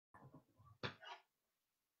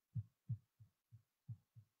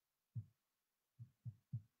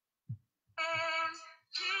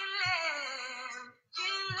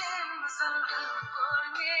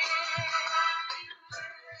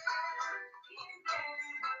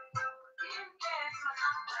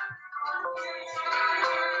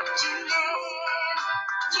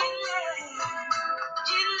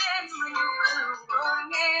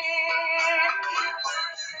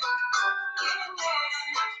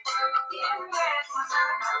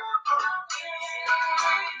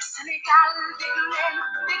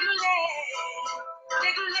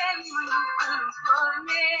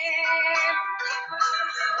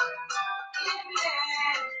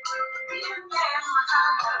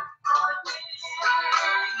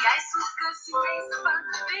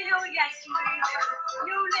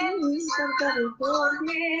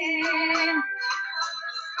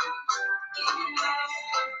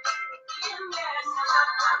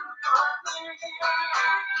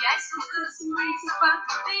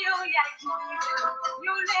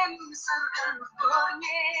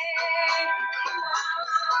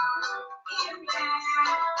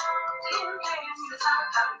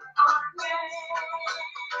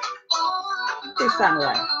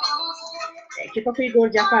Keep up your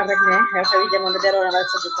good Japan right now. Xew Xhew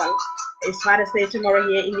Jamano it's Father's Day tomorrow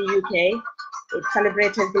here in the UK. It's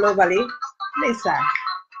celebrated globally. Lisa.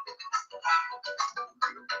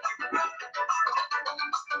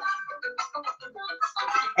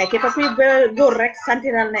 Keep up your good rek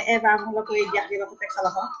santiral ne Eva mo la koy jax di la ko tek sa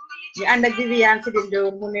loxo. Ñu and ak Viviane ci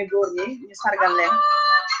dindo mu ne góor ñi ñu sargal leen.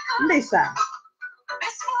 Lisa.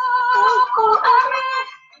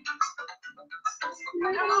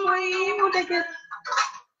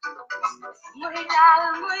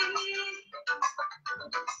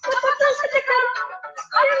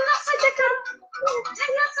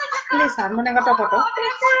 Lisa, mo nga topoto.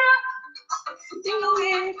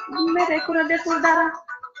 Mere ko na deful dara.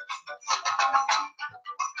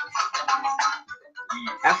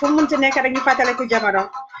 Fu mu ci nekk rek ñu fatale ko jamono.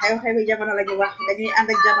 Xew-xewi jamono lañu wax dañuy and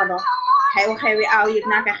ak jamono. Xew-xewi aw yi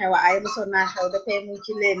naka xew ay mu sonna xew da fay mu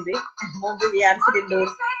ci leen bi moom Viviane ci dindo.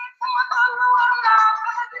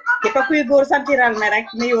 Képp kuy góor santiral ne rek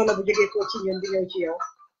ne yow la bu jógee ko ci ñun di ñëw ci yow.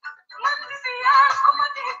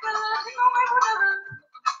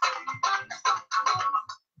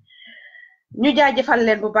 ñu jaajëfal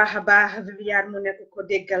leen bu baaxa baax Viviane mu nekk ko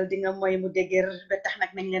déggal di nga moy mu dégger ba tax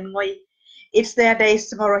nak nañ leen moy it's their days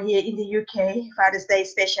tomorrow here in the UK Father's Day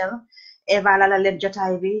special Eva la leen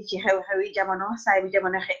jotaay bi ci xew-xewi jamono saay bi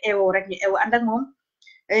jamono ewo rek ñu ewo and ak moom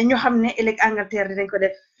ñu xam ne ëllëg Angleterre dinañ ko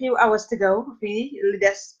def few hours to go fii li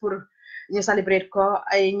des pour ñu celebrate ko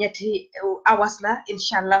ay ñetti hours la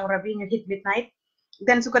inshallah rabbi ñu hit midnight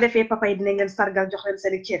den su ko defee papa yi dinañ leen sargal jox leen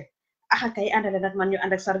seen cër axa kay àndale nag man ñu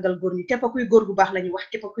ànd ak sargal góor ñi képp kuy góor gu baax lañu wax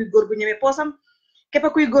képp kuy góor gu ñëwee poosam képp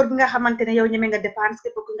kuy góor bi nga xamante ne yow ñeme nga dépense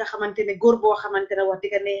képp ku nga xamante ne góor boo xamante ne wax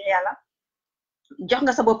digga neex yàlla jox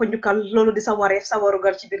nga sa bopp njukkal loolu di sa wareef sa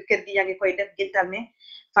warugal ci biir kër gi yaa ngi koy def gintal ne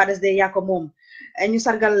Father's Day yaa ko moom ñu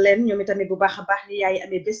sargal leen ñoom itamit bu baax a baax li yaay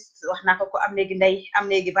amee bés wax naa ko am néegi ndey am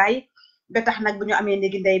néegi bàyyi ba tax nag bu ñu amee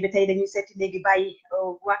néegi ndey ba tey dañuy seeti néegi bàyyi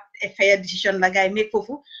what a fair decision la gaay meeg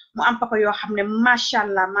foofu mu am papa yoo xam ne macha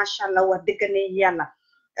allah wax dëgg ne yàlla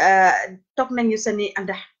toog nañu seeni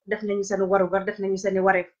ànda def nañu seen warugar def nañu seeni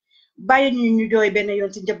wareef bàyyi ñu jooy benn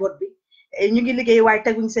yoon ci njaboot bi ñu ngi liggéey waaye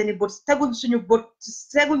teguñ seeni bot teguñ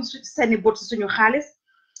seeni bot suñu xaalis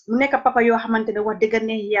mu nekk papa yoo xamante ne wax dëgg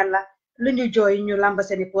ne yàlla lu ñu jooy ñu lamba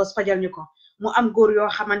seeni poos fajal ñu ko mu am góor yoo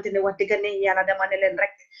xamante ne wax dëgg ne yàlla dama ne leen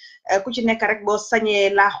rek ku ci nekk rek boo sañee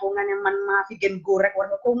laaxu nga ne man maa fi gën góor rek war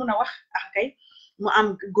nga ko mun a wax kay mu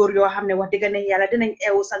am góor yoo xam ne wax dëgg ne yàlla dinañ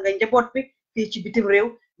eewu sa nga njaboot bi fii ci bitim réew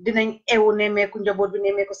dinañ eewu nemeeku njaboot bi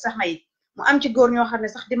nemeeku saxma yi mu am ci góor ñoo xam ne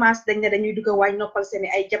sax dimanche dañ ne dañuy dugg waay noppal seeni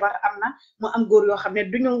ay jabar am na mu am góor yoo xam ne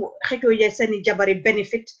duñu xëccoo ye seeni jabari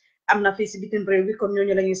benefit am na fii si bitim réew bi kon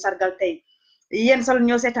ñooñu la ñuy sargal tey yéen sal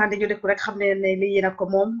ñoo seetaan dañu def rek xam ne ne li yéen a ko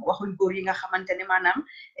moom waxuñ góor yi nga xamante ne maanaam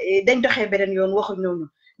dañ doxee beneen yoon waxuñ ñooñu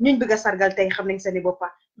ñuñ bëgg a sargal tey xam nañ seeni boppa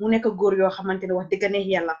mu nekk góor yoo xamante ne wax dëgg neex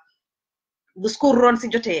yàlla bu school ron si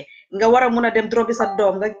jotee nga war a mun a dem drobi sa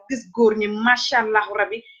doom nga gis góor ñi macha allah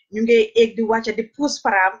rabi ñu ngi eeg di wàcca di puus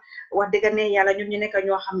paraam wax dëgg neex yàlla ñun ñu nekk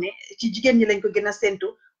ñoo xam ne ci jigéen ñi lañ ko gën a séntu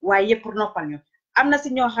waaye yëpp pour noppal ñu am na si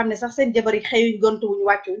ñoo xam ne sax seen jabar yi xëyuñ gontuwuñ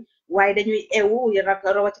wàccuñ waaye dañuy eewu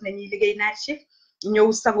rawatina ñuy liggéey night shift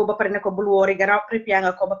ñëw sangu ba pare ne ko bul woori garaaw prépare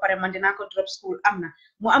nga ko ba pare man dinaa ko drop school am na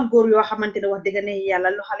mu am góor yoo xamante ne wax dëgg ne yàlla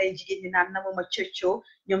lu xale jigéen ñi naan na mooma coccoo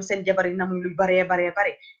ñoom seen jabar yi namuñ lu baree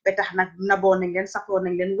ba tax nag naboo nañ leen safoo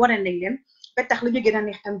nañ leen wane nañ leen ba tax lu ñu gën a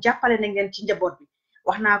neex tam jàppale nañ leen ci njaboot bi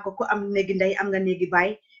wax naa ko ku am néegi ndey am nga néegi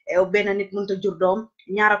baay benn nit mënut a jur doom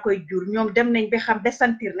ñaara koy jur ñoom dem nañ ba xam ba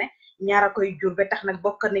sentir ne ñaara koy jur ba tax nag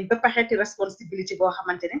bokk nañ ba paxeeti responsibility boo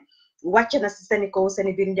xamante ne wàcc na si seeni kaw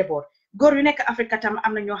seeni biir njaboot góor yu nekk Afrique tam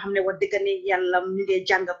am na ñoo xam ne wax dëgg ne yàlla ñu ngi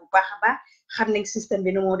jàng bu baax a baax xam nañ système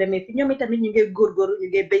bi nu moo demee fi ñoom itamit ñu ngi góorgóorlu ñu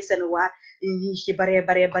ngi béy seen waar ñu ci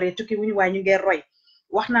baree tukki wuñu waaye ñu ngi roy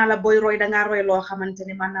wax naa la booy roy dangaa roy loo xamante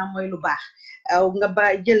ne maanaam mooy lu baax nga ba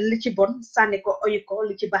jël li ci bon sànni ko oyi ko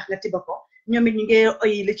li ci baax nga tiba ko ñoom it ñu ngi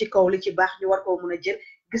oyi li ci kaw li ci baax ñu war koo mun a jël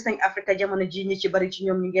gis nañ Africa jamono ji ñi ci bari ci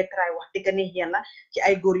ñoom ñu ngi try wax dëgg neex yàlla ci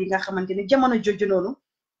ay góor yi nga xamante ni jamono jooju noonu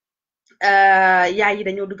yaay yi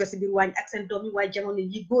dañoo dugg si biir waañ ak seen doom yi waaye jamono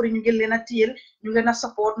yi góor yi ñu ngi leen a téyel ñu ngi leen a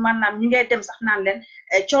support maanaam ñu ngay dem sax naan leen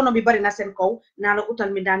coono bi bari na seen kaw naa la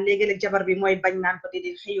utal mi daan léegi-léeg jabar bi mooy bañ naan ko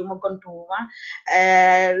déedéet xëyuma gontuwuma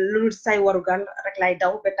loolu say warugal rek lay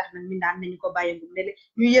daw ba tax na mi daan nañu ko bàyyi ngum ne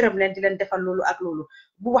ñu yërëm leen di leen defal loolu ak loolu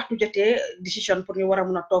bu waxtu jotee décision pour ñu war a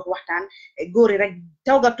mun a toog waxtaan góor yi rek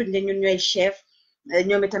tawgatuñ ne ñun ñooy chef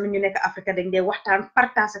ñoom itamit ñu nekk Afrique dañ dee waxtaan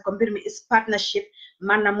partagé ko mbir mi is partnership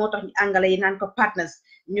maanaam moo tax angale yi naan ko partners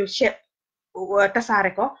ñu chef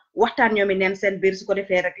tasaare ko waxtaan ñoomi neen seen biir su ko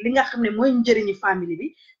defee rek li nga xam ne mooy njëriñu famille bi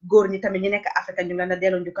góor ñi tamit ñu nekk Afrique ñu leen a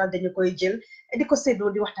delloo njukkal dañu koy jël di ko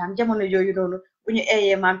séddoo di waxtaan jamono yooyu noonu bu ñu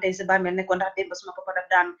eeyee maam tey si bàmmeel ne ko ndax démb suma papa daf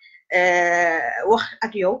daan wax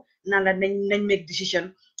ak yow naan la nañ make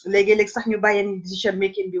decision léegi-léegi sax ñu bàyyeen decision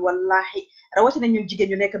making bi wallahi rawatina ñun jigéen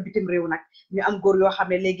ñu nekk bitim réew nag ñu am góor yoo xam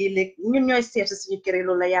ne léegi-léegi ñun ñooy seef si suñu kër yi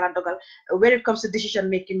loolu la yàlla dogal when it comes to decision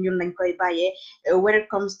making ñun lañ koy bàyyee when it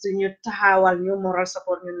comes to ñu taxawal ñu moral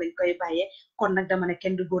support ñun lañ koy bàyyee kon nag dama ne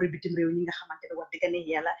kenn du góori bitim réew ñi nga xamante ne wax dëgg ne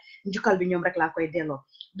yàlla njukkal bi ñoom rek laa koy delloo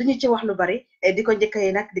duñu ci wax lu bari di ko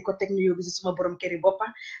njëkkee nag di ko teg ñu yóbbu si suma borom kër yi boppa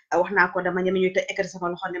wax naa ko dama ñeme ñu te ekkati sama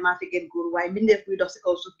loxo ne maa fi gën góor waaye mbindeef buy dox si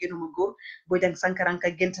kaw suuf gënuma góor boo jàng sankaranka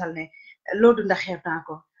géntal ne loolu ndax xeeb naa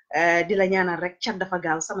ko di la ñaanal rek cat dafa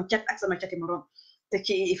gaaw sama cat ak sama cati morom te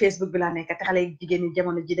ci Facebook bi laa nekk te xale jigéen ñi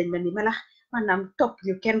jamono ji dañ mel ni melax maanaam topp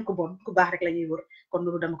ñu kenn ku bon ku baax rek la ñuy wër kon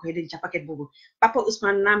loolu dama koy denc ca paquet boobu Papa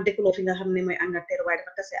Ousmane naam dëkkuloo fi nga xam ne mooy Angleterre waaye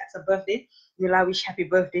dafa tase ak sa birthday ñu laa wish happy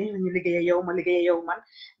birthday ñu liggéeye yow ma liggéeye yow man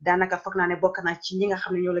daanaka foog naa ne bokk naa ci ñi nga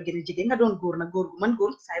xam ne ñoo la gën a jigéen nga doon góor nag góor gu mën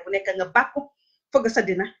góor saay bu nekk nga bàkku foog sa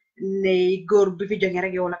dina ne góor bi fi jógee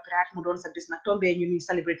rek yow la pirate mu doon sa bis nag tombé ñu ñuy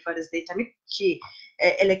celebrate Father's Day tamit ci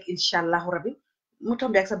ëllëg incha allahu rabbi mu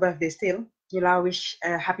tombé ak sa birthday still ñu la wish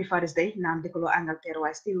happy Father's Day naam dëkkaloo Angleterre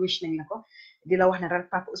waaye still wish nañ la ko di la wax ne rek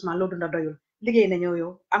Papa Ousmane loo dunda doyul liggéey na ñëw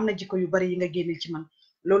yow am na jikko yu bari yi nga génneel ci man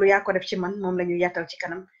loolu yaa ko def ci man moom la ñu yaatal ci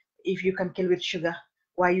kanam if you can kill with sugar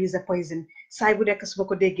why use a poison saay bu nekk su ma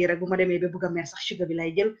ko déggee rek bu ma demee ba bugg a mer sax sugar bi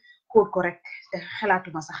lay jël kóot ko rek te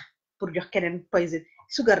xalaatuma sax pour jox keneen poison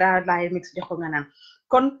sugar daa laay mix jox ko nga naan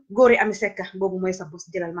kon góori ami sekka boobu mooy sa bos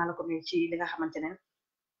jëlal maa la ko may ci li nga xamante ne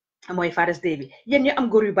mooy Father's Day bi yéen ñu am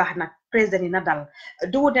góor yu baax nag président yi na dal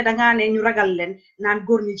duwut ne dangaa ne ñu ragal leen naan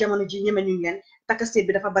góor ñi jamono ji ñeme ñu leen takka seet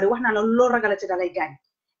bi dafa bari wax naa la loolu ragala ci dalay gaañ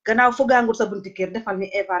gannaaw fogaangul sa bunti kër defal ni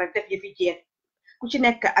Eva rek def yëfi jeeg ku ci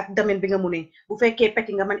nekk ak domaine bi nga mu ne bu fekkee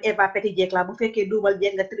peti nga man Eva peti jeeg la bu fekkee duubal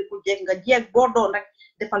jeeg nga triple jeeg nga jeeg boo doon rek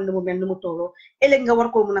defal ni mu mel ni mu tooloo ëllëg nga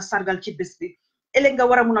war koo mun a sargal ci bés bi ëllëg nga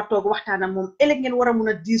war a mun a toog waxtaan ak moom ëllëg ngeen war a mun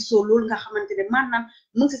a diisoo loolu nga xamante ne maanaam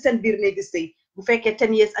mu ngi si seen biir néegi sëy bu fekkee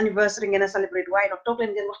 10 years anniversary ngeen a celebrate waaye nag toog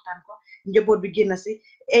leen ngeen waxtaan ko njaboot bi génn si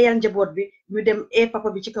eyal njaboot bi ñu dem papa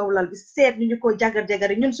bi ci kaw lal bi seet ñu ko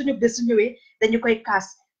jagar-jagari ñun suñu bés su ñëwee dañu koy kaas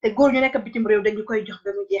te góor ñu nekk bitim réew dañu koy jox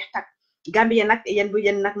ba mu jeex tak Gambie nag yéen bu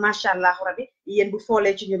yéen nag macha allah rabi yéen bu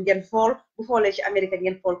foolee ci ñun ngeen fool bu foolee ci Amérique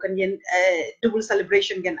ngeen fool kon yéen double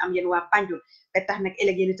celebration ngeen am yéen waa Banjul ba tax nag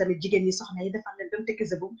ëllëg yéen tamit jigéen ñi soxna yi defal leen ba mu tekki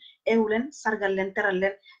zabum eewu leen sargal leen teral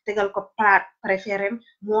leen tegal ko plat préféré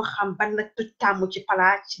moo xam ban nag tuj tàmmu ci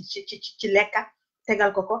plat ci lekka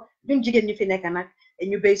tegal ko ñun jigéen ñi fi nekk nag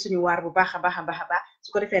ñu béy suñu waar bu baax a baax a baax a baax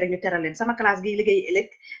su ko defee rek ñu teral leen sama classe gi liggéey ëllëg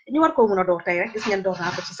ñu war koo mun a door tey rek gis ngeen door naa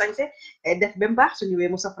ko ci sañse def ba mu baax suñu wee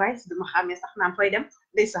mu surprise duma xamee sax naan fooy dem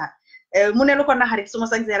ndeysaan mu ne lu ko naxarit su ma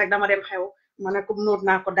sañse rek dama dem xew ma ne ko nóot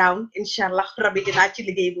naa ko down incha allah rabbi dinaa ci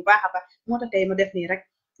liggéey bu baax a baax moo tax tey mu def nii rek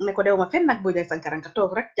ne ko dew ma fenn nag bu dee sankaranka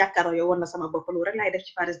toog rek jàkkaaroo yow war na sama bopp lu rek laay def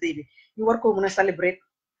ci Father's Day bi ñu war koo mun a celebrate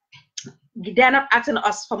they are not asking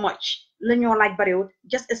us for much la ñoo laaj bariwul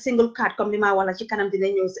just a single card comme li ma wala ci kanam dina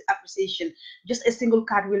ñëw si appreciation just a single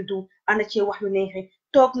card will do ana ci wax yu neexi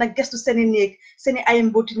toog nag gestu seeni néeg seeni ayam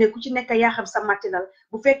mbooti néeg ku ci nekk yaa xam sa matinal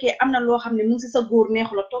bu fekkee am na loo xam ne mu ngi si sa góor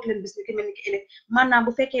neexu la toog leen bis ni ki mel ni ki ëllëg maanaam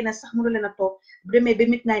bu fekkee ne sax mënu leen a toog bu demee ba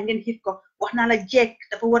midnight ngeen hit ko wax naa la jeeg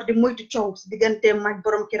dafa war di moytu coow si diggante maaj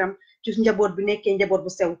borom kiram ci njaboot bi nekkee njaboot bu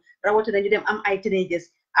sew rawatina ñu dem am ay teenagers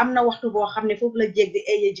am na waxtu boo xam ne foofu la jeeg di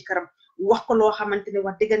eyee ji karam wax ko loo xamante ne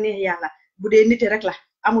wax dëgg neex yàlla bu dee nite rek la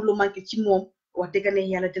amul lu manqué ci moom wax dëgg neex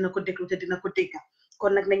yàlla dina ko déglu te dina ko dégga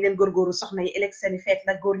kon nag nañ leen góorgóoru soxna yi ëllëg seeni feet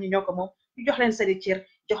la góor ñi ñoo ko moom ñu jox leen seeni cër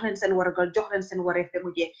jox leen seen waragal jox leen seen wareef ba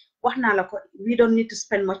mu jeex wax naa la ko we don't need to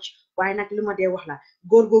spend much waaye nag li ma dee wax la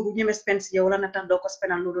góor googu ñeme spend si yow la na tax doo ko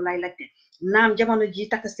spendal loolu lay laajte naam jamono ji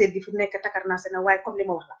takk seet gi fu nekk takkar naa seen waaye comme li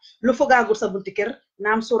ma wax la lu fogaagul sa bunti kër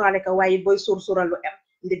naam sóoraale ko waaye booy sóor sóoral lu em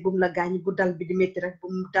ndig bum la gaañ bu dal bi di métti rek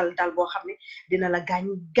bum dal boo xam ne dina la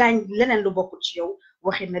gaañ leneen lu bokkut ci yow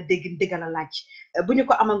waxi na dégg la laaj bu ñu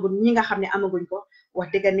ko amaguñ ñi nga xam ne amaguñ ko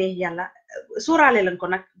wax dëgg ne yàlla suuraale leen ko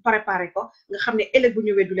nag préparé ko nga xam ne ëllëg bu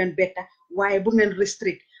ñëwee du leen betta waaye bu leen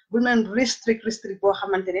restrict boo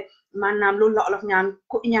xamante ne maanaam loolu la olof ñaan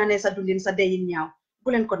ku iñaanee sa dundin sa deyin ñaaw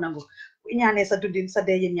bu leen ko nangu ku iñaanee sa dundin sa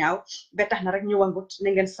deyin ñaaw ba tax na rek ñu wangut na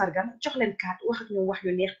ngeen sargal jox leen kaat wax ak ñu wax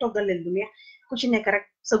yu neex toggal leen lu neex ku ci nekk rek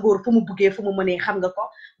sa góor fu mu buggee fu mu mënee xam nga ko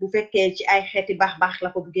bu fekkee ci ay xeeti baax la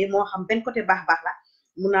ko buggee moo xam benn côté baax la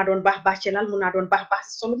mun naa doon baax ci lal mun naa doon baax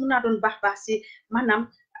si solo mun naa doon baax si maanaam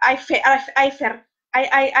ay fer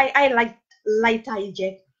ay laytaayi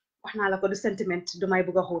jeeg wax naa la ko du sentiment du may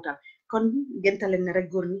bugg a xuutal kon gëntaleen ne rek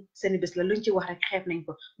góor ñi seeni bés la luñ ci wax rek xeeb nañ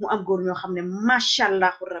ko mu am góor ñoo xam ne macha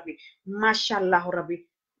allahu rabbi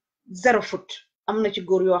 0 foot am na ci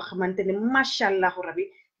góor yoo xamante ne macha allahu rabbi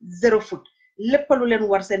 0 foot lépp lu leen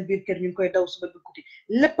war seen biir kër ñu ngi koy daw suba bi guddi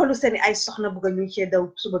lépp lu seeni ay soxna bugga ñu ngi cee daw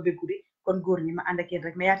suba bi guddi kon góor ñi ma ànd ak yéen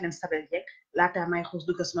rek ma yaat leen sabel jeeg laata may xuus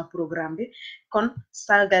dugg suma programme bi kon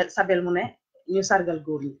sabel mu ne ñu sargal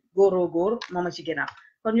góor ñi góoroo góor mooma ci ginnaaw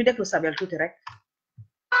kon ñu déglu sabel tuuti rek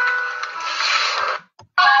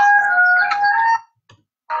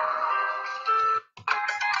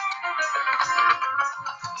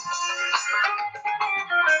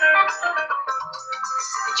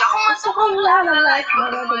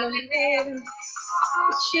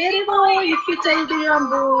Shitty boy, if you take the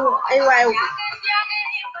umbu, ay wow.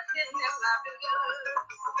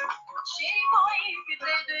 Shitty boy, if you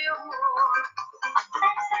take the umbu.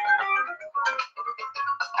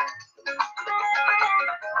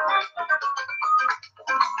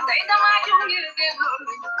 Say the my you get home.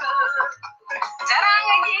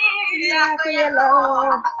 Tarangi ya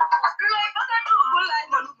yellow.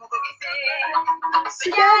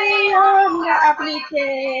 Sigari on the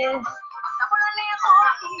application.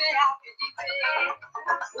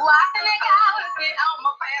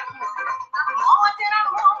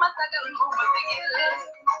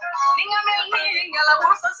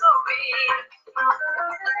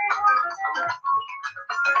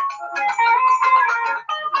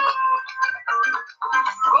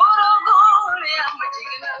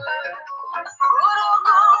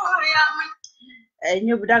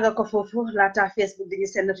 ñu daga ko foofu laata Facebook di ñu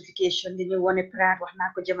seen notification di ñu wone pirate wax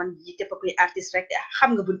naa ko jamono ji képp kuy artiste rek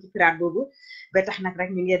xam nga bunti pirate boobu ba tax nag rek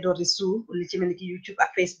ñu ngi door di suu li ci mel ni ki YouTube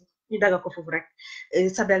ak Facebook ñu daga ko foofu rek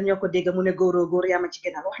Sabel ñoo ko dégg mu ne góor yaa ma ci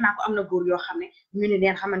gënal wax naa ko am na góor yoo xam ne ñu ni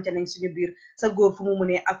neen xamante nañ suñu biir sa góor fu mu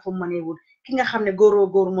mënee ak fu mu mënee wul ki nga xam ne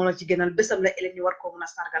góor moo la ci gënal bésam la ëllëg ñu war koo mën a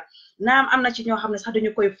sargal naam am na ci ñoo xam ne sax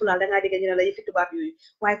dañu koy fulaal dangaa dégg ñu ne la yëfi tubaab yooyu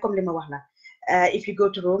waaye comme li ma wax la if you go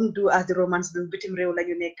to Rome do as the Romans do bitim réew la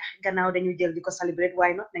ñu nekk gannaaw dañu jël di ko celebrate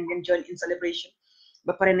why not nañ leen join in celebration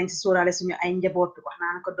ba pare nañ si sóoraale suñu ay njaboot wax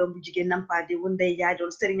naa ko doom bu jigéen nampa di wundey yaay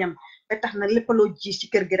doon sëriñam ba tax na lépp loo ji ci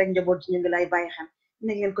kër gi rek njaboot ji ñu ngi lay bàyyi xel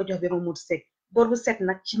nañ leen ko jox ba mu mut seeg boor bu set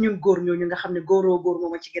nag ci ñun góor ñooñu nga xam ne góor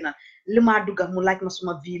mooma ci gënal li maa dugga mu laaj ma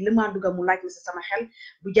suma vie li maa dugga mu laaj ma si sama xel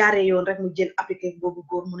bu jaaree yoon rek mu jël appliqué boobu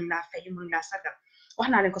góor mënuñ laa fay mënuñ laa sargal wax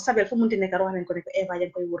naa leen ko Sabel fu munti nekk wax leen ko ne ko Eva yaa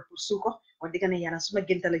ngi koy wër pour suu ko wax digga ne yàlla su ma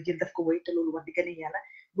génta la jël daf ko woy te loolu wax digga ne yàlla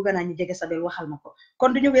bugga naa ñu jege Sabel waxal ma ko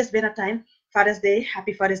kon duñu wees benn time Father's Day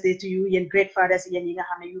happy Father's Day to you yéen great fathers yéen yi nga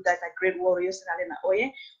xam ne you guys are great warriors laa leen a ooye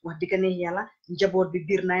wax digga ne yàlla njaboot bi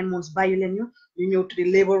biir 9 months bàyyi leen ñu ñëw to the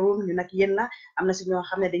labor room ñu nag yéen la am na si ñoo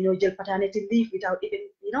xam ne dañoo jël paternity leave without even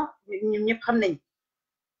you know ñun ñëpp xam nañ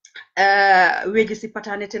wages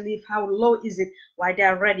paternity leave how low is it why they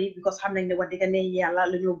are ready because xam nañ ne wax dëgg ne yàlla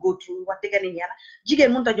la ñoo go through wax dëgg ne yàlla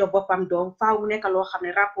jigéen mënut a jox boppam doom faaw nekk loo xam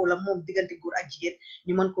ne rapport la moom diggante góor ak jigéen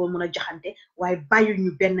ñu mën koo mën a joxante waaye bàyyi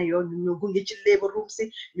ñu benn yoon ñu ñoo gunge ci labor room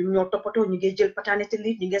si ñu ñoo toppatoo ñu ngi jël paternity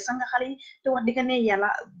leave ñu ngi sanga xale yi te wax dëgg ne yàlla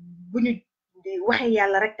bu ñu waxee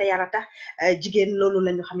yàlla rek te yàlla tax jigéen loolu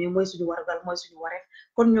la ñu xam ne mooy suñu warugal mooy suñu wareef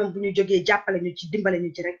kon ñoom bu ñu jógee jàppale ñu ci dimbale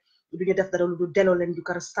ñu ci rek duñu def dara lu du delloo leen ñu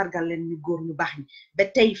kar sargal leen ñu góor ñu baax ñi ba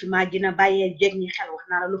tey fi maa gën a bàyyee jeeg ñi xel wax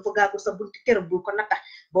naa la lu fogaagu sa bunti kër bul ko nata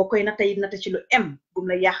boo koy nata yi nata ci lu em bum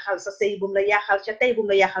la yaaxal sa sëy bum la yaaxal ca tey bum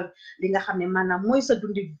la yaaxal li nga xam ne maanaam mooy sa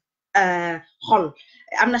dundi xol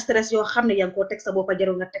am na stress yoo xam ne yaa ngi koo teg sa boppa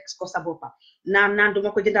jarul nga teg ko sa boppa naan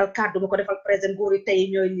duma ko jëndal carte duma ko defal présent góor yi tey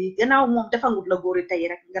ñooy lii gannaaw moom defangut la góor yi tey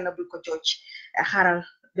rek nga la bul ko jooj xaaral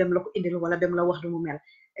bem la ko indil wala bem la wax du mu mel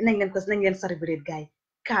nañ leen celebrate gaay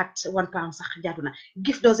 1 pound sax jaadu na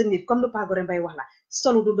gift doesn't need comme lu Pagore Mbay wax la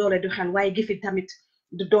solo du doole du xel waaye gifi tamit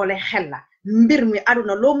du doole xel la mbir mi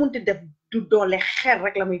aduna loo munti def du doole xel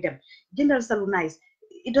rek la muy dem jëndal sa lu nice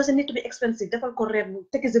it doesn't need to be expensive defal ko reer bu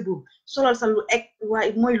tekki sa buum solal sa lu ek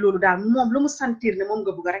waaye mooy loolu daal moom lu mu sentir ne moom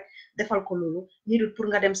nga bëgg rek defal ko loolu ñi dul pour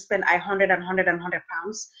nga dem spend ay hundred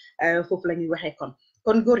pounds foofu la ñuy waxee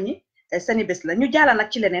kon góor ñi seeni bés la ñu jaala nag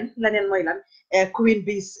ci leneen mooy lan Queen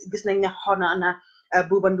bi gis nañ ne xona na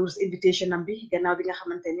Buuba Nduur's invitation am bi gannaaw bi nga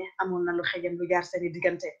xamante ne amoon na lu xëjam lu jaar seeni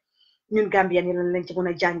diggante ñun Gambien yi lan lañ ci mën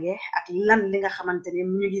a jàngee ak lan li nga xamante ne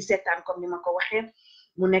ñu ngi seetaan comme ni ma ko waxee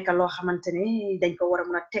mu nekk loo xamante ne dañ ko war a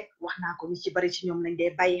mën a teg wax naa ko ñu ci bari ci ñoom lañ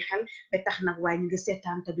dee bàyyi xel ba tax nag waaye ñu ngi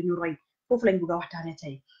seetaan te duñu roy foofu lañ bëgg a waxtaanee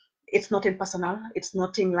tey it's nothing personal it's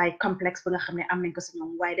nothing like complex ba nga xam ne am nañ ko si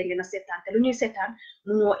ñoom waaye dañ leen a seetaan te lu ñuy seetaan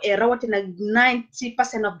mu ñoo rawatina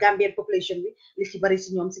 90% of Gambian population bi li ci bari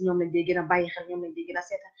si ñoom lañ dee gën a bàyyi xel ñoom lañ dee gën a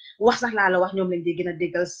seetaan wax sax laa la wax ñoom lañ dee gën a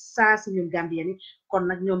déggal saa si ñun Gambien yi kon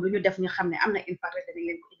nag ñoom lu ñu def ñu xam ne am na impact rek dañ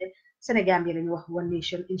leen ko ide Sénégal bi la ñu wax one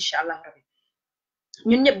nation incha allah rabbi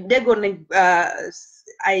ñun ñëpp déggoon nañ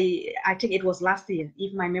I think it was last year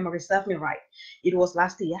if my memory serves me right it was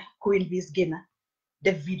last year Queen Biz génn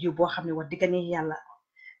def vidéo boo xam ne wax dëgg ne yàlla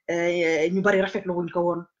ñu bari rafetlu wuñ ko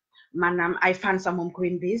woon maanaam ay fans am moom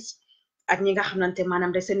Queen Biz ak ñi nga xamante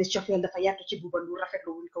maanaam da seeni cofeel dafa yaatu ci Buuba Nduur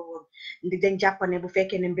rafetlu wuñ ko woon ndi dañ jàpp ne bu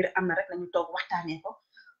fekkee ne mbir am na rek lañu toog waxtaanee ko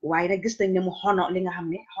waaye nag gis nañ ne mu xono li nga xam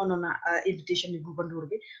ne xono na invitation bi Buuba Nduur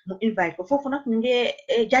bi mu invite ko foofu nag ñu ngi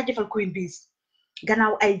jaajëfal Queen Biz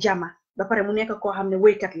gannaaw ay jàmma ba pare mu nekk koo xam ne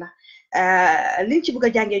woykat la liñ ci bëgg a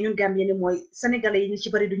jàngee ñun Gambien ni mooy sénégalais yi ñu ci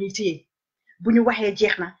bari duñuy téye bu ñu waxee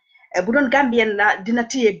jeex na bu doon Gambien la dina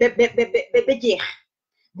téye ba jeex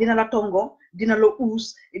dina la tongo dina la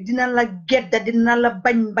uus dina la gedda dina la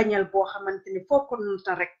bañal boo xamante ni foo ko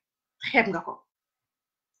nata rek xeeb nga ko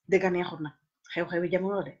dëgg neexut nag xew-xewi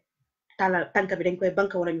jamono de talal tànk bi dañ koy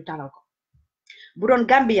bank wala ñu talal ko bu doon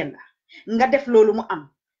Gambien la nga def loolu mu am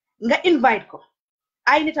nga invite ko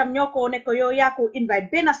ay nitam ñoo ko ne ko yow yaa ko invite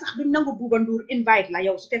benn sax duñ nangu Buuba Nduur invite la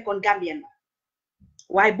yow su fekkoon Gambien la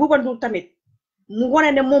waaye Buuba Nduur tamit mu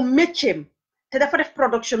wone ne moom métier te dafa def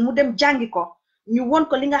production mu dem jàngi ko ñu won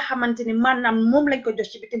ko li nga xamante ni maanaam moom lañ ko jox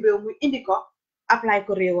ci bitim réew muy indi ko apply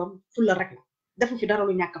ko réewam fulla rek la defu fi dara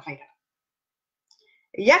lu ñàkk fayda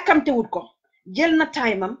yàkkamte wut ko jël na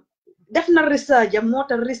time am def na research am moo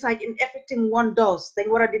tax research in everything one does dañ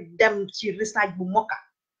war a di dem ci research bu mokka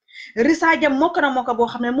research am mokka na mokka boo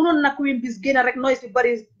xam ne mënoon na Queen Biz génn rek noise bi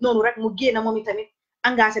bari noonu rek mu génn moom itamit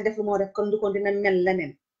engagé def lu moo def kon du ko dina mel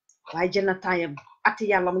leneen waaye jël na time ati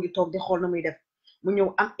yàlla mu ngi toog di xool na muy def mu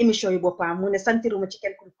ñëw am émission yu boppam mu ne santiruma ci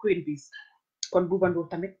kenn Queen Biz kon Buuba Nduur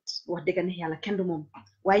tamit wax dëgg ne yàlla kenn du moom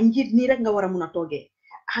waaye njiit nii rek nga war a mun a toogee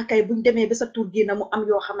kay buñ demee ba sa tur génn mu am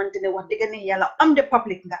yoo xamante ne wax dëgg ne yàlla am de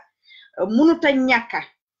public nga mënut a ñàkka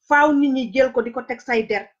faaw nit ñi jël ko di ko teg say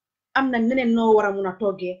der am na neneen noo war a mun a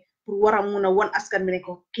toogee pour war a mun a won askan bi ne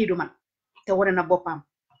ko kii du man te wane na boppam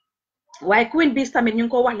waaye Queen Biz tamit ñu ngi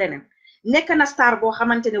ko wax leneen nekk na star boo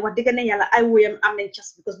xamante ne wax dëgg ne yàlla ay woyam am nañ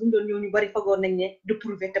cas because buñu doon ñëw ñu bari fagoon nañ ne du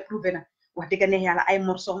prouvé te prouvé na wax dëgg ne yàlla ay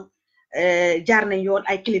morsom jaar nañ yoon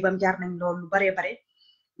ay clipam jaar nañ lool lu baree bare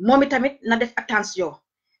moom tamit na def attention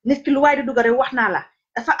nit ki lu waay di dugg rek wax naa la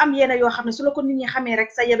dafa am yenn yoo xam ne su la ko nit ñi xamee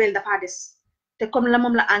rek sa yebeel dafa des te comme la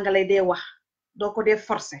moom la anglais dee wax doo ko dee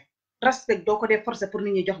forcé respect doo ko dee forcé pour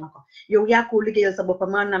nit ñi jox la ko yow yaa koo liggéeyal sa bopp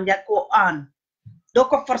maanaam yaa koo aan doo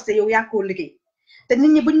ko forcé yow yaa koo liggéey te nit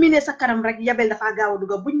ñi buñ minee sa kanam rek yabel dafa gaaw a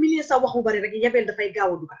duga buñ minee sa waxu bari rek yabel dafay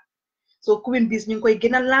gaaw a duga soo Queen Biz ñu ngi koy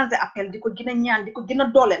gën a lancer appel di ko gën a ñaan di ko gën a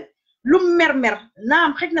dooleel lu mer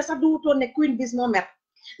naam xëj na sax du wutoon ne Queen Biz moo mer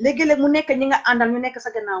léegi-léeg mu nekk ñi nga àndal ñu nekk sa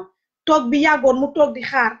gannaaw toog bi yàggoon mu toog di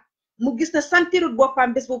xaar mu gis ne santirut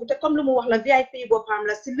boppam bés boobu te comme lu mu wax la VIP boppam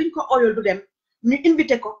la si luñ ko oyol du dem ñu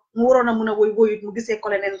invité ko mu waroon a mun a woyut mu gisee ko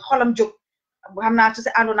leneen xolam jóg xam naa su si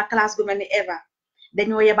àndoon na classe gu mel ni Eva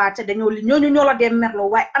dañoo yebaate dañoo ñooñu ñoo la dee merloo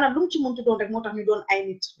waaye ana lu mu ci mënti doon rek moo tax ñu doon ay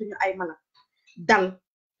nit duñu ay mala dal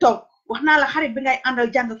toog wax naa la xarit bi ngay àndal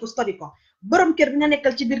jàng ko study ko borom kër bi nga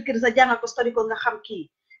nekkal ci biir kër sa jàngal ko study ko nga xam kii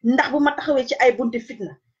ndax bu ma taxawee ci ay bunti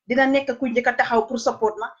fitna dina nekk ku njëkk a taxaw pour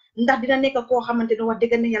support ma ndax dina nekk koo xamante ne wax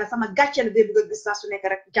dëgg ne yàlla sama gàcce la dee bëgg a gis saa su nekk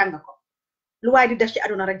rek jàng ko lu waaye di def ci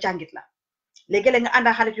aduna rek jàngit la léegi-léeg nga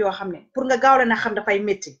ànda xarit yoo xam ne pour nga gaaw la na xam dafay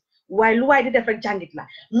métti waaye lu waaye di def rek jàngit la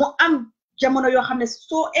mu am jamono yoo xam ne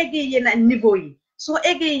soo eggee yenn niveau yi soo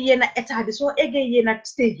eggee yenn état bi soo eggee yenn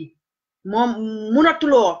stage yi moom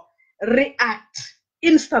munatuloo react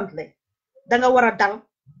instantly da nga war a dal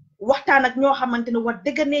waxtaan ak ñoo xamante ne wax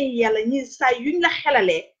dëgg ne yàlla ñi saa yuñ la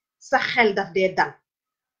xelalee sa xel daf dee dal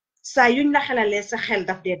saa yuñ la xelalee sa xel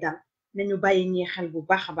daf dee dal nañu bàyyi ñi xel bu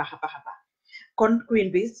baax a baax a baax a baax kon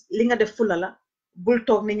Queen Biz li nga def fula la bul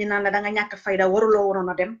toog nit ñi naan la da nga ñàkk fayda waruloo waroon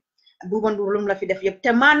a dem Buuba Nduur lum la fi def yëpp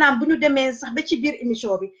te maanaam bu ñu demee sax ba ci biir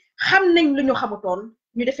émission bi xam nañ lu ñu xamutoon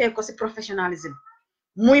ñu defee ko si professionnalisme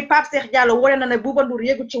muy Pape Cheikh Diallo wane na ne Buuba Nduur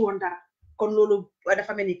yëgu ci woon dara kon loolu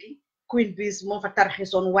dafa mel ni ki Queen Biz moo fa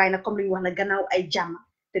tarxisoon waaye nag comme li ñu wax na gannaaw ay jàmm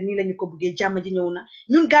te nii la ñu ko buggee jàmm ji ñëw na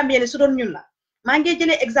ñun Gambien su doon ñun la maa ngi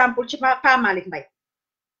jëlee exemple ci Pa Malick Mbaye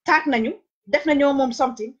taat nañu def nañoo moom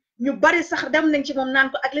something ñu bari sax dem nañ ci moom naan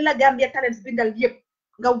ko ak li la Gambia Talents bindal yëpp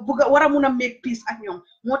nga bugg a war a mun a make peace ak ñoom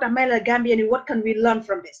moo tax may la Gambien yi what can we learn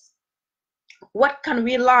from this what can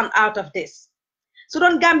we learn out of this su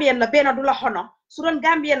doon Gambien la benn du la xono su doon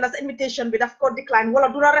Gambien la sa invitation bi daf ko decline wala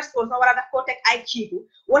du la response wala daf koo teg ay ciitu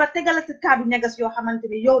wala tegala si kaddu ñagas yoo xamante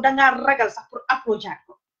ni yow dangaa ragal sax pour approach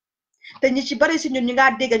ko te ñi ci bari si ñun ñu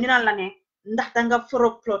ngaa dégg ñu naan la ne ndax da nga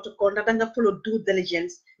follow protocol ndax da nga follow due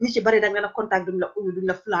diligence ñi ci bari da nga na contact duñ la uyu duñ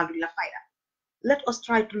la fulaal duñ la fayda let us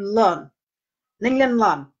try to learn nañ leen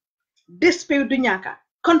learn dispute du ñàkka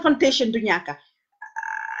confrontation du ñàkka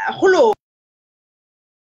xuloo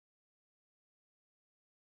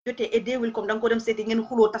jotee et they will come danga ko dem seeti ngeen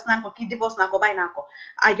xuloo tas naan ko kii divorce naa ko bàyyi naa ko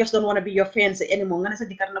I just don't want to be your friends anymore nga ne sa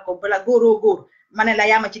dikkar na ko bala góoroo góor ma ne la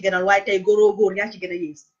yaa ma ci gënal waaye tey góoroo góor yaa ci gën a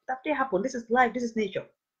yées that day happen this is life this is nature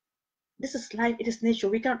this is life it is nature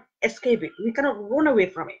we cannot escape it we cannot run away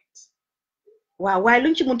from it waaw waaye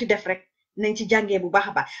luñ ci munti def rek nañ ci jàngee bu baax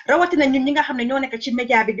a baax rawatina ñun ñi nga xam ne ñoo nekk ci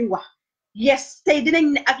média bi di wax yes tey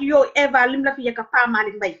dinañ ne ak yow Eva lim la fi yekk Pa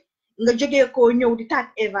Malick Mbaye nga jógee ko ñëw di taag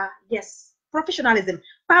Eva yes professionalism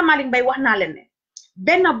Pa Malick Mbaye wax naa leen ne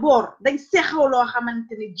benn boor dañ seexaw loo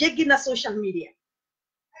xamante ni jéggi na social media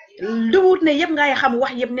duwut ne yëpp ngay xam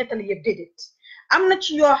wax yëpp nettali yëpp déedéet am na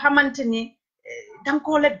ci yoo xamante ni danga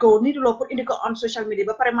koo let go nit loo pour indi ko on social media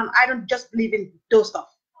ba pare man I don't just believe in those stuff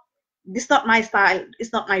this not my style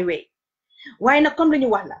it's not my way waaye nag comme li ñu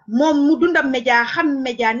wax la moom mu dundam média xam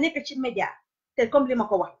média nekk ci média te comme li ma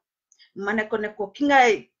ko wax ma ne ko ki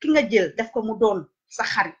nga jël def ko mu doon sa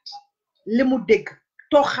xarit li mu dégg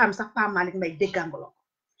too xam sax Pa Malick Mbaye dégganguloo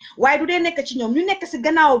waaye du dee nekk ci ñoom ñu nekk si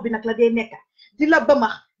gannaaw bi nag la dee nekk di la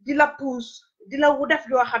bëmax di la puus di la def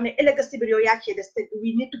yoo xam ne ëllëg si biir yow yaa cee des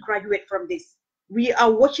we need to graduate from this we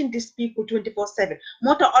are watching these people 24/7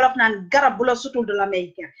 moo tax olof naan garab bu la sutul de la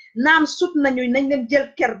may ker naam sut nañu nañ leen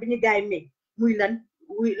jël ker bi ñu gaay may muy lan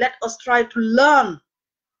let us try to learn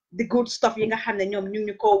the good stuff yi nga xam ne ñoom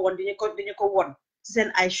ñu ko woon diñu ko woon ci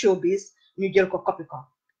seen ay showbiz ñu jël ko copy ko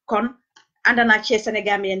kon ànd naa ci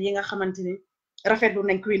Sénégalien yi nga xamante ni rafetlu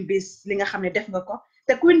nañ Queen Biz li nga xam ne def nga ko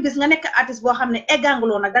te Queen Biz nga nekk artiste boo xam ne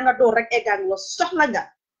egganguloo nag danga door rek egganguloo soxla nga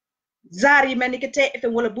zaar yi mel ni ki tey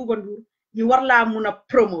FM wala Buuba Nduur ñu war laa mun a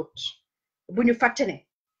promote bu ñu fàtte ne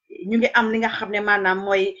ñu ngi am li nga xam ne maanaam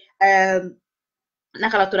mooy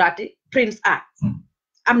naka la turaati Prince Art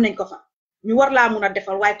am nañ ko fa ñu war laa mun a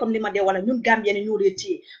defal waaye comme li ma dee wala ñun Gambien ñoo dee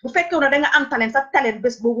téye bu fekkoon ne da nga am talent sa talent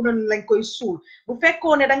bés boobu noonu lañ koy suul bu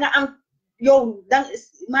fekkoon ne da nga am yow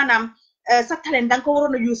maanaam sa talent da nga ko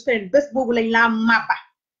waroon a use feneen bés boobu lañ laa mabba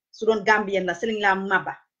su doon Gambien la si lañ laa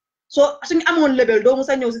mabba soo suñu amoon level doo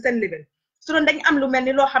musa ñëw si seen level su doon dañ am lu mel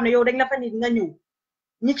ni loo xam ne yow dañ la fa nit nga ñëw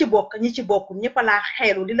ñi ci bokk ñëpp a laa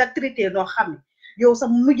xeeru di la traité noo xam ne yow sa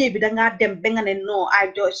mujjee bi dangaa dem ba nga ne no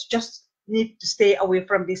I just need to stay away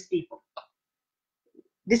from these people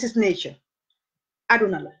this is nature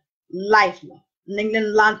aduna la life la nañ leen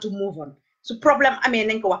learn to move on su problème amee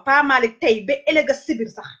nañ ko wax Pa Malick tey ba ëllëg sibir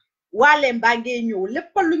sax waaleem baa ngee ñëw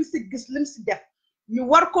lépp luñ si gis lim si def ñu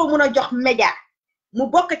war koo mun a jox média mu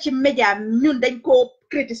bokk ci média ñun dañ koo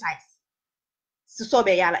criticize su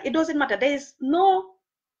soobee yàlla it doesn't matter there is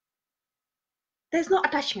no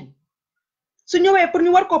attachment su ñëwee pour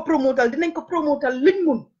ñu war koo promotal dinañ ko promotal luñ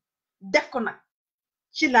mun def ko nag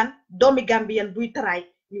ci lan doomi Gambien buy taraay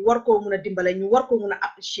ñu war koo mun a dimbale ñu war koo mun a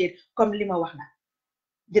appreciate comme li ma wax na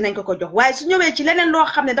dinañ ko jox waaye su ñëwee ci leneen loo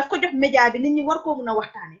xam ne daf ko jox média bi nit ñi war koo mun a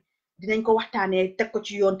waxtaane dinañ ko waxtaanee teg ko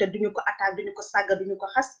ci yoon te duñu ko attaque duñu ko sàgga duñu ko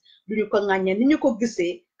xas duñu ko ŋàññe ni ñu ko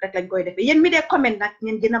gisee rek lañ koy defee yéen mi dee comment nag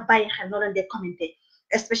ngeen gën a bàyyi xel noo leen dee commenté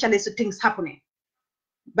especially su things happening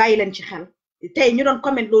bàyyi leen ci xel tey ñu doon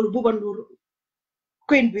comment loolu Buuba Nduur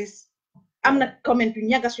Queen Biz am na comment yu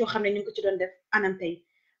ñagas yoo xam ne ñu ngi ko ci doon def anam tey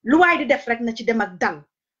lu waay di def rek na ci dem ak dal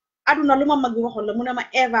aduna lu ma mag bi waxoon la mu ne ma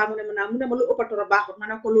Eva mu ne ma lu ëppatoro baaxut ma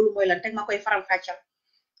ne ko loolu mooy lan teg ma koy faral fàccal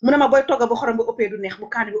mu ne ma booy togga bu xorom bi ëppee du neex bu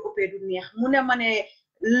kaani bi ëppee du neex mu ne ma ne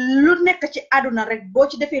lu nekk ci aduna rek boo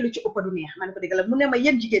ci defee lu ci ëpp du neex ma ne ko dégg la mu ne ma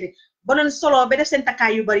yéen jigéen ñi ba leen solo ba def seen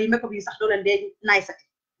takkaay yu bari yi make-up yi sax doo leen dee naay sati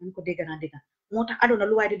ma ne ko dégg moo tax aduna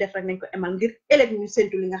lu waay di def rek nañ ko emal ngir ëllëg ñu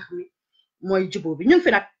séntu li nga xam ne mooy jubóo bi ñun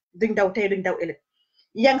fi nag duñ daw tey duñ daw ëllëg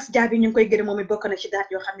Yangs Jaabi ñu ngi koy gërëm moom it bokk na ci daat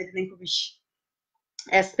yoo xam ne dinañ ko wish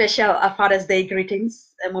a special Father's Day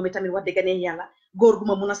greetings moom itamit wax dëgg ne yàlla góor gu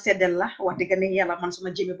ma mun a seddal la wax dëgg ne yàlla man suma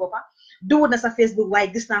jëmi boppa duwut na sa Facebook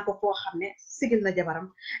waaye gis naa ko foo xam ne sigil na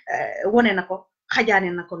jabaram wone na ko xajaane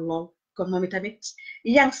na ko lool kon moom itamit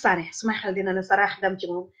yang saane suma xel dina ne saraax dam ci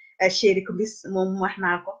moom chéri ko bis moom wax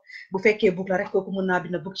naa ko bu fekkee bug la rek kooku mun naa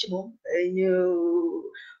bind bug ci moom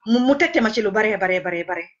mu tette ma ci lu bare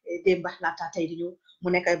démb laata tey di ñëw mu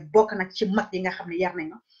nekk bokk nag ci mag yi nga xam ne yar nañ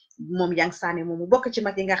ma moom yang saane moomu bokk ci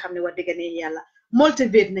mag yi nga xam ne wax dëgg ne yàlla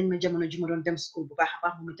motivate nañ ma jamono ju ma doon dem school bu baax a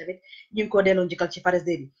baax moom tamit ñu ngi ko delloo njëkkal ci Father's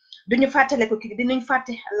Day bi duñu fàttale ko kii dinañ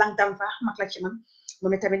fàtte lang dam fa mag la ci man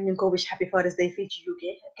moom tamit ñu ngi ko wish happy Father's Day fii ci UK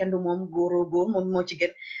kenn du moom góoroo góor moom moo ci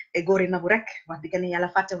gën góori na bu rek wax dëgg ne yàlla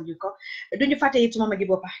fàttewuñu ko duñu fàtte it suma magi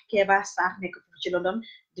boppa Eva Sarr nekk foofu ci London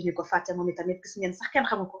duñu ko fàtte moom tamit gis ngeen sax kenn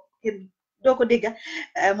xamu ko kenn doo ko dégga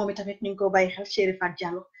moom tamit ñu ngi ko bàyyi xel chéri Fat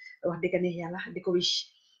Diallo wax dëgg ne yàlla di ko wish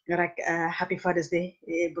rek happy Father's Day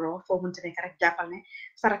bro foo mënti nekk rek jàppal ne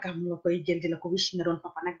sarakam moo koy jël di la ko wish nga doon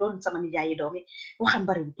papa nag doon sama nijaayi doomi waxam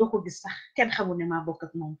bariwul doo ko gis sax kenn xamul ne maa bokk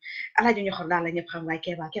ak moom alaaji ñu xor daal la ñëpp xam waaye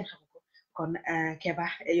Keba kenn xamu ko kon Keba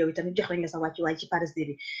yow tamit jox nañ la sa wàccuwaay ci Father's Day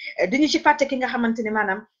bi duñu ci fàtte ki nga xamante ne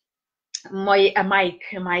maanaam mooy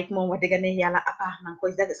Mike moom wax dëgg ne yàlla apa maa ngi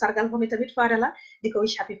koy sargal moom tamit faara la di ko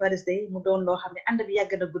wish happy Father's Day mu doon loo xam ne ànd bi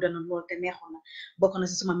yàgg na gudda na lool te neexoon na bokk na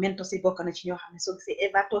si suma mentor si bokk na ci ñoo xam ne soo gisee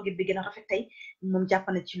Eva toogit bi gën a rafet tey moom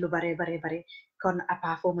jàpp na ci lu bare kon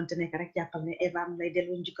apa foo mënta nekk rek jàppal ne Eva mu lay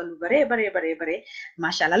dellu njukkal lu bare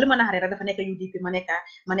macha allah li ma naxaree rek dafa nekk UDP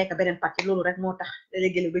ma nekk beneen parti loolu rek moo tax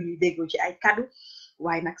léegi-léegi ba ñuy déggoo ci ay kaddu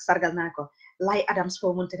waaye nag sargal naa ko Lay Adams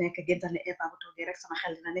foo mënta nekk géntal ne Eva bu toogee rek sama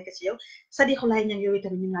xel dina nekk ci yow Sadikh Lay ñang yow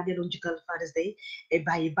tamit ñu ngi laa delloo njukkal Father's Day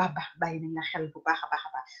bàyyi nañ la xel bu baax a baax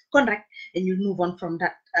kon rek ñu move on from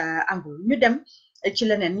that angle ñu dem ci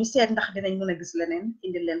leneen ñu seet ndax dinañ mën a gis leneen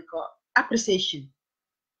indi leen ko appreciation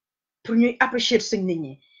pour ñuy appreciate suñ nit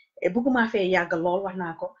ñi bëgguma fee yàgg lool wax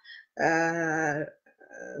naa ko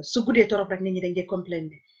su guddee torop rek nit ñi dañ dee complain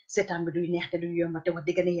ne seetaan bi duy neex te duy yomba te wax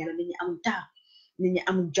dëgg ne yàlla nit ñi amul taa nit ñi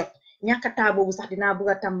amul jot ñàkk taa boobu sax dinaa bëgg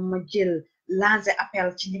a tam ma jël lancer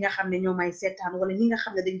appel ci ñi nga xam ne ñoo may seetaan wala ñi nga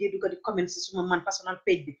xam ne dañ dee dugg di comment si suma man personal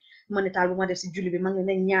page bi ma ne taal bu ma def si julli bi ma ngi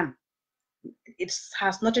leen ñaan it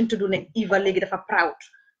has nothing to do ne Eva léegi dafa proud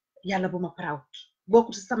yàlla bu ma proud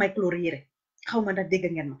bokkul si samay couleur yére xaw ma ndax dégg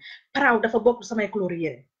ngeen ma proud dafa bokkul samay couleur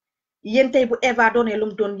yére yéen tey bu Eva doonee lu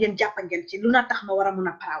mu doon yéen jàpp ngeen ci lu na tax ma war a mun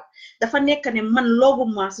a proud dafa nekk ne man loogu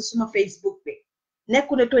ma si suma Facebook bi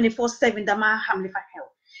nekku ne 24/7 damaa xam li fa xew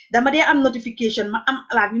dama dee am notification ma am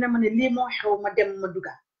alaat ñu ne ma ne lii moo xew ma dem ma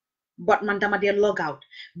duga but man dama dee log out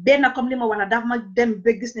benn comme li ma wax la dafa ma dem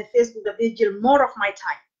ba gis ne Facebook daf dee jël more of my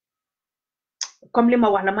time comme li ma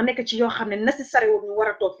wax la ma nekk ci yoo xam ne necessary wu ñu war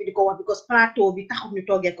a toog fi di ko wax because plateau bi taxul ñu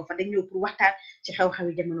toogee ko fa dañ ñëw pour waxtaan ci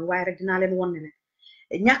xew-xewi jamono waaye rek dinaa leen won ne leen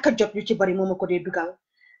ñàkk a jot yu ci bari moo ma ko dee dugal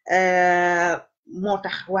moo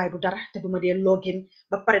tax waaye du dara te du ma dee login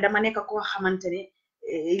ba pare dama nekk koo xamante ne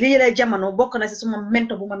lii la jamono bokk na si suma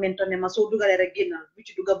mento bu ma mento ne ma soo dugalee rek génnal bu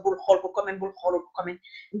ci dugal bul xool ko comment bul xoolul ko comment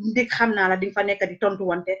ndig xam naa la di nga fa nekk di tontu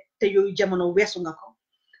wante te yooyu jamono weesu nga ko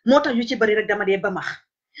moo tax yu ci bari rek dama dee bamax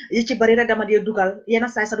yu ci bari rek dama dee dugal yenn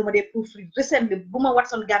saay sax duma dee proofread recently bu ma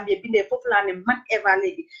Watson Gambie bindee foofu laa ne man Eva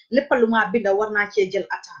léegi lépp lu ma binda war naa cee jël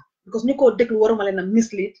attaque because ñu ko déglu waruma leen a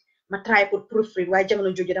mislead ma try pour proofread waaye jamono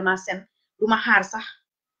jooju dama sen du ma xaar sax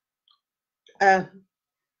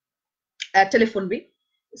téléphone bi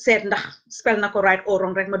seet ndax spell na ko right or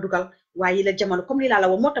wrong rek ma dugal waaye yi la jamono comme li laa la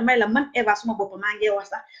wax moo tax may la man Eva suma bopp maa ngi wax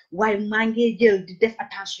sax waaye maa ngi jël di def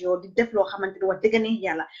attention di def loo xamante ne wax dëgg ne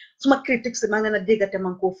yàlla suma critique si maa ngi leen a déggate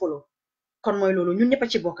maa ngi koo follow kon mooy loolu ñun ñëpp a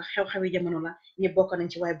ci bokk xew-xewi jamono la ñëpp bokk nañ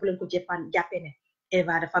ci waaye bu leen ko jéppaan jàppee ne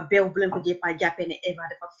Eva dafa beew bu leen ko jéppaan jàppee ne Eva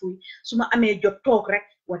dafa fuy su ma amee jot toog rek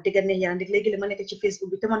wax dëgg ne yàlla ndik léegi ma nekk ci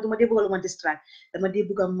Facebook bi te man duma dee bëgg lu ma distract dama dee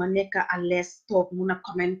bëgg ma nekk à l'aise toog mun a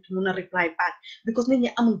comment mun a reply back because nit ñi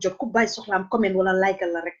amul jot ku bàyyi soxlaam comment wala like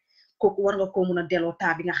la rek kooku war nga koo mun a delloo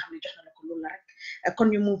taa bi nga xam ne jox na la ko loolu la rek kon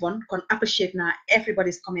ñu move on kon appreciate na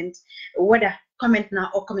everybody's comment whether comment na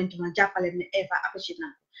or comment na jàppale ne Eva appreciate na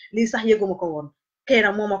lii sax yëguma ko woon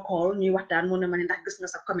kenn moo ma call ñuy waxtaan mu ne ma ne ndax gis nga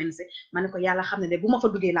sa comment si ma ne ko yàlla xam ne de bu ma fa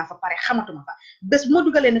duggee laa fa pare xamatuma fa bés bu ma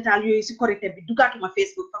dugalee nataal yooyu si korité bi dugaatuma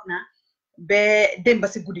Facebook foog naa ba démba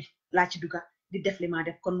si guddi laa ci duga di def li ma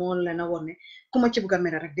def kon moo la na woon ne ku ma ci bugg a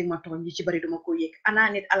mere rek di ma tooñ yi ci bari duma ko yëg anaa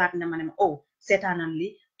nit alaat ne ma ne ma oh seetaanan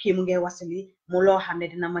li kii mu ngi wasi li mu loo xam ne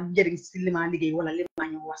dina ma njëriñ si li ma liggéey wala li ma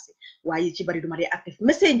ñëw wasi waaye ci bari duma dee active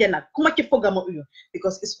messenger nag ku ma ci fogga ma uyu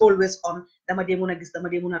because it's always on dama dee mun a gis dama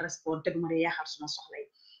dee mun a respond te duma dee yaaxal suma soxla yi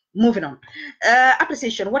moving on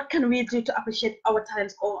appreciation what can we do to appreciate our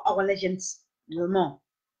talents or our legends moom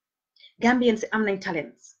Gambians am nañ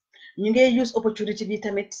talents ñu ngi use opportunity bi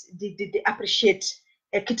tamit di appreciate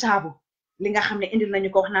kitaabu li nga xam ne indil nañu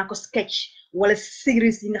ko wax naa ko sketch wala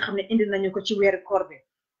series yi nga xam ne indil nañu ko ci weeru koor bi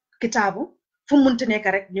kitaabu fu mu munti nekk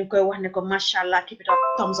rek ñu ngi koy wax ne ko macha allah keep it up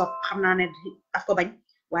thumbs up xam naa ne daf ko bañ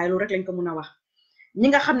waaye loolu rek lañ ko mun a wax ñi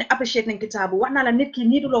nga xam ne appreciate nañ kitaabu wax naa la nit ki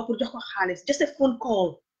nii du loo pour jox ko xaalis just a phone call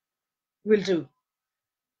will do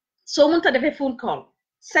soo munta defee phone call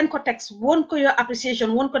send ko text won ko your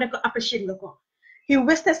appreciation won ko ne ko appreciate nga ko he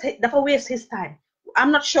wastes dafa waste his time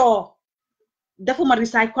I'm not sure defuma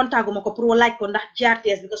research contaguma ko pour laaj ko ndax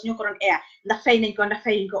GRTS because ñoo ko doon air ndax fay nañ ko ndax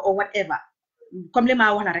fayuñ ko or whatever comme li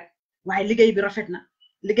ma wax la rek waaye liggéey bi rafet na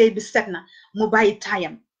liggéey bi set na mu bàyyi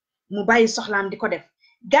taayam mu bàyyi soxlaam di ko def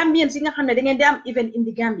Gambians yi nga xam ne da ngeen di am event in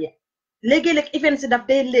the Gambia léegi-léeg events yi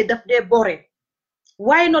daf dee boring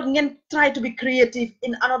why not ngeen try to be creative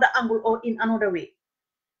in another angle or in another way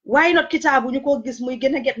why not kitaabu ñu ko gis muy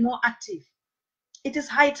gën a get more active it is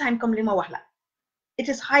high time comme li ma wax la it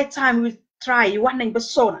is high time we try wax nañ ba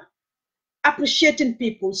soona appreciating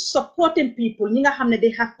people supporting people ñi nga xam ne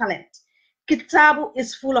they have talent kitaabu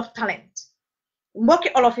is full of talent mbokki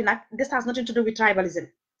olof yi nag this has nothing to do with tribalism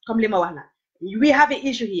comme li ma wax la we have an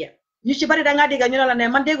issue here ñu ci bari da ngaa dégg ñu ne la ne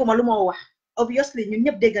man dégguma lu moo wax obviously ñun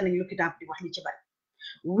ñëpp dégg nañ lu kitaab di wax ñu ci bari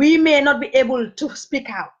we may not be able to speak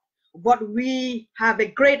out but we have a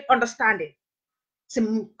great understanding su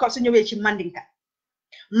ñëwee ci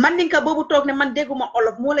mandinka boobu toog ne man dégguma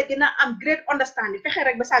olof moo la gën a am great understanding fexe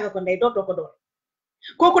rek ba saaga ko ndey dootoo ko doole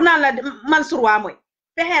kooku naan la man surwaa mooy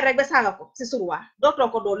fexe rek ba saaga ko si surwaa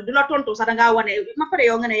dootoo ko doole du la tontu sax dangaa wane ma pare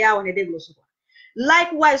yow nga ne yaa wane dégguloo surwaa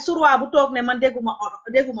likewise surwaa bu toog ne man dégguma olof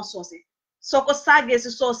dégguma soose soo ko saagee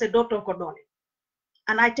si soose dootoo ko doole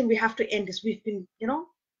and I think we have to end this we've been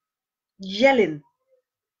yelling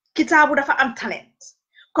kitaabu dafa am talent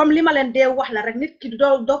comme li ma leen dee wax la rek nit ki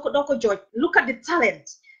doo ko jooj look at the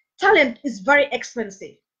talent is very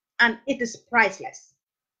expensive and it is priceless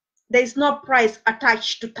there is no price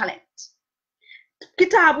attached to talent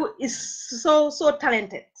kitaabu is so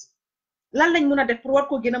talented lan lañ mun a def pour war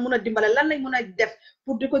ko gën a mun a dimbale lan lañ mun a def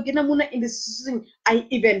pour di ko gën a mun a indi suñ ay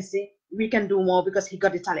events we can do more because he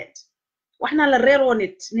got the talent wax naa la reeroo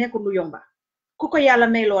nit nekkul lu yomba ku ko yàlla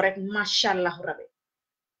mayloo rek masha Allah rabbi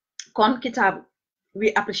kon kitaabu we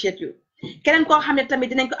appreciate you keneen koo xam ne tamit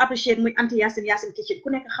dinañ ko appreciate muy anti Yasin Kitchen ku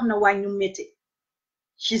nekk xam ne waaye ñu métti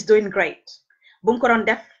she's doing great bu mu ko doon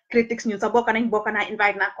def critics ñun sax bokk naa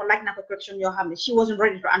invite naa ko laaj naa ko question yoo xam ne she wasn't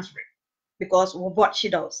ready to answer it because of what she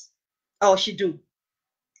does or she do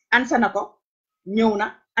answer na ko ñëw na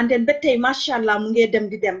and then ba tey masha Allah mu ngi dem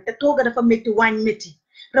di dem te tooga dafa métti waañ métti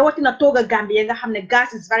rawatina tooga Gambie nga xam ne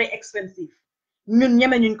gas is very expensive ñun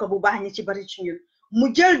ñeme ñuñ ko bu baax ñi ci bari ci ñun mu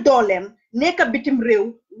jël dooleem nekk bitim réew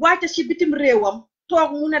wàcce ci bitim réewam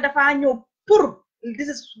toog mu ne dafa ñëw pour this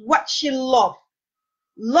is what she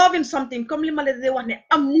loving something comme li ma la dee wax ne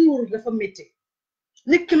amour dafa métti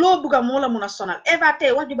nit ki loo bugga moo la mun a sonal Eva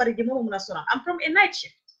tey wax ju bari ji moo la mun a sonal I'm from a night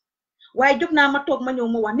shift waaye jóg naa ma toog ma ñëw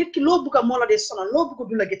ma wax nit ki loo bugga moo la dee sonal loo bugga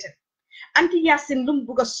du la gëtën anti Yasin lu mu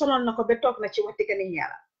bugga sonal na ko ba toog na ci wax dëgg ni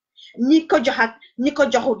yàlla ñi ko jox ak ñi ko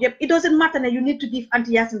joxut yëpp it doesn't matter ne you need to give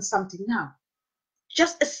anti Yasin something now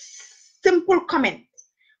just a simple comment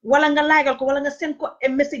wala nga laagal ko wala nga send ko a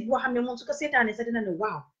message boo xam ne moom su ko seetaanee sa dina ne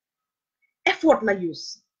waaw effort la use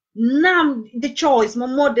naam the choice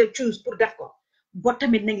moom moo de choose pour def ko boo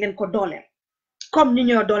tamit nañ leen ko dooleel comme ñu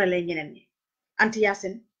ñoo doolelee ñeneen ñi anti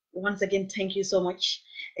Yasin once again thank you so much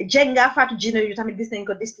jenga Fatou Jino yu tamit gis nañ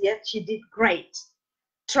ko this year she did great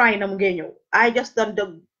try na mu ngee ñëw I just don't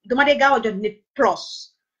duma dee gaaw a jot nit plus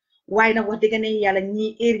waaye nag wax dëgg ne yàlla ñi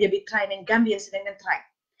area bi try nañ Gambien si dañ leen try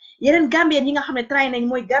yeneen Gambien ñi nga xam ne try nañ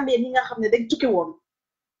mooy Gambien ñi nga xam ne dañ tukki woon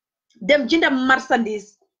dem jëndam marchandise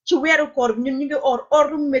ci weeru koor bi ñun ñu ngi or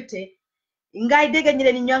lu méttee ngay dégg ñi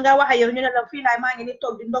leen ñoo nga wax ak yow ñu ne la fii laay maa ngi ni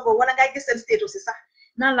toog di ndogoo wala ngay gis seen status si sax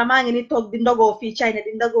naan la maa ngi ni toog di ndogoo fii China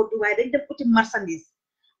di ndogoo Dubai dañ def uti marchandise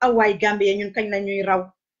aw waay Gambien ñun kañ la ñuy raw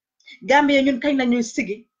Gambien ñun kañ la ñuy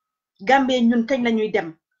sigi Gambien ñun kañ la ñuy dem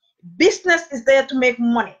business is there to make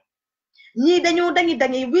money ñii dañu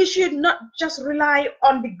dangi we should not just rely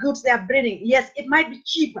on the goods they are bringing yes it might be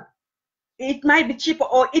cheaper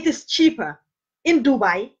or it is cheaper in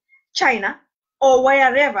Dubai China or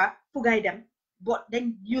wherever fu gay dem but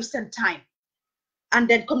then use seen time and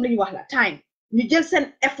then comme li ñu wax la time ñu jël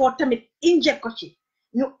seen effort tamit inject ko ci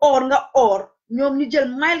ñu or ñoom ñu jël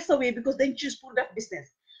miles away because dañ choose pour def business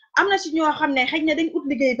am na ci ñoo xam ne xëy na dañ ut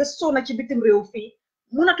liggéey ba sona ci bitim réew fii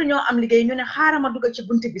mënatu ñoo am liggéey ñu ne xaaral ma dugg ci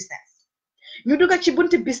bunti business ñu dugga ci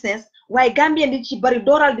bunti business waaye Gambien di ci bari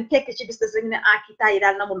dooral di tekk ci business rek ne ki taay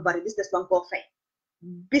daal namul bari business ba nga koo fay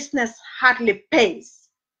business hardly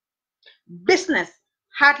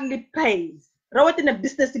pays rawatina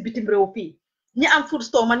business ci bitim réew fii ñi am food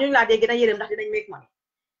store man ñu laa dee gën a yërëm ndax dinañ make money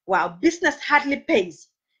waaw business hardly pays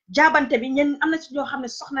jaabante bi ñen am na ci ñoo xam ne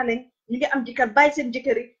soxna leen ñu ngi am jëkkër bàyyi seen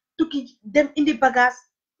jëkkër yi tukki dem indi bagage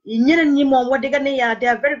ñeneen ñi moom wax dëgg ne yàlla they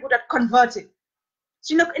are very good at converting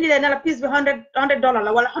su ñu ko indi leen ne la pièce bi $100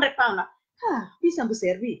 la wala £100 la pièce am bu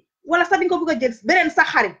seer bii wala sax di nga ko bëgg a jël beneen sa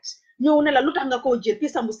xarit ñëw ne la lu tax nga koo jël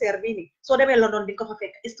pièce am bu seer bii nii soo demee London di nga ko fa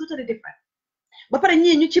fekk it's totally different ba pare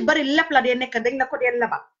ñii ñu ci bari lépp la dee nekk dañ la ko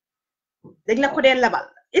dee lebal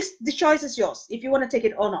the choice is yours if you want to take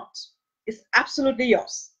it or not it's absolutely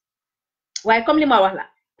yours waaye comme li ma wax la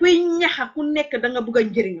kuy ñaxa ku nekk da nga bëgg a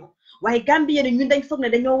njëriñoo waaye Gambien ñun dañ foog ne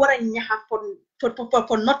dañoo war a ñaxa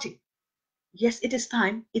for nothing yes it is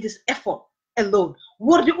time it is effort alone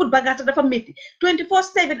wóor di ut bagage dafa métti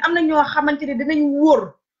 24/7 am na ñoo xamante ne dinañ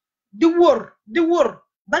wóor di wóor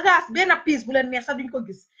bagage benn pièce bu leen neex sax duñ ko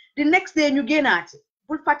gis the next day ñu génnaati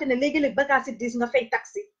bul fàtte ne léegi-léeg bagage yi dis nga fay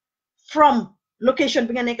taxi from location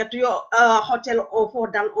bi nga nekk to your hotel or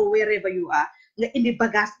hotel or wherever you are nga indi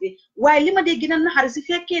bagage bi waaye li ma dee gën a naxari si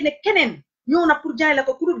fekkee ne keneen ñëw na pour jaay la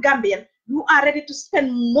ko ku dul Gambien you are ready to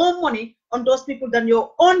spend more money on those people than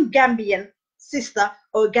your own Gambian sister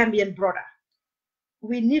or Gambian brother.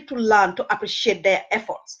 We need to learn to appreciate their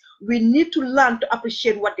efforts. We need to learn to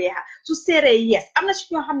appreciate what they have. So say yes. I'm not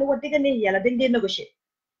sure how many what they're gonna yell, then they negotiate.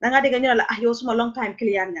 Nanga dega nyala you suma long time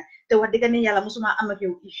client nga te what they're gonna yell musuma am ak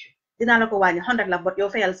yow issue. Dina la ko wañi 100 la but yow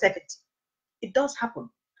fayal 70. It does happen.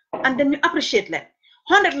 And then you appreciate them.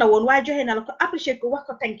 100 la won way joxe na la ko appreciate ko wax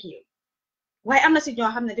ko thank you. Why am na si ñoo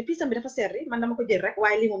xam ne depuis sambi dafa serri man dama ko jël rek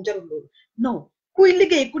waaye lii moom jarul loolu non kuy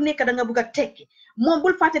liggéey ku nekk da nga bëgg a tekki moom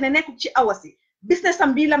bul fàtte ne nekkul ci awasi business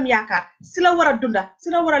am bii lam yaakaar si la war a dunda si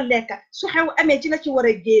la war a lekka su xew amee ci la ci war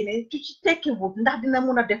a génne ci tekki wut ndax dina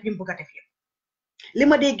mun a def li mu bëgg a def yëpp li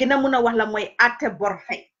ma dee gën a mun a wax la mooy atte bor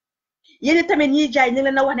fay yéen tamit ñiy jaay ñu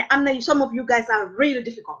leen a wax ne am na some of you guys are really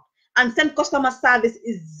difficult and seen customer service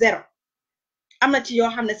is zero am na ci yoo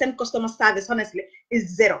xam ne seen customer service honestly is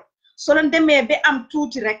zero so leen demee ba am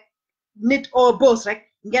tuuti rek nit or boss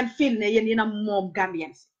rek ngeen feel ne yéen yéen a moom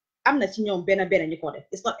Gambians am na ci ñoom benn ñu ko def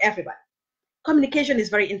it's not everybody communication is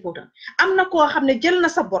very important am na koo xam ne jël na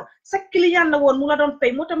sa bor sa client la woon mu la doon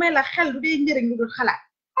fay moo tamay la xel du dee njëriñ lu dul xalaat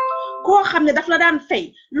koo xam ne daf la daan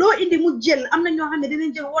fay loo indi mu jël am na ñoo xam ne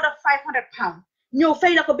dinañ jël woo £500 ñëw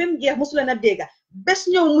fay la ko ba mu jeex musu leen a dégga bés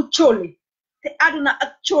ñëw mu cooli te àdduna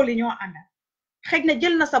ak cooli ñoo ànda xëy na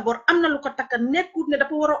jël na sa bor am na lu ko takka nekkut ne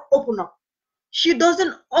dafa war a open up she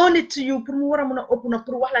doesn't own it to you pour mu war a mun a open up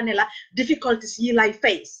pour wax la ne la difficulties yi lay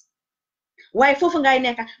face waaye foofu ngay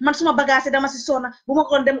nekk man suma bagage dama si sona bu ma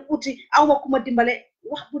ko dem uti aw ma ku ma dimbale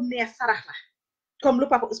wax bu neex sarax la comme lu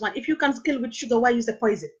Papa Ousmane if you can kill with sugar why use the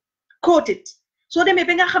poison coat it soo demee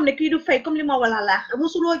ba nga xam ne kii du fay comme li ma wala laax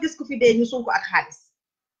musuloo gis ku fi dee ñu suul ko ak xaalis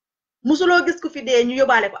musuloo gis ku fi dee ñu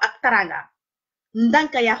yóbbaale ko ak taranga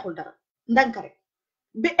ndanka yaaxul dara ndanka rek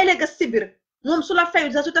ba ëllëg si biir moom su la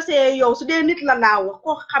fay sa su tasee yow su dee nit la laa wax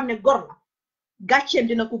koo xam ne gor la gàcceem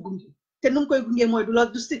dina ko gunge te nu mu koy gunge mooy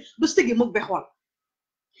du sigi mug be xool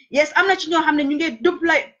yes am na ci ñoo xam ne ñu ngi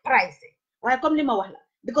double price waaye comme li ma wax la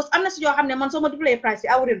because am na si ñoo xam ne man soo ma double price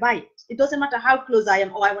I wouldn't buy it it doesn't matter how close I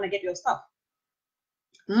am or I want to get your stuff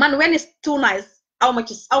man when it's too nice aw ma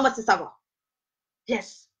ci sago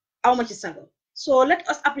yes aw ma ci sago so let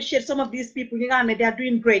us appreciate some of these people you know they are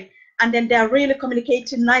doing great and then they are really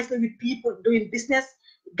communicating nicely with people doing business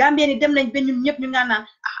Gambian yi dem nañ ba ñun ñëpp ñu nga naan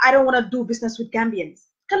I don't want to do business with Gambians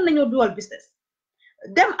kan nañoo dual business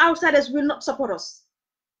them outsiders will not support us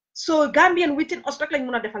so Gambian within us rek lañ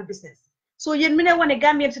mun a defal business so yéen mi ne wane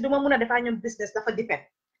Gambians si duma mun a defal ñoom business dafa depend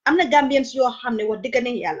am na Gambians yoo xam ne wax dëgg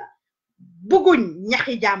ne yàlla bëgguñ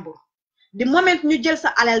ñaxi jàmbur the moment ñu jël sa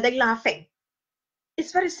alal dañ la fay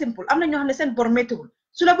it's very simple am na ñoo xam ne seen bor méttiwul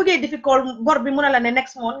su la bëggee difficult bor bi mun a la ne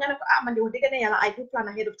next month nga ne ko man di wax dëgg ne yàlla I do plan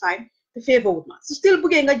ahead of time te favor wut ma su still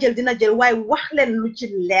bëggee nga jël dina jël waaye wax leen lu ci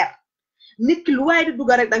leer nit ki lu waaye di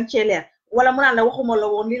dugga rek danga cee leer wala mu naan la waxuma la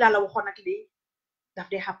woon lii laa la waxoon ak lii daf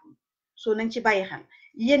dee happen so nañ ci bàyyi xel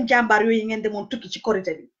yéen jàmbaar yooyu ngeen demoon tukki ci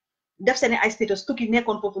korité bi def seen ay status tukki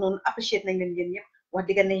nekkoon foofu noonu appreciate nañ leen yéen ñëpp wax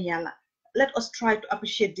dëgg ne yàlla let us try to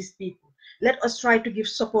appreciate these people let us try to give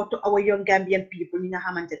support to our young Gambian people ñi nga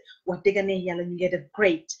xamante wax dëgg ne yàlla ñu ngi def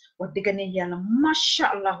great wax dëgg ne yàlla masha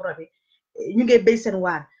allahu rabbi ñu ngi béy seen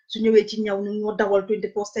waar su ñëwee ci ñaw ñu ñoo dawal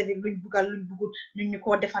 24/7 luñ bugal luñ bugul ñu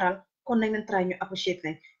ko defaral kon nañ leen try ñu appreciate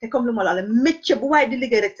nañ te comme lu ma la métier bu waaye di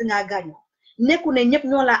liggéey rek te ngaa gaañoo nekku ne ñëpp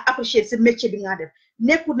ñoo la appreciate sa métier bi nga def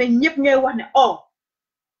nekku ne ñëpp ñooy wax ne oh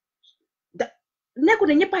nekku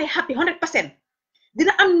ne ñëpp ay happy 100%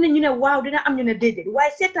 dina am ne ñu ne waaw dina am ñu ne déedéet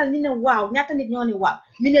waaye seetal ñu ne waaw ñaata nit ñoo ni waaw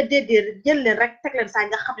ñu ne déedéet jël leen rek teg leen saa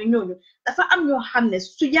nga xam ne ñooñu dafa am ñoo xam ne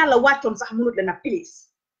su yàlla wàccoon sax mënut leen a please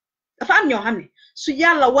dafa am ñoo xam ne su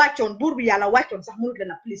yàlla wàccoon buur bi yàlla wàccoon sax mënut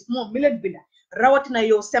leen a please moom mi leen binda rawatina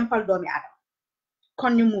yow simple doomi aadama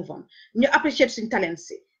kon ñu move on ñu appreciate suñ talent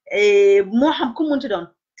si moo xam ku munti doon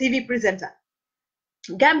TV presenter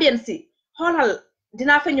Gambien si xoolal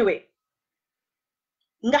dinaa fa ñëwee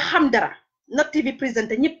nga xam dara not TV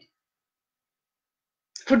presenter ñëpp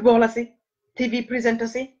footballer si TV presenter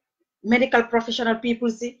si medical professional people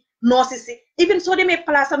si nurses si even soo demee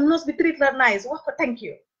place am nurse bi treat la nice wax ko thank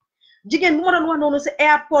you jigéen bu ma doon wax noonu si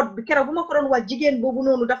airport bi keroog bu ma ko doon wax jigéen boobu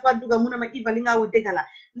noonu dafa dugga mu ne ma Eva li nga wax dëgg la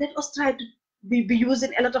let us try to be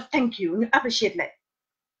using a lot of thank you ñu appreciate leen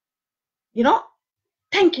you know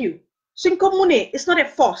thank you suñ ko munee it's not a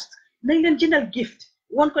forced nañ leen jëndal gift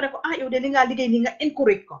won ko ne ko yow de li nga liggéey ni nga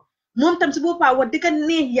encourage ko moom tam si boppam wax dëgg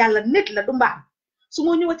neex yàlla nit la du mbaam su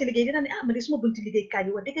ma ñëwaatee liggéey dina ne ma de suma bunti liggéey kaay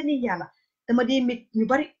bi wax dëgg neex yàlla dama dee mit ñu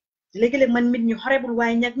bari léegi-léeg man mit ñu horrible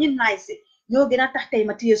waaye ñag ñi nice si ñoo gën a tax tey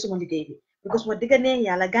ma téye suma liggéey bi because wax dëgg neex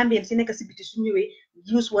yàlla Gambien si nekk si biti su ñëwee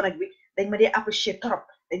use wanag bi dañ ma dee appreciate trop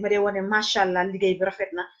dañ ma dee wane macha allah liggéey bi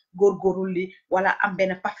rafet na góorgóorlu li wala am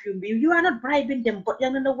benn perfume bi you are not bribing them but yaa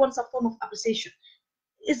ngi leen want some form of appreciation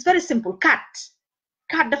it's very simple cat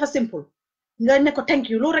dafa simple nga ne ko thank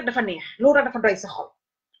you loolu rek dafa neex loolu rek dafa doy sa xol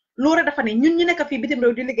loolu rek dafa ne ñun ñu nekk fii bitim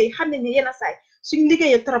réew di liggéey xam nañ ne yenn saay suñ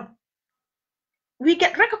liggéeyee trop we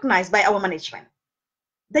get recognized by our management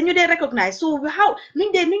dañu dee recognize so how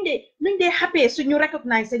nuñ dee happy suñu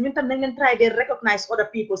recognize ñun tam nañ leen try de recognize other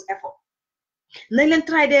people's effort nañ leen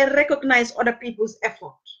try de recognize other people's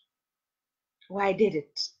effort waaye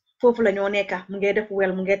déedéet foofu la ñoo nekka mu ngi def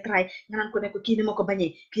wel mu ngi try nga naan ko ne ko kii ni ma ko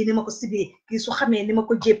bañee kii ni ma ko sibee kii su xamee ni ma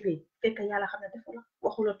ko jéppee fekk yàlla xam ne defu la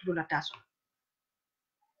waxu la tudd la taasu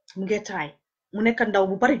mu ngi try mu nekk ndaw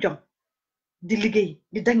bu bari jom di liggéey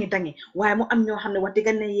di dangi waaye mu am ñoo xam ne wax dëgg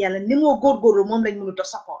ne yàlla ni moo góorgóorlu moom lañ mënut a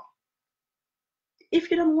support if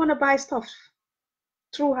you don't want to buy stuff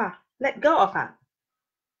through her let go of her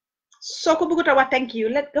soo ko bëggut a wax thank you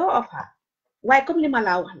let go of her waaye comme li ma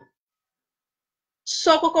laa wax la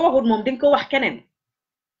soo ko waxul moom di nga ko wax keneen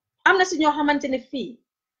am na si ñoo xamante ne fii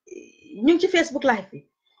ñu ngi ci Facebook live bi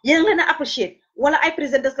yéen leen a appreciate wala ay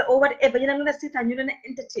presenters la or whatever yéen leen a seetaan ñu leen a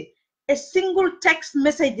entertain a single text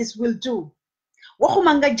messages will do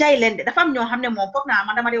waxuma nga jay leen de dafa am ñoo xam ne moom foog naa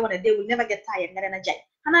man dama dee wane they will never get tired nga leen a jay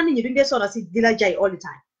xanaa nit ñi duñ dee sonal si di la jay all the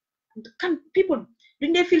time kan people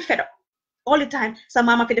duñ dee feel fed up all the time sa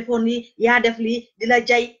mama fi defoon lii yaa def lii di la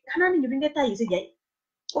jay xanaa nit ñi duñ dee tàyyi si jay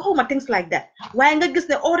waxuma things like that waaye nga gis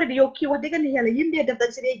ne already yow kii wax dëgg ne yàlla yim dee def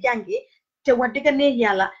dañ si dee jàngee te wax dëgg ne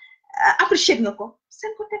yàlla appreciate nga ko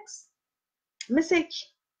send ko text message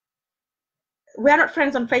we are not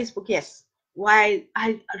friends on Facebook yes why I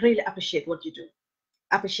really appreciate what you do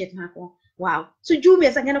appreciate naa ko waaw su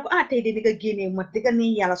juumee sax nga ne ko tey de ni nga génnee ma dëgg ne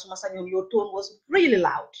yàlla suma sañoon your tone was really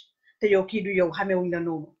loud te yow kii du yow xamewuñ la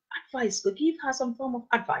noonu advice ko give her some form of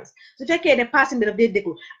advice su fekkee ne passing bi daf dee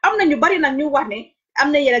déglu am na ñu bari nag ñu wax ne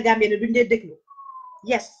am na yenn Gambien ne duñ dee déglu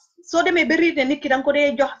yes soo demee ba riir ne nit ki danga ko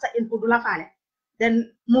dee jox sa info du la faale then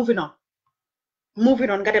moving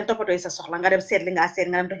on nga dem toppatoo sa soxla nga dem seet li nga seet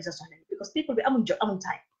nga dem doxi sa soxla because people bi amuñ jot amuñ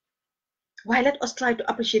time waaye let us try to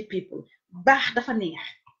appreciate people baax dafa neex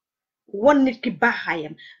won nit ki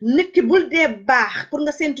baaxaayam nit ki bul dee baax pour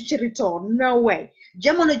nga séntu ci return no way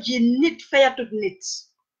jamono ji nit fayatut nit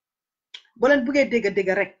boo leen buggee dégg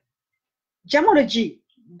rek jamono ji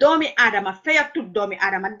doomi aadama fayatut doomi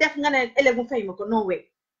aadama def nga ne ëllëg mu fay ma ko no way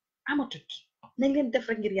amatut nañ leen def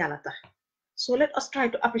rek ngir yàlla tax so let us try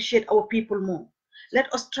to appreciate our people more let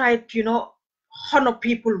us try to honor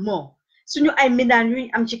people more suñu ay mindaan yuñ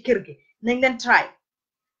am ci kër gi nañ leen try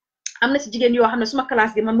am na si jigéen yoo xam ne suma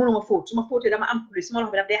classe gi man mënuma fóot suma fóotee dama am plus suma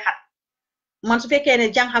loxo bi daf dee xat man su fekkee ne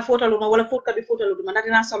jànxa fóotalu ma wala fóotkat bi fóotalu ma ndax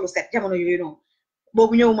dinaa solu set jamono yooyu noonu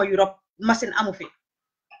boobu ñëwuma Europe machine amu fi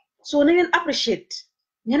so nañ leen appreciate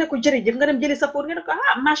ñu ne ko jërëjëf nga dem jëli sa fóot nga ne ko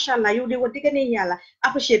macha allah yow de wax dëgg ne yàlla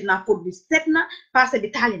appreciate naa fóot bi set na passé bi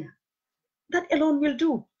taali na that alone will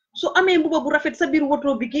do so amee mbuba bu rafet sa biir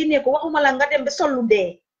wardrobe bi génnee ko waxuma la nga dem ba sollu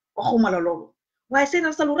dee waxuma la loolu waaye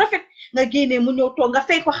seetal sa lu rafet nga génnee mu ñëw toog nga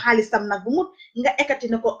fay ko xaalisam nag bu mut nga ekkati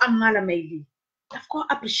ne ko am maa la may lii daf ko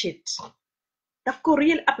appreciate daf ko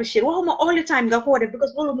real appreciate waxuma all the time nga ko def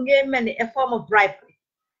because loolu mu ngi mel ni a form of bribery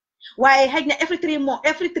waaye xëy na every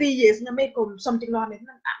 3 years nga may ko something loo xam ne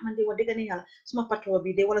man de wax dëgg ne yàlla suma patron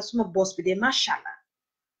bi de wala suma boss bi de macha allah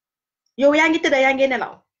yow yaa ngi tëdda yaa ngi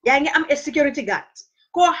nelaw yaa ngi am a security guard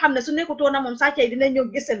koo xam ne su nekkutoon na moom sàcca yi dina ñëw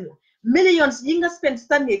gisal la millions yi nga spend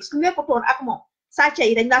sa néeg su nekkutoon ak moom sàcca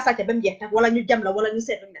yi dañ laa sàcca ba mu jeex tak wala ñu jam la wala ñu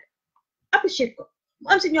seetlu ne appreciate ko mu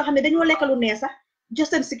am si ñoo xam ne dañoo lekk lu nee sax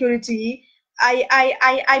just seen security yi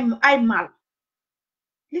ay mal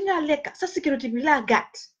li nga lekk sa security bi laa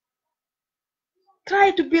gàtt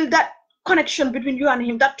try to build that connection between you and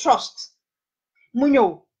him, that trust. Mu ñëw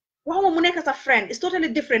waxuma mu nekk sa friend, it's totally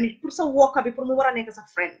different. Pour sa worker bi pour mu wara nekk sa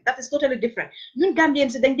friend, that is totally different. Ñun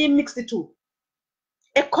Gambians dañ dee mix the two,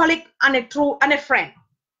 a colleague and a friend.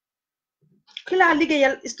 Ki laa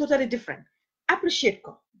liggéeyal is totally different. Appreciate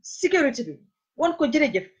ko security bi won ko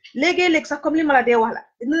jërëjëf léegi-léeg sax comme li ma la dee wax la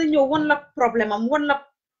dina ñëw won la problème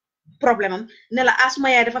am ne la asma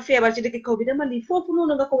yaay dafa feebar ci dëkk kaw bi dama lii foofu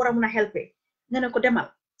noonu nga ko war a mun a helper nga ne ko demal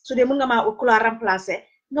su dee mun nga maa ut ku la remplacer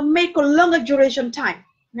nga may ko longer duration time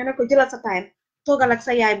nga ne ko jëlal sa time toogal ak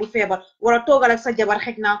sa yaay bu feebar wala toogal ak sa jabar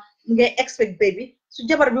xëj na mu ngay expect baby su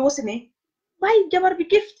jabar bi wasine bàyyi jabar bi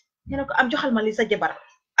gift nga ne ko am joxal ma li sa jabar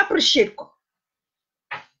appreciate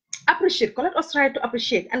ko let us try to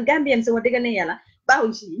appreciate. And Gambians wa dëgg ne yàlla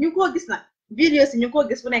baaxuñ si ñu ko gis nag videos yi ñu ko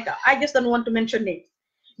gis fu nekk I just don't want to mention it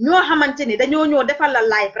ñoo xamante ni dañoo ñëw defal la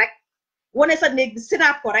live rek wane sa néeg bi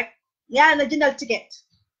sinap ko rek yaa na jëndal ticket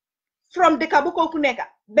from dëkk bu ko fu nekk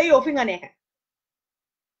ba yow fi nga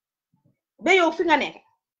nekk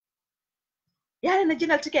yaa na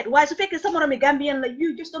jëndal ticket waaye su fekkee sa moromi Gambian la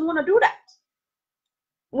you just don't want to do that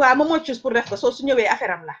waaw moom moo choose pour def ko soo su ñëwee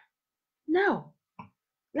affaire am la no.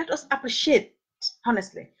 Let us appreciate,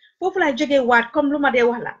 honestly. Foofu laa jógee waat comme lu ma dee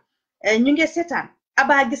wax la ñu ngi seetaan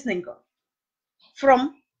Aba gis nañ ko from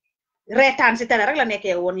reetaan si télé rek la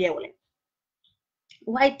nekkee woon yeewule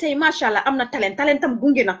waaye tey macha allah am na talentam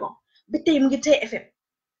gunge na ko ba tey mu ngi tey FM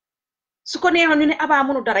su ko neexoon ñu ne Aba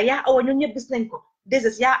mënu dara yaa awa ñun ñëpp gis nañ ko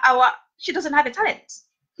this yaa awa she doesn't have a talent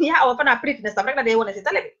yaa awa fanaa prettiness tam rek la dee wone si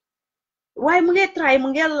télé bi waaye mu ngi try mu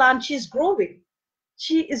ngi learn she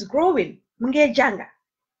is growing mu ngi jànga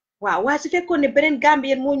waaw waaye su fekkoon ne beneen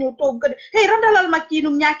Gambien moo ñëw toog hey randalal ma kii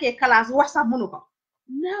num ñàkkee classe wax sax mënu ko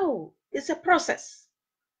no it's a process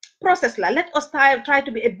la let us try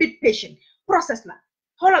to be a bit patient process la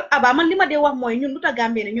xoolal Aba man li ma dee wax mooy ñun lu tax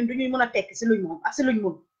Gambien ñun duñuy mën a tekki si luñ moom ak si luñ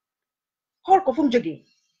mun xool ko fu mu jógee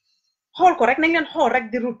xool ko rek nañ leen xool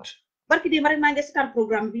rek di route barki di ma rek maa ngi seetaan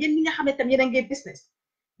programme bi yéen ñi nga xam ne tam yéen a ngi business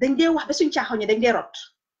dañ dee wax ba suñ caaxaw ñi dañ dee rot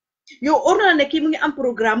yow or na ne kii mu ngi am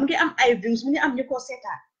programme mu ngi am ay views mu ngi am ñu ko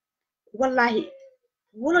seetaan wallahi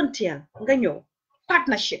volunteer nga ñëw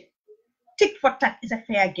partnership tick for tack is a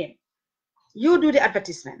fair game you do the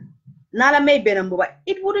advertisement naa la may benn mbuba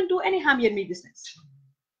it wouldn't do any harm yéen mi business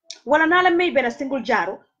wala naa la may benn single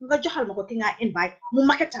jaaro nga joxal ma ko ki nga invite mu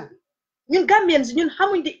maketal ñun Gambians ñun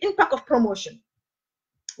xamuñ the impact of promotion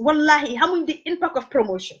wallahi xamuñ the impact of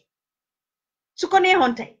promotion su ko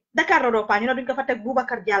neexoon tey Dakar la doo faa ñu ne duñ ko fa teg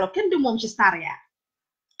Boubacar Diallo kenn du moom ci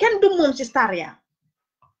star ya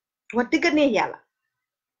wax dëgg ne yàlla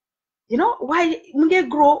you know waaye mu ngi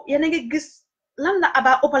grow yéen a ngi gis lan la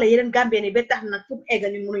Aba opale yeneen Gambien yi ba tax nag fu mu egga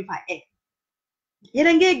ñun mënuñ faa egg yéen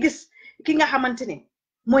a ngi gis ki nga xamante ne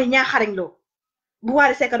mooy ñaaxarañ loo bu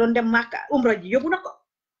Wally Seck doon dem Makka umra ji yóbbu na ko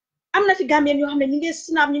am na fi Gambien yoo xam ne ñu ngi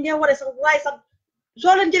snap ñu ngi waree sax waaye sax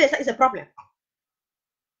soo leen jëlee sax is a problème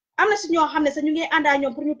am na si ñoo xam ne sax ñu ngi àndaa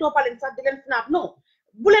ñoom pour ñu toppaleen sax di leen snap non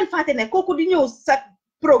bu leen fàtte ne kooku di ñëw sa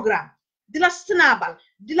programme di la snabal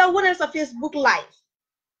di la woneel sa Facebook live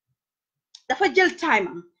dafa jël time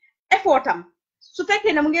am effort am su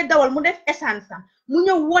fekkee ne mu ngi dawal mu def essence am mu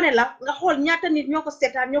ñëw wone la nga xool ñaata nit ñoo ko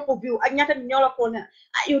seetaan ñoo ko view ak ñaata nit ñoo la xool ne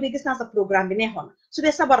yow de gis naa sa programme bi neexoon na su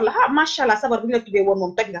dee sabar la macha allah sabar bi ñu la tuddee woon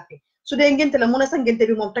moom toj nga fi su dee ngénte la mu ne sa ngénte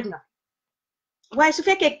bi moom toj nga fi waaye su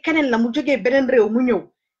fekkee keneen la mu jógee beneen réew mu ñëw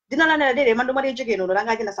dina la ne la déedéet man du ma dee jógee noonu da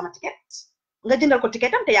ngaa jënd sama ticket nga jëndal ko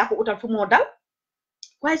ticket am te yaa ko utal fu moo dal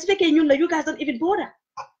waaye su fekkee ñun la you guys don't even bother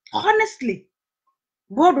honestly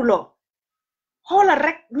booduloo xoolal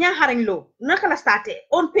rek ñaaxarañ loo naka la starté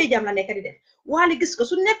on page am la nekk di def Wally gis ko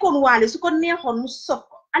su nekkoon Wally su ko neexoon mu sof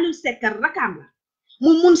ko Aliou Seck rakam la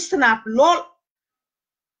mu mun snap lool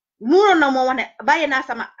munoon na moo wax ne bàyyi naa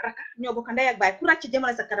sama raka ñoo bokk ndey ak baay ku ràcc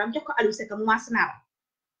jëmale sa kanam jox ko Aliou Seck mu ma snap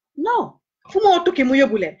non fu moo tukki mu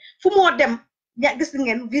yóbbu leen fu moo dem gis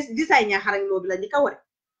ngeen visa yi ñaaxarañ loo bi la ñi ka ware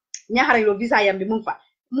ñaaxarañ loo visa yam bi mu ngi fa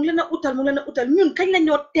mu ngi leen a utal ñun kañ la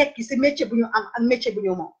ñoo tekki si métier bu ñu am ak métier bu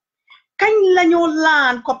ñu moom kañ la ñoo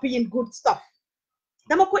laan copying good stuff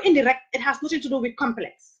dama ko indi rek it has nothing to do with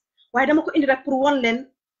complex waaye dama ko indi rek pour won leen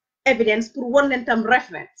evidence pour won leen tam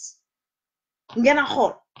reference ngeen a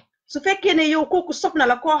xool su fekkee ne yow kooku sopp na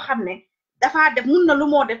la koo xam ne dafa def mun na lu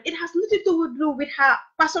moo def it has nothing to do with her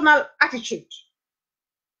personal attitude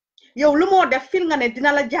yow lu moo def fil nga ne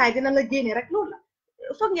dina la jaay dina la génne rek loolu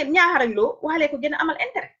la foog ngeen ñaaxarañ loo waale ko gën a amal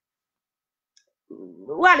intérêt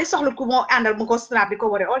waali soxlut ku moo àndal mu ko strap di ko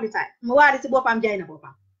ware all the time mu waali si boppam jaay na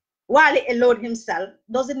boppam waali alone himself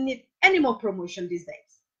doesn't need any more promotion these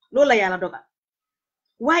days loolu la yàlla dogal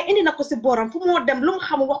waaye indi na ko si booram fu moo dem lu mu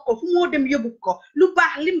xam wax ko fu moo dem yóbbu ko lu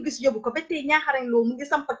baax lim gis yóbbu ko ba tey ñaaxarañ loo mu ngi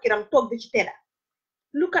sampa kiram toog di ci tedda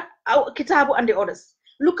look at Kitaabu and the others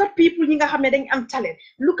look at people ñi nga xam ne dañ am talent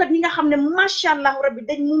look at ñi nga xam ne macha allah rabbi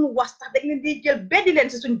dañ mun wax sax dañ leen di jël beddi leen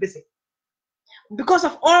si suñu bési because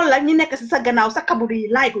of all la ñu nekk si sa gannaaw sa kaburu yi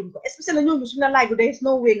laay guñ ko especially ñooñu suñu la laay gu there is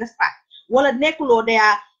no way nga start wala nekkuloo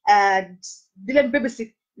daya di leen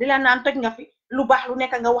bébisit di leen naan toj nga fi lu baax lu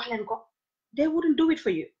nekk nga wax leen ko they wouldn't do it for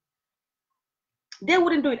you they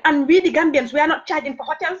wouldn't do it and we the Gambians we are not charging for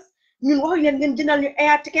hotels ñun waxuñ leen ngeen jëndal ñu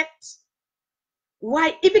air tickets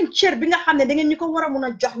waaye even cër bi nga xam ne da ngeen ñu ko war a mun a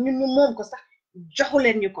jox ñun ñu moom ko sax joxu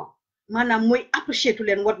leen ñu ko maanaam mooy appreciate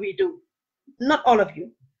leen what we do not all of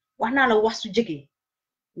you wax naa la wax su jege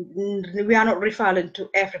we are not referring to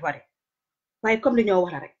everybody waaye comme li ñoo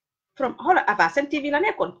wax la rek from xoolal Eva Sarr TV la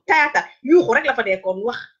nekkoon théâtre yuuxu rek la fa nekkoon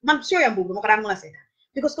wax man sooyam boobu dama ko daan mën a seetaan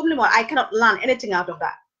because comme li ma I cannot learn anything out of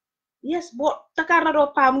that yes boo Dakar na doo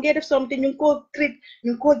paam ngay def something ñu ngi koo treat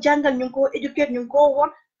ñu ngi koo jàngal ñu ngi koo educate ñu ngi koo won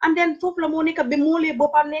and then foofu la moo nekk ba moolee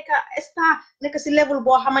boppam nekk star nekk si level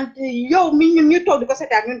boo xamante ni yow mi ñun ñu toog di ko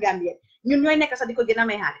seetaan ñun Gambien ñun ñooy nekk sax di ko gën a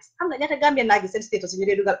may xaalis xam nga ñaata Gambien laa gis seen status ñu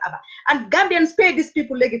dee dugal Aba and Gambians pay these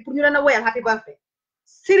people léegi pour ñu leen a woyal happy birthday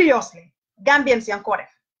seriously Gambians yaa ngi koo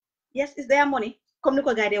def yes is their money comme ni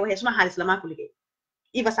ko gars yi dee waxee suma xaalis la maa ko liggéey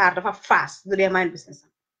Eva Sarr dafa fast du dee mind business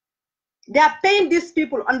they are paying these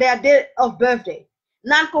people on their day of birthday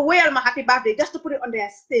naan ko woyal ma happy birthday just to put it on their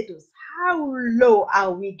status how low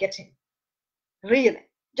are we getting really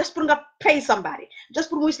just pour nga pay somebody just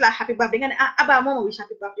pour mu wish la happy birthday nga ne Aba mooma wish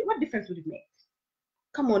happy birthday what difference would it make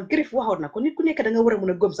come on Griff waxoon na ko nit ku nekk da nga war a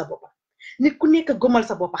mun a gëm sa boppa nit ku nekk gëmal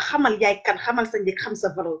sa boppa xamal yaay kan xamal sa njëg xam sa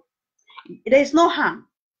valeur there is no harm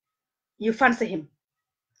you fancy him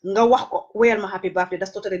nga wax ko woyal ma happy birthday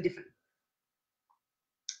that's totally different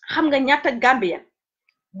xam nga ñaata Gambien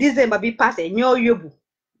December bi passé ñoo yóbbu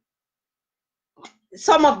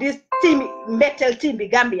some of this team mbetteel team bi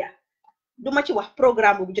Gambia duma ci wax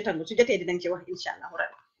programme bu jotangu su jotee dinañ ci wax inshallah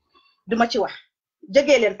rabbi duma ci wax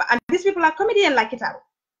jógee leen fa and these people are comedian like Kitaabu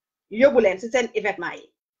yóbbu leen si seen événement yi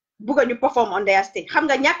bugga ñu perform on their stage xam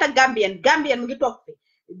nga ñaata Gambien mu ngi toog fi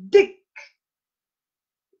dig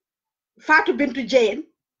Fatou Bintou Jeyen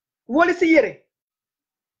wala si yére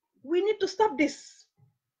we need to stop this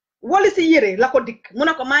wala si yére la ko dikk mu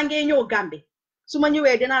ne ko maa ngi ñëw Gambie su ma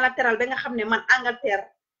ñëwee dinaa la teral ba nga xam ne man Angleterre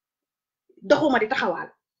doxuma di taxawaal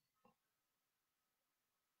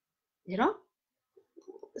you know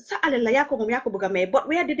sa alal la yaa ko moom yaa ko bëgg a may but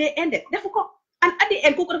where did they end it defu ko and at the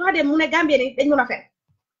end kooku dafa dem mu ne Gambien yi dañ mun a fen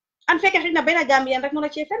and fekkee xëy na benn Gambien rek mun a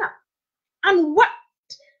cee fenal and what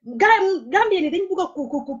Gambien yi dañ bëgg a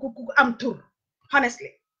ku am tur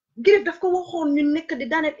honestly Griff daf ko waxoon ñu nekk di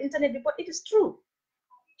daaneel internet bi but it is true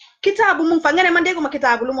Kitaabu mu ngi fa nga ne man dégguma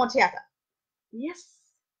Kitaabu lu moo théâtre yes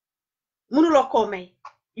mënuloo koo may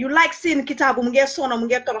you like seeing Kitaabu mu ngee sono mu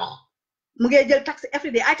ngee torox mu ngee jël taxi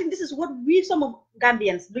every day I think this is what we some of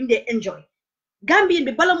Gambians duñ dee enjoy Gambien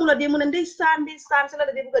bi bala mu la dee mu ne ndeysaan si la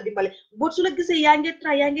dee bëgg a dimbale boo su la gisee yaa ngi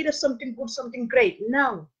try yaa ngi def something good something great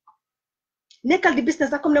now nekkal di business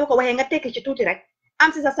sax comme ne ma ko waxee nga tekki ci tuuti rek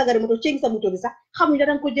am si sa sagari moto ceeñ sa moto bi sax xamuñ da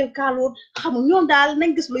danga ko jël kaaloon xamuñ ñoom daal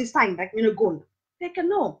nañ gis luy sign rek ñu ne góor fekk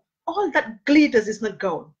no all that glitters is not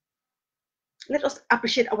gold let us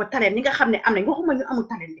appreciate our talent ñi nga xam ne am nañ waxuma ñu amul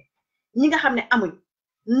talent de ñi nga xam ne amuñ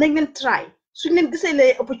nañ leen try suñ leen gisee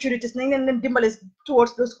les opportunities nañ leen dimbale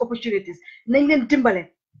towards those opportunities nañ leen dimbale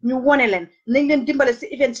ñu wone leen nañ leen dimbale si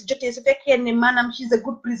events jotee su fekkee ne maanaam she's a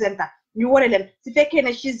good presenter ñu wone leen su fekkee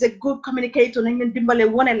ne she's a good communicator nañ leen dimbale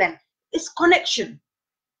wone leen it's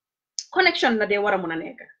connection la dee war a mun a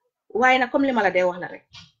nekk waaye nag comme li ma la dee wax la rek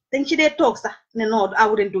dañ ci dee toog sax ne no I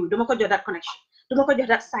wouldn't do it duma ko jox that connection duma ko jox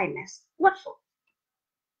that signness what for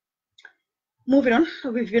moving on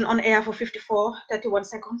we've been on air for 31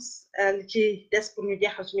 seconds li ci des pour ñu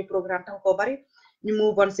jeexal suñu programme tax koo bari ñu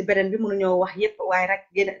move on si beneen bi mënuñoo wax yépp waaye rek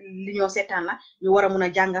li ñoo seetaan la ñu war a mun a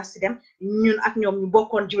jàngal si dem ñun ak ñoom ñu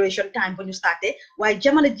bokkoon duration time ba ñu starté waaye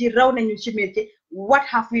jamono ji raw nañu ci métier what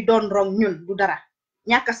have we done wrong ñun du dara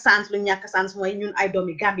ñàkk sans lu ñàkk sans mooy ñun ay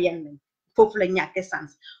doomi Gambien lañ foofu la ñàkkee sans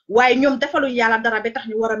waaye ñoom defaluñu yàlla dara ba tax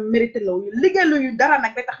ñu war a mérité loolu liggéeyluñu dara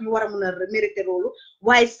nag ba tax ñu war a mun a mérité loolu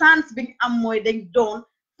waaye sans bi ñu am mooy dañ doon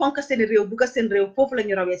fonk seen réew bugg seen réew foofu la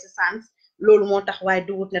ñu rawee si sans loolu moo tax waaye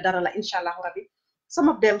du wut ne dara la inshallah rabbi some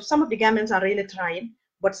of the Gambians are really trying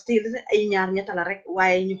but still ay ñaar ñetta la rek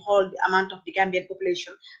waaye ñu xool the amount of the Gambian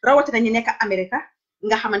population rawatina ñu nekk America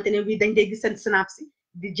nga xamante ne bii dañ dee gis seen snap si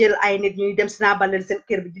di jël ay nit ñuy dem snapal leen seen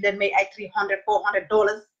kër bi di leen may ay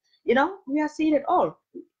 $300-400 you know we are seeing it all.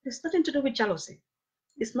 It's nothing to do with jealousy.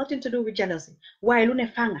 It's nothing to do with jealousy. Why lu ne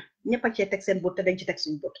fanga ñepp ci tek seen bot te dañ ci tek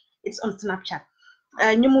suñu bot. It's on Snapchat.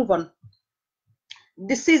 You move on.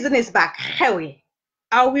 The season is back. Xew.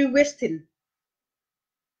 Are we wasting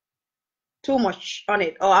too much on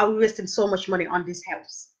it, or are we wasting so much money on this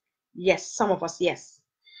house? Yes, some of us, yes.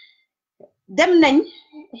 Dem nañ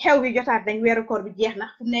xew yi jotaat nañ weeru koor bi jeex na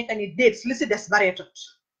fu nekk ni dates li si des bareetut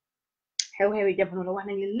xew yi jamono la wax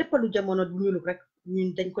nañ leen lépp lu jamono bu ñuuluk rek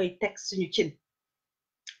ñun dañ koy teg suñu cin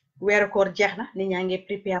weeru koor jeex na nit ñaa ngi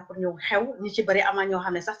prepare pour ñëw xew ñi ci bari ama ñoo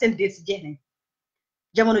xam ne sax seen dates jeex nañ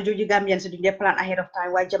jamono jooju Gambian si duñ dee plan ahead of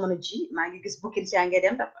time waaye jamono ji maa ngi gis bookings yaa ngi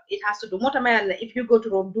dem it has to do moo tax mel ne if you go to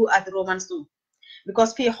Rome do as the Romans do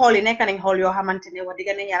because fii xool yi nekk nañ xool yoo xamante ne wax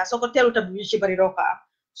dëgg ne yàlla soo ko teelu tab yu ci bari doo ko am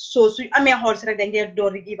so suñ amee xool si rek dañ dee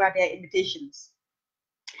door di give out their invitations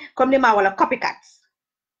comme li ma wala copycats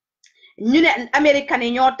ñu ne American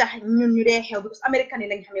yi ñoo tax ñun ñu dee xew because American yi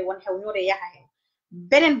lañ xamee woon xew ñoo dee yaaxa xew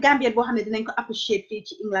beneen Gambien boo xam ne dinañ ko appreciate fii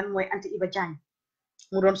ci England mooy anti Eva Sarr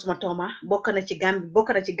mu doon suma tooma bokk na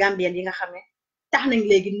ci Gambien yi nga xam ne tax nañ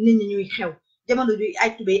léegi nit ñi ñuy xew jamono ju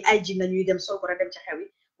ay tubéy ay jin la ñuy dem soo ko dem ci xew yi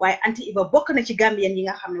waaye anti Eva bokk na ci Gambien yi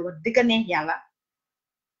nga xam ne wax dëgg neex yàlla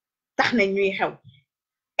tax nañ ñuy xew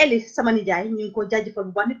Eli sama nijaay ñu ngi ko jaajëfal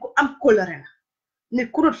bu baax nit ku am coloré la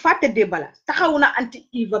nit ku dul fàtte démb la taxaw na anti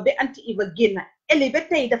Eva ba anti Eva génna Eli ba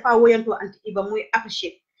tey dafa woyantoo anti Eva muy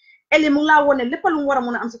appreciate Eli mu ngi laa wone lépp lu mu war a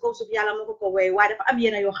mun a am si kaw suuf yàlla moo ko woy waaye dafa am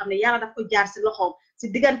yenn yoo xam ne yàlla daf ko jaar si loxoom si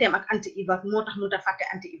digganteem ak anti Eva moo tax mu ta fàtte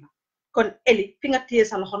anti Eva kon Eli fi nga téye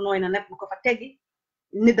sa loxo nooy na nekk bu ko fa teggi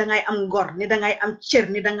nit dangay am ngor nit dangay am cër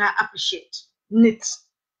nit dangaa appreciate nit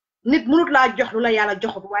mënut laa jox lu la yàlla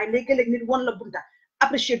joxut waaye léegi-léeg nit won la bunta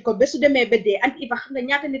appreciate ko ba su demee ba dee anti Eva xam nga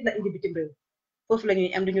ñaata nit la indi bitim réew foofu la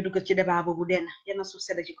ñuy am duñu dugg ci débat boobu dee na yenn suuf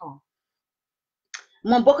sedda ci kawam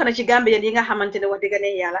moom bokk na ci Gambien yi nga xamante ne wax dëgg ne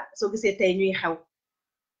yàlla soo gisee tey ñuy xew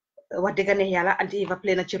wax dëgg ne yàlla anti Eva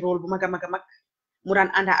play na ci rôle bu mag a mag a mag mu daan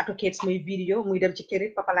ànda advocates muy vidéo muy dem ci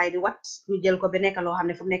kërit papalaay di wat ñu jël ko ba nekk loo xam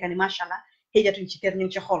ne fu mu nekk ni macha allah xëjatuñ ci kër ñu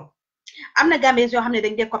ngi ci xool am na Gambien yoo xam ne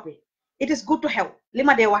dañ dee copy it is good to xew li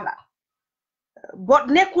ma dee wax la boo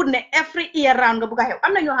nekkul ne every year round nga bugg a xew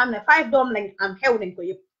am na ñoo xam ne 5 doom lañ am xew nañ ko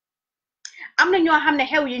yëpp am na ñoo xam ne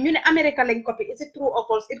xew yi ñu ne America lañ copy is it true or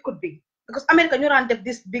false it could be because America ñu daan def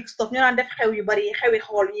this big stuff ñu daan def xew yu bari xewi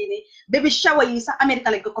xool yi ni baby shower yi sax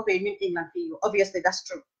America lañ ko copy ñun England fii obviously that's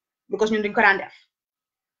true because ñun duñ ko daan def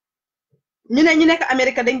ñu ne ñu nekk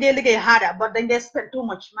America dañ dee liggéey harder but dañ dee spend too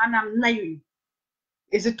much maanaam nayuñ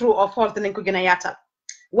is it true or false dinañ ko gën a yaatal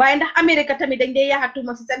waaye ndax America tamit dañ dee yaaxa too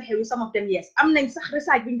much si seen xew yi some of them yes am nañ sax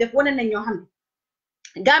research buñ def wane nañ ñoo xam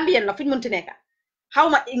ne Gambien la fuñ mënti nekk xaw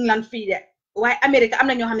ma England fii de waaye America am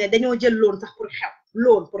na ñoo xam ne dañoo jël loan sax pour xew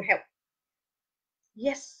loan pour xew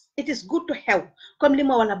yes it is good to xew comme li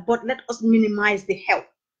ma wala but let us minimize the xew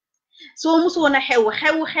soo musoon a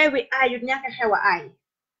xewi aayut ñàkk xew a aay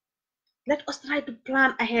let us try to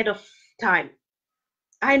plan ahead of time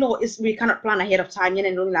I know we cannot plan ahead of time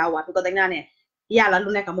ñeneen luñu laa waat because dañ naa ne yàlla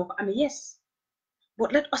lu nekk moo ko amee yes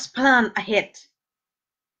but let us plan ahead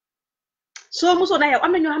soo musoon a xew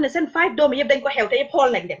am na ñoo xam ne seen 5 doom yëpp dañ ko xew te yëpp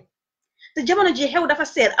xool lañ dem te jamono ji xew dafa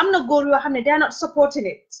seer am na góor yoo xam ne they are not supporting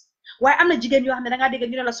it waaye am na jigéen yoo xam ne dangaa dégg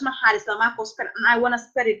ñu ne la suma xaalis la maa ko spend and I wanna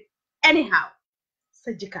spend it anyhow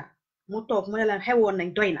sa jëkkër mu toog mu ne la xewoon nañ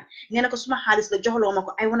doy na ngeen ne ko suma xaalis la joxloo ma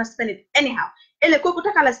ko I wanna spend it anyhow ëllëg kooku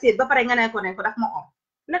takala seet ba pare nga ne ko daf ma om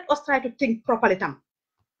let us try to think properly tam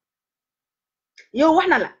yow wax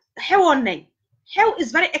na la xewoon nañ xew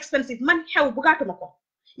is very expensive man xew bugaatuma ko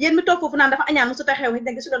yéen mi toog foofu naan dafa añaan mu su ta xew nit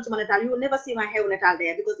ngi su doon suma netaal you will never see my xew netaal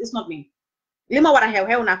there because it's not me li ma war a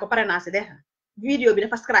xew naa ko pare naa si dexa vidéo bi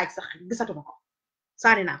dafa scratch sax gisatuma ko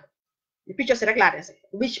saani naa ko pictures rek laa dese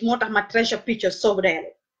which moo tax ma treasure pictures soobu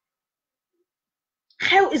dayale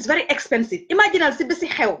xew is very expensive imaginal si bisi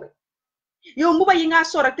xew bi yow mbuba yi nga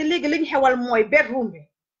sor ak te léegi liñ xewal mooy bedroom bi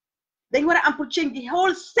dañ war a am pour change the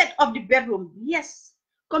whole set of the bedroom yes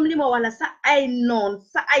comme li ma wala sa ay noon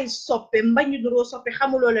sa ay soppe mbañu duroo soppe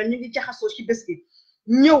xamuloo leen ñu ngi jaxasoo ci bés bi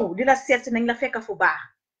ñëw di la seet si nañ la fekk fu baax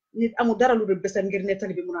nit amul dara lu dul bésam ngir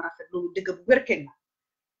nettali bi mun a rafet loolu dëgg bu wérkeng la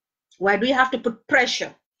waaye do you have to put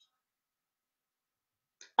pressure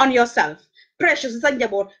on yourself pressure si sa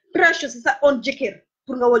njaboot pressure si sa own jëkkër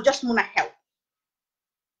pour nga wa just mun a xew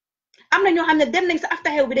am na ñoo xam ne dem nañ sa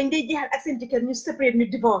after xew bi dañ dee jeexal ak seen jëkkër ñu separate ñu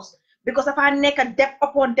divorce because dafa nekk debt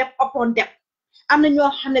upon debt upon debt am na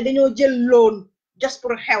ñoo xam ne dañoo jël loan just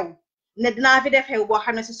pour xew ne dinaa fi def xew boo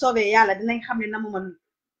xam ne si soobee yàlla dinañ xam ne na mu mën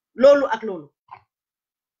loolu ak loolu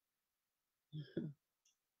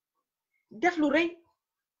def lu rëy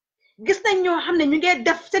gis nañ ñoo xam ne ñu ngi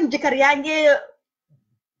def seen jëkkër yaa ngi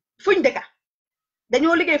fuñ dëkka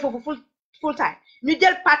dañoo liggéey foofu full time ñu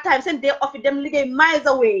jël part time seen day off dem liggéey miles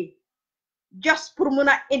away just pour mun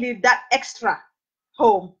a indi that extra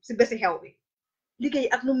home si bési xew bi liggéey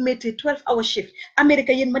ak nu métti 12-hour shift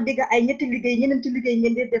America yéen ma dégg ay ñeenti liggéey ñeneenti liggéey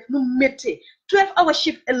ngeen di def nu métti 12-hour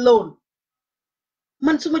shift alone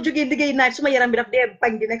man su ma jógee liggéey naaj suma yaram bi daf dee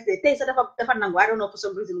bañ di next day tey sax dafa nangu I don't know for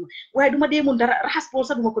some reason waaye duma dee mun dara raxas pool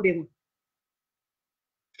sax duma ko dee mun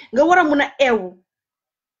nga war a mun a eewu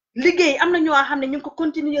liggéey am na ñoo xam ne ñu ngi ko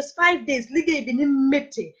continuous 5 days liggéey bi ni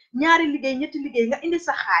métti ñaari liggéey ñetti liggéey nga indi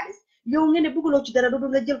sa xaalis yow ngeen ne bëgguloo ci dara du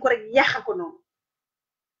nga jël ko rek yàq ko noonu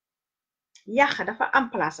yàq dafa am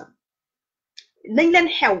place am nañ leen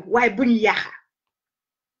xew waaye buñ yàq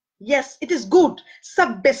yes it is good sa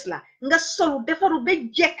bés la nga solu defaru ba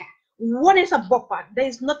jekka wone sa boppa there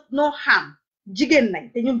is no harm jigéen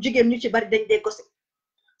nañ te ñun jigéen ñu ci bari dañ dee gosi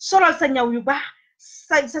solal sa ñaw yu baax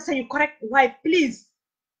sa yu correct waaye please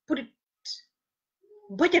put it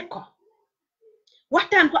budget ko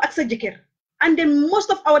waxtaan ko ak sa jëkkër and then most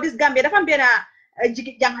of our this Gambia dafa am benn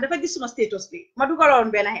jigéen jàng dafa gis suma status bi ma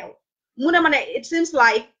dugaloon benn xew mu ne ma ne it seems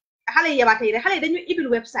like xale yi yabaate yi rek xale yi dañu ibil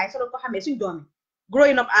website soo ko xamee suñ doomi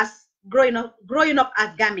growing up as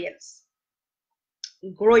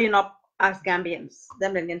Gambians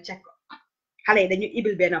dem leen ngeen check ko xale yi dañu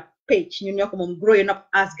ibil benn page ñun ñoo ko moom growing up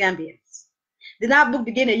as Gambians dinaa bëgg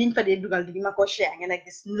di génne yiñ fa dee dugal di ma ko share ngeen a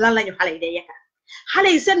gis lan lañu xale yi dee yekka xale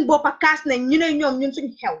yi seen boppa kaas nañ ñu ne ñoom ñun suñ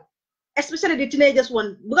xew especially the teenagers woon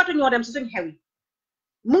bëggatu ñoo dem si suñ xew yi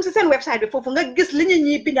mu ngi si seen website bi foofu nga gis li ñu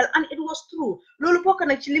ñuy bindal and it was true loolu bokk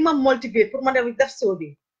na ci li ma motivate pour ma def soo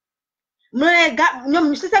bi mu ne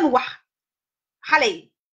ñoom si seen wax xale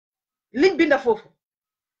yi liñ binda foofu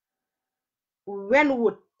when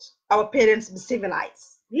would our parents be civilized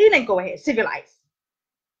lii nañ ko waxee civilized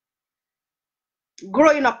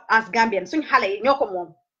growing up as Gambians suñ xale yi ñoo ko moom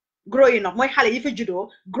growing up mooy xale yi fi juddoo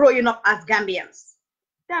growing up as Gambians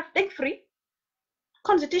dañ free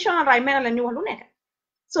constitutional right mel na leen ñu wax lu nekk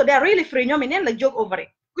so they are really free ñoom neen la jóg over it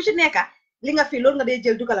ku ci nekk li nga fi loolu nga dee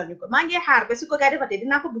jël dugalal ñu ko maa ngi xaar ba su ko gaa defatee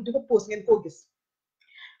dinaa ko bugg di ko post ngeen koo gis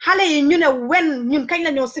xale yi ñu ne when ñun kañ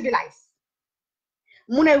la ñoo civilize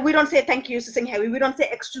mu ne we don't say thank you si suñ xew we don't say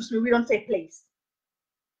excuse me we don't say please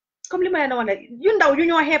comme li ma leen wax ne yu ndaw yu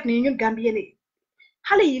ñoo xeeb nii ñun Gambien yi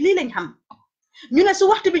xale yi lii lañ xam ñu ne su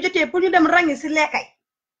waxtu bi jotee pour ñu dem rangi si lekkay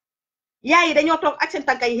yaay yi dañoo toog ak seen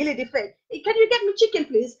tànka yi xili di fay can you get me chicken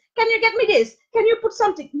please can you get me this can you put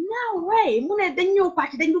something no way mu ne dañ ñëw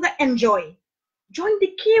party dañ bëgg a enjoy join the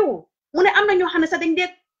queue mu ne am na ñoo xam ne sax dañ dee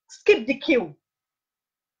skip the queue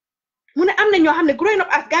mu ne am na ñoo xam ne growing up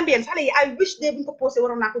as Gambians xale yi I wish de buñ ko posé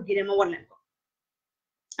waroon naa ko génne ma won leen ko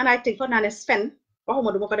and I think foog naa ne fen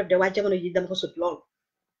waxuma duma ko def de waaye jamono ji dama ko sut lool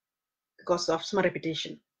because of my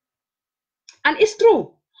reputation and it's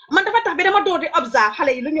true man dafa tax bi dama door di observe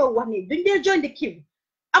xale yi lu ñëw wax ni duñ dee join the queue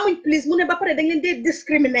amuñ please mu ne ba pare da ngeen dee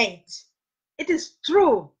discriminate it is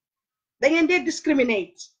true da ngeen dee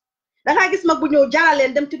discriminate da ngaa gis mag bu ñëw jàllale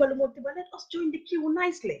leen dem tibalu moo tiba let us join the queue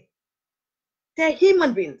nicely te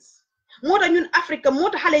human beings moo tax ñun Afrique moo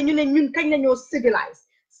tax xale yi ñu ne ñun kañ la ñoo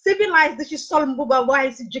civilise da ci sol mbuba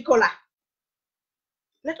waaye si jikko la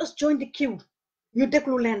let us join the queue ñu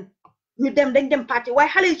déglu leen ñu dañ dem party waaye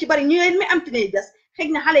xale yi ci bari ñu leen mi am teenagers xëy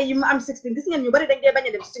na xale yi mu am 16 gis ngeen ñu bari dañ dee bañ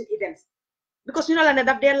a dem suñu events because ñu ne la ne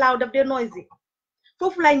daf dee loud daf dee noisy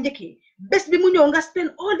foofu laay njëkkee bés bi mu ñëw nga spend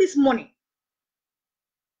all this money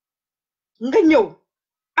nga ñëw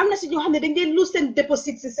am na si ñoo xam ne dañ dee lose seen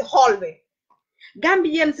deposit si hall bi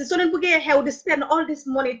Gambians si soo leen bëggee xew di spend all this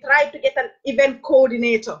money try to get an event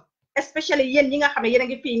coordinator especially yéen ñi nga xam ne yéen a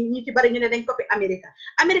ngi fii ñi ci bari ñu ne dañ ko fi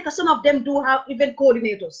America some of them do have event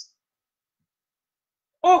coordinators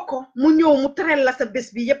oko mu ñëw mu trail la sa bés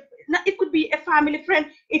bi yépp na it could be a family friend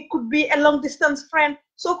it could be a long distance friend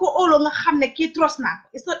soo ko óoloo nga xam ne kii trust naa ko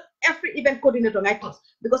it's not every event coordinator ngay trust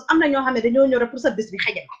because am na ñoo xam ne dañoo ñëw rek pour sa bés bi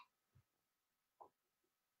xajal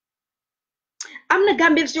am na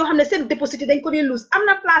Gambians yoo xam ne seen déposit dañ ko dee lose am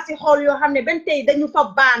na place yi xool yoo xam ne benn tey dañu fa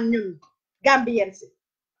baan ñun Gambians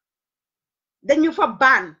dañu fa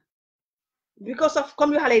baan because of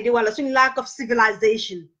comme yu xale yi di wala suñ lack of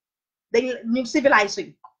civilization ñu civilize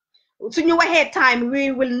suñu waxee time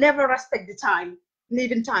we will never respect the time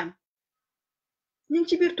living time ñu ngi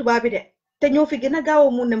ci biir tubaab bi de te ñoo fi gën a gaaw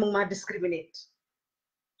a mun ne mu ma discriminate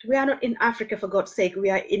We are not in Africa, for God's sake. We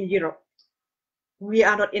are in Europe. We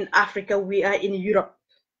are not in Africa. We are in Europe.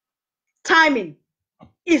 Timing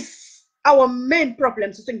is our main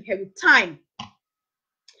problem. So time.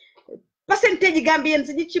 Percentage Gambians,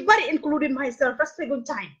 including myself, first second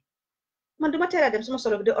time. Man duma teel a dem suma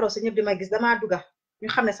solo bi di oro si ñëpp di ma gis dama duga ñu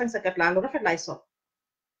xam ne sañsekat laa lu rafet lay sol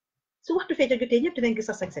su waxtu fecca jotee ñëpp dinañ gis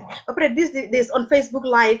sa sañse après this days on Facebook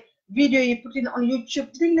live video yi put in on YouTube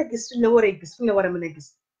dinañ la gis suñ la waree gis fuñ la war a mën a gis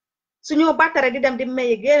suñoo battare di dem di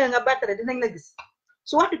maye génn nga battare dinañ la gis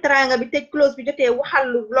su waxtu teraanga bi tëj close bi jotee waxal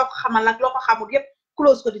loo ko xamal ak loo ko xamul yëpp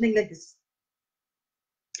close ko dinañ la gis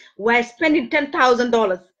waaye spending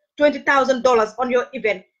 $10,000 $20,000 on your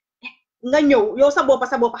event nga ñëw yow sa boppa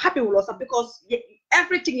happy wuloo sax because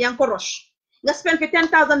everything yang ko rush nga spend fi $10,000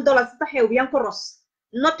 sa xew bi yang ko rush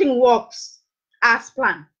nothing works as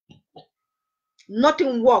planned.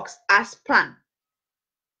 Nothing works as planned.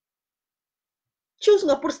 Choose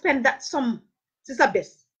nga pour spend that sum si sa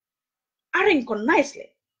bés arrange ko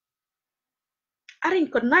nicely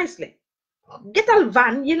getal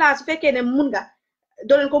van yi laa su fekkee ne mun nga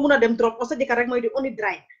doo leen ko mun a dem drop o sa jëkkër rek mooy di only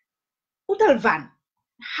drive utal van.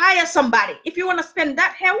 Hire somebody. If you want to spend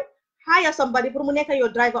that hell, hire somebody pour mu nekk your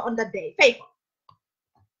driver on that day. Fay ko.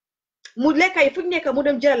 Mu lekay fu nekk mu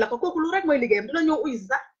dem jëral la ko kooku lu rek mooy liggéeyam du la ñëw uys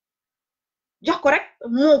sax jox ko rek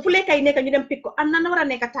moo fu lekkay nekk ñu dem pick ko am na war a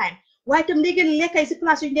nekk time waaye tam léegi lekkay si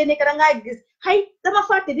place yu ñu nekk da ngaa gis xëy dama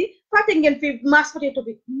fàtte ngeen fi mass potato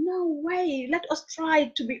bi no way let us try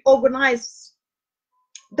to be organized.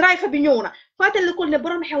 Driver bi ñëw na fàttali ko ne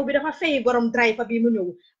borom xew bi dafa fay borom driver bi mu ñëw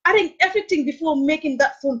arrange everything before making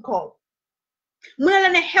that phone call. Mu ne la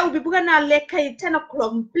ne xew bi bëgg naa lekkay 10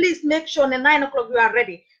 o'clock please make sure ne 9 o'clock you are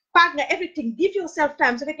ready. Pack nga everything give yourself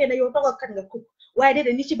time su fekkee ne yow toog kat nga cook waaye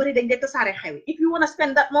déedéet nit ci bari dañ dee tasaare xew if you want to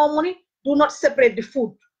spend that more money do not separate the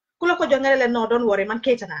food ku la ko jox nga ne leen no don't worry man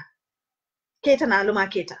kéeta naa lu ma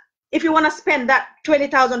kéeta if you want to spend that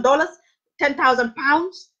 $20,000 10,000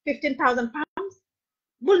 pounds 15,000 pounds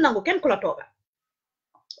bul nangu kenn ku la tooga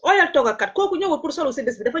oyal tooga kat kooku ñëwul pour solo si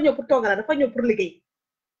bés bi dafa ñëw pour toogal dafa ñëw pour liggéey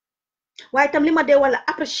waaye tam li ma dee wala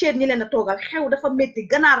apprécier ñi leen a toogal xew dafa métti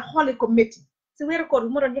ganaar xooli ko métti si weeru koor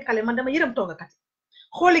bi ma doon yëkkale man dama yërëm tooga kat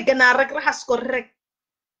xooli ganaar rek raxas ko rek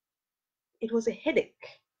it was a headache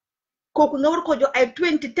kooku nga war ko jox ay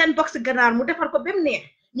 10 box ganaar mu defar ko ba mu neex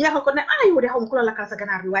ñu yaxal ko ne yow de xaw ma ku la lakkal sa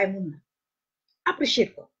ganaar bi waaye mun na apprécier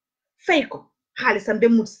ko fay ko xaalisam ba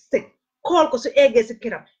mu sëg xool ko su eggee si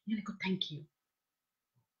kiram ñu ne ko thank you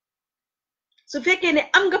su fekkee ne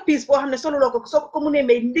am nga piis boo xam ne soluloo ko soo ko mënee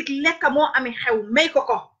may ndig lekka moo amee xew may ko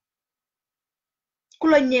ku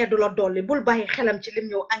la ñee du la dolli bul bàyyi xelam ci lim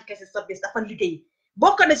ñëw encaissé sa bés dafa liggéey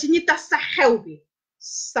bokk na ci ñi tax sa xew bi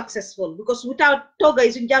successful because without tooga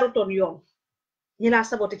yi suñ jaarutoon yoon ñi laa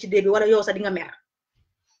saboté ci dee bi wala yow sax di nga mer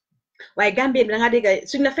waaye Gambie bi da nga dégg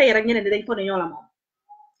suñ la fay rek ñeneen dañ ko ne ñoo la moom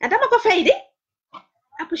dama ko fay de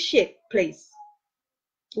appreciate place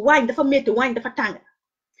waañ dafa métti waañ dafa tàng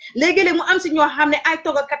léegi-léeg mu am si ñoo xam ne ay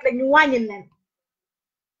toogakat la ñu wàññil leen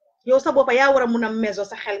yow sa boppa yaa war a mun a meso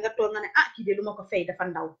sa xel nga toog nga ne kii de lu ma ko fay dafa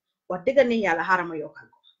ndaw wax dëgg ne yàlla xaaral ma yokkal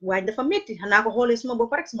ko waaye dafa métti xanaa ko xoolee suma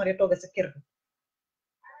bopp rek suma dee tooga sa kër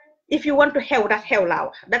if you want to xew that xew laa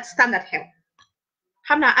wax that standard xew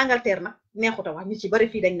xam naa Angleterre nag neexut a wax ñu ci bari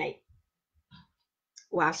fii dañ nay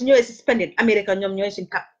waaw su ñëwee si spending America ñoom ñooy suñ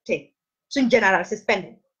capitaine suñ général si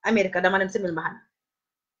spending America dama dem simil maxana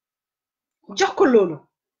jox ko loolu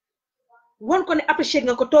won ko ne appreciate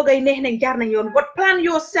nga ko toogay neex nañ jaar nañ yoon but plan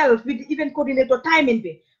yourself with the event coordinator timing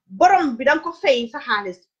bi borom bi danga ko fay sa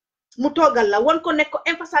xaalis mu toogal la won ko nekk ko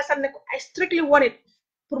emphasize ne ko I strictly want it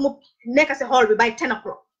pour mu nekk si hall bi by 10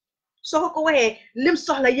 o'clock soo ko waxee lim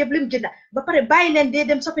soxla yëpp lim jënda ba pare bàyyi leen dee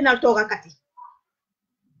dem sopinal toogakat yi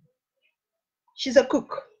she's a cook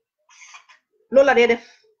loolu la dee def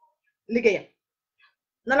liggéeyam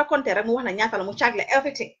na la compter rek mu wax la ñaata la mu charge la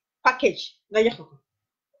everything package nga jox ko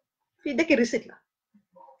fii dëkk receipt la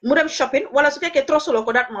mu dem shopping wala su fekkee trosuloo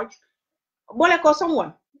ko that much boole ko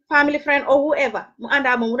someone family friend or whoever mu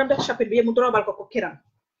àndaa moom mu dem def shopping bi yëpp mu dorobal ko kiram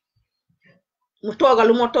mu toogal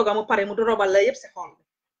lu moo tooga mu pare mu dorobal la yëpp si hall bi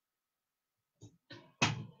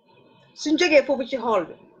suñ jógee foofu ci hall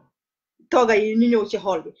bi tooga yi ñu ñëw ci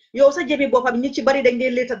hall bi yow sa jëmi boppa bi ñu ci bari dañ dee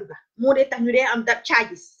leeta duga moo dee tax ñu dee am that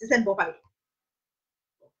charges ci seen boppa bi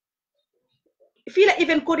fii la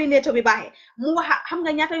event coordinator bi baaxee mu wax xam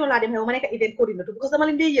nga ñaata yoon laa dem xew ma nekk event coordinator because dama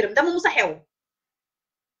leen dee yërëm dama musa xew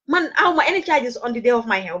man awma any charges on the day of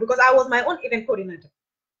my xew because I was my own event coordinator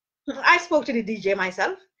I spoke to the DJ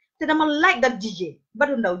myself te dama like that DJ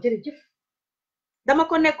Badu Ndaw jërëjëf dama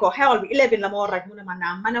ko nekk ko xewal bi 11 la moo raj mu ne ma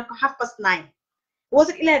naam ma ne ko 9:30 was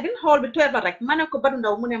it 11 hall bi 12 la rek ma ne ko Badu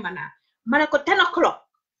Ndaw mu ne ma naa ma ne ko 10 o'clock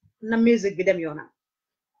na music bi dem yoonam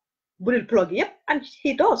budil plug yëpp and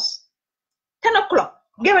he does 10 o'clock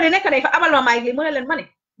géwél yi nekk nañ fa abal ma maay li mu ne leen ma ne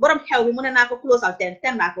borom xew bi mu ne naa ko close al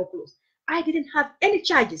 10 naa ko close I didn't have any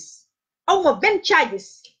charges awma benn charges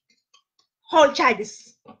hall charges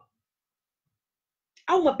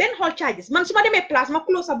awma benn hall charges man su ma demee place ma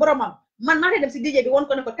close sa boromam man maa dee dem si DJ bi woon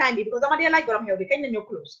ko ne ko time bi because dama dee laaj borom xew bi kañ la ñoo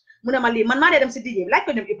close mu ne ma lii man maa dee dem si DJ bi laaj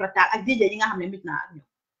ko ñoom Ibra Taal ak DJ yi nga xam ne mit naa ak ñoom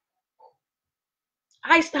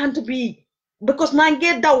I stand to be because maa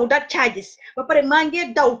ngi daw that charges ba pare maa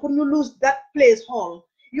ngi daw pour ñu lose that place hall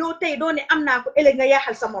yow tey doo ne am naa ko ëllëg nga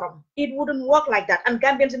yaaxal sa morom it wouldn't work like that and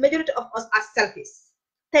Gambians the majority of us are selfish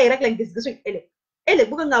tey rek lañ gis gisuñ ëllëg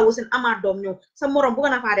bëgg ngaa wusin amaat doom ñëw sa morom bëgg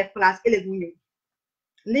na faa def place ëllëg mu ñëw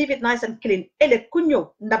leave it nice and clean ëllëg ku ñëw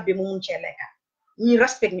ndab bi mu mun cee lekka ñi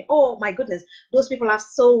respect ni oh my goodness those people are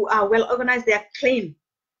so well organized they are clean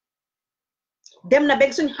dem na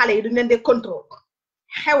beg suñ xale yi duñ leen dee control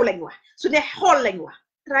xew lañ wax su ne xool lañ wax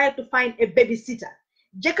try to find a babysitter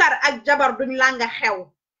jëkkër ak jabar duñ langa xew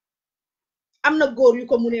am na góor yu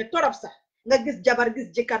ko munee torop sax nga gis jabar gis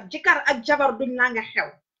jëkkër ak jabar duñ langa xew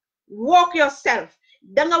walk yourself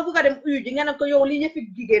danga bugg a dem uyu ji nga ne ko yow li ñëfi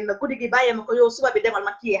jigéen la guddi gi bàyyee ma ko yow suba bi demal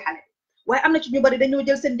ma téye xale waaye am na ci ñu bari dañoo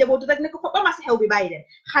jël seen njabootu rek ne ko fa ba ma si xew bi bàyyi dem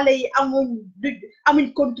xale yi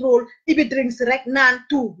amuñ contrôle ibi drinks rek naan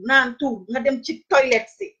tuur nga dem ci toilette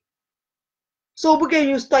si soo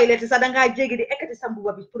buggee use toilette sax dangaa jéggi di ekkati sa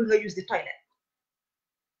mbuba bi pour nga use the toilette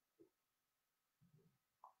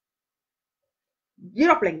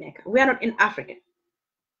Europe lañ nekk we are not in Africa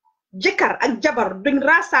jëkkër ak jabar duñ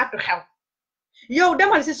raasaatu xew yow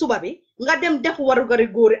demal si suba bi nga dem def waru gari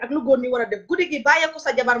góori ak lu góor ñi war a def guddi gi bàyyi ko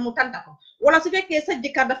sa jabar mu tanta ko wala su fekkee sa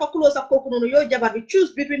jëkkër dafa close ak kooku noonu yow jabar bi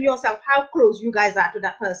choose between yourself how close you guys are to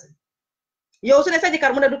that person yow su ne sa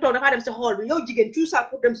jëkkër mu ne du toog dafa dem si xool bi yow jigéen choose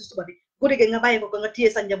pour dem si suba bi guddi gi nga bàyyi ko nga téye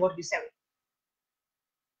sa njaboot bi sew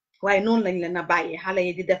waaye noonu lañ leen a bàyyi xale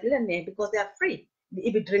yi di def li leen ne because they are free di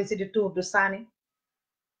ibi drink si di tuur du saani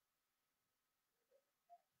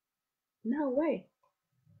no way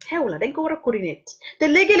xew la dañ ko war a coordinate te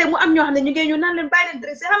léegi-léeg mu am ñoo xam ne ñu ngi ñu naan leen bàyyi leen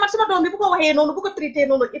drink xam nga sama doom bi bu ko waxee noonu bu ko traité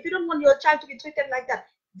noonu if you don't want your child to be treated like that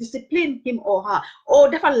discipline him or her or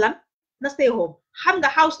defal lan na stay home xam nga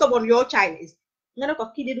how stubborn your child is nga ne ko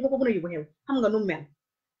kii di duma ko mën a yóbbu xew xam nga nu mel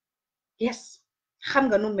yes xam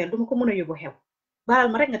nga nu mel duma ko mën a yóbbu xew baalal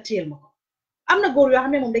ma rek nga téyel ma ko am na góor yoo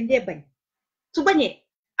xam ne moom dañ dee bañ su bañee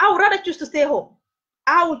I would rather choose to stay home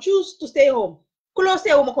I would choose to stay home close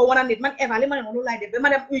wu ma ko wana nit man Eva li ma ne ma lu laay def ba ma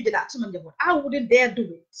dem uyu ji la ak suma njaboot I wouldn't dare do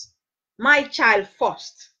it my child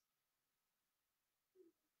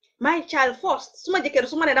first suma jëkkër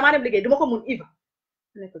su ma ne damaa dem liggéey duma ko mun Eva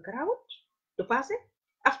ma ne ko garaawut du passé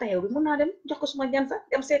after yow bi mun naa dem jox ko suma jansa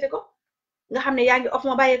dem seete ko nga xam ne yaa ngi off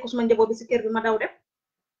ma bàyyee ko suma njaboot bi si kër bi ma daw dem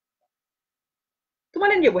du ma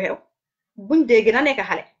leen yóbbu xew buñ dee gën a nekk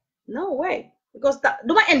xale no way because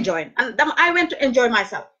duma enjoy and I went to enjoy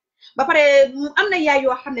myself ba pare am na yaay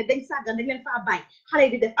yoo xam ne dañ sàggan dañ leen faa bàyyi xale yi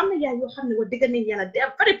di def am na yaay yoo xam ne wa dëgg ne yàlla they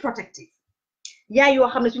are very protective yaay yoo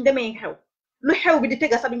xam ne suñ demee xew lu xew bi di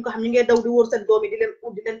tega sax duñ ko xam ñu ngi daw di wóor seen doom yi di leen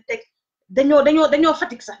ut di leen teg dañoo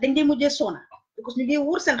fatigue sax dañ dee mujjee soona because ñu ngi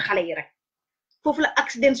wóor seen xale yi rek foofu la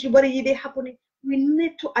accidents yu bari yi dee happen we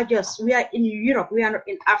need to adjust we are in Europe we are not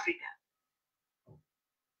in Africa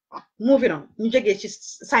moving on ñu jógee ci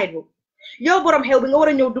side boobu yow borom xew bi nga war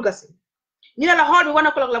a ñëw dugga si ñu ne la hall bi 1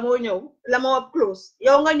 o'clock la moo close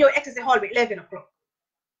yow nga ñëw egsi si hall bi 11 o'clock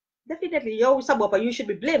definitely yow sa boppa you should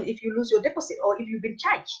be blamed if you lose your deposit or if you've been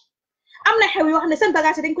charged am na xew yoo xam ne seen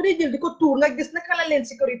bagage dañ ko dee jël di ko tuur nga gis naka la leen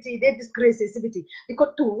sécurité des disgrace si biti di ko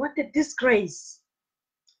tuur what a disgrace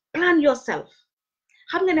plan yourself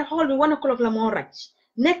xam nga ne hall bi 1 o'clock la moo raj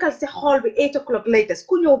nekkal si hall bi 8 o'clock latest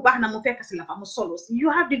ku ñëw baax na mu fekk si la fa mu solo si you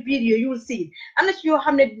have the video you will see it am na ci yoo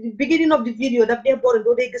xam ne beginning of the video daf dee boori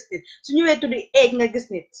doo dee gis nit su ñëwee tuddi egg nga gis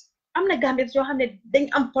nit am na Gambians yoo xam ne dañ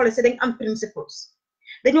am policy dañ am principles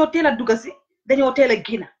dañoo teel a dugga si dañoo teel a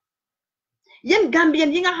génn yéen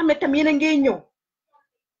Gambien yi nga xam ne tam yéen a ngee ñëw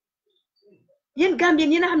yéen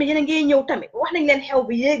Gambien yi nga xam ne yéen a ngee ñëw tamit wax nañ leen xew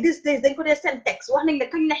bi these days dañ ko dee seen text wax nañ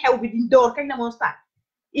leen kañ la xew bi di door kañ la moo start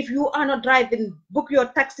if you are not driving book your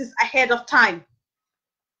taxis ahead of time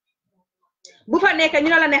bu fa nekk ñu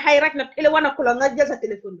la ne xay rek na ele wana ko la nga jël sa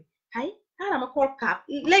téléphone bi xay xaaral ma call cab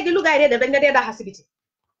léegi lu gaay dee def dañ nga dee daxa si biti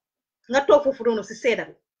nga toog foofu noonu si seeda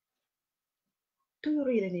bi do you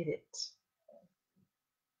really need it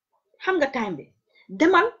xam nga time bi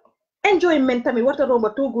demal enjoyment tamit warta romba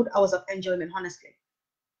 2 good hours of enjoyment honestly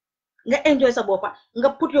nga enjoy sa bopa nga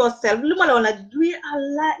put yourself luma la wona we are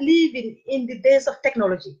living in the days of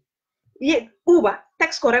technology Uber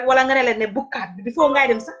text ko rek wala nga ne leen ne book card bi before ngay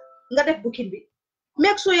dem sax nga def booking bi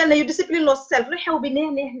make sure yàlla you discipline yourself lu xew bi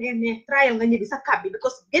ne trial nga ñibbi sa cab bi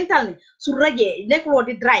because gental ni su rajee nekkuloo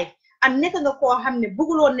di drive and nekk nga koo xam ne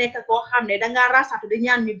bëgguloo nekk koo xam ne dangaa rasatu di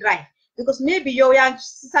ñaan ñu drive because maybe yow yaa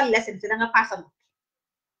si sa lesson si da nga passangu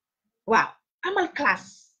waaw amal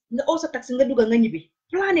class nga also taxi nga duga nga ñibbi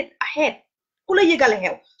plan it ahead ku la yëgale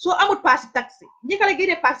xew soo amul paasi taxi njëkka la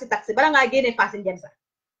génne paasi taxi bala ngaa génne paasi njën sax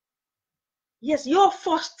yes you're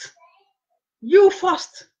first you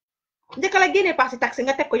first njëkka la génne paasi taxi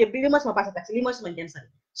nga teg ko yëpp li mooy sama paasi taxi li mooy sama njën sax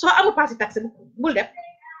soo amul paasi taxi bul def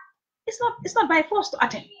it's not by force to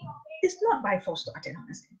attend it's not by force to attend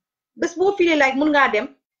honestly bés boo feelee like mun ngaa dem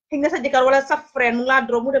xëy nga sa jëkkër wala sa friend mu ngaa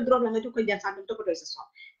drop mu dem drop la nga jox ko njën sax dem toppatoo sa soxla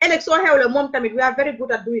ëllëg soo xewle moom tamit we are very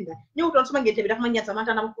good at doing that ñëwutoon suma ngénte bi dafa ma njën sax man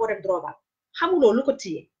tam dama ko dem dropal xamuloo lu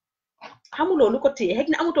ko téye xëy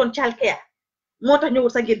na amutoon child care moo tax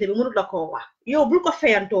ñëwul sa ngénte bi mënut la koo wax yow bul ko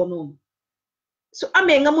feyantoo noonu su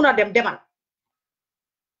amee nga mun a dem demal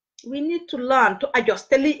we need to learn to adjust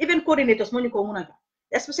te lii event coordinators moo ñu ko mun a jox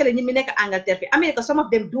especially ñi mi nekk Angleterre fi America some of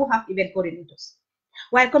them do have event coordinators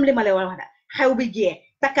waaye comme li ma lay wax daal xew bi jee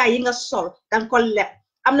takkaay yi nga sol danga ko leb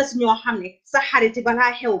am na si ñoo xam ne sa xariti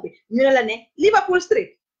balaa xew bi ñu ne la ne Liverpool Street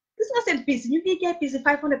gis nga seen piis ñu ngi jaay piis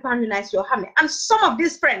 £500 nice yoo xam ne and some of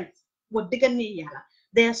these friends moo diggan ni yàlla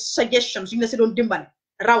their suggestions ñu la si doon dimbale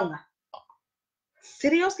raw nga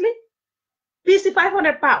seriously piis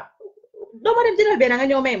 £500 doo ma dem jëndal benn nga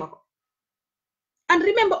ñëw may ma ko and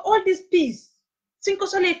remember all these pies suñ ko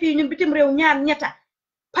solee fii ñun bitim réew ñaar ñetta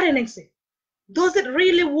pare nañ si does it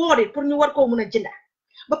really worth it pour ñu war koo mun a jënda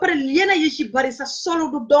ba pare yena yi ci bari sa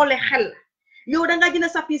solo du doole xel la yow da nga jënd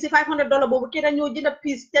sa piis $500 boobu kii da ñëw jënd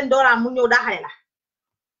piis $10 mu ñëw daaxale la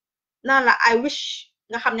naan la I wish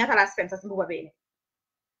nga xam ñaata la spend sa mbuba bee ne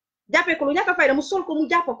jàppee ko lu ñàkk a fayda mu sol ko mu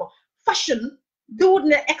jàpp ko fashion duwut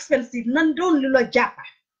ne expensive nan doon lu la jàppa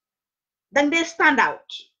dang dee stand out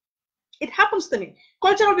it happens to me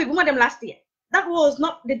cultural week bu ma dem last year that was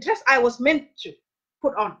not the dress I was meant to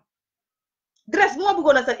put on dress bu ma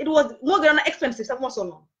bëggoon a sax it was moo gënoon a expensive sax moo sol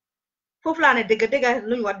noonu foofu laa ne dëgg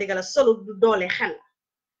lu ñu war dëgg la solo du doole xel la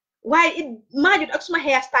waaye it maajut ak suma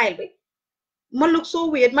hair style bi ma look so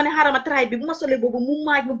weird ma ne xaaral ma try bi bu ma solee boobu mu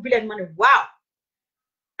maaj mu bileen ma ne wow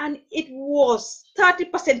and it was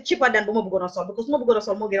 30% cheaper than bu ma bëggoon a sol because bu ma bëggoon a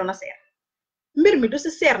sol moo gënoon a seer mbir mi du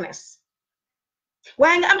si seernes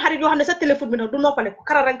waaye nga am xarit yoo xam ne sa téléphone bi nag du noppale ko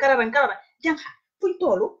kararan jànxa fuñ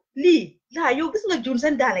toolu lii laa yow gis nga jun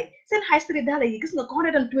seen daala yi seen high street daala yi gis nga ko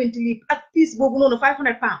 120 lii ak piece boobu noonu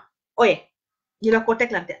 £500 oye ñu la ko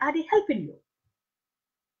teglante are they helping you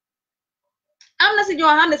am na si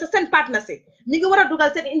ñoo xam ne sa seen partnership ñu ngi war a dugal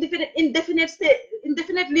seen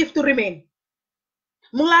indefinite leave to remain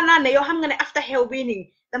mu ngi laa naan ne yow xam nga ne after xew bii nii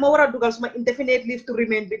dama war a dugal suma indefinite leave to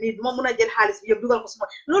remain bi nii duma mun a jël xaalis bi yëpp dugal ko suma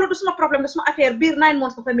loolu du suma problème du suma affaire biir 9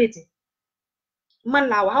 months ko fa métti man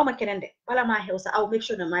laa waxaw ma keneen de bala maa xew sa aw make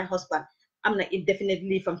sure that my husband am na indefinite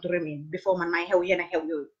leave to remain before man may xew yena xew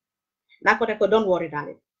yooyu naa ko te ko don't worry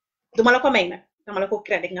daal duma la ko may nag dama la ko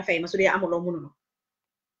crédit nga fay ma su dee amuloo mënuloo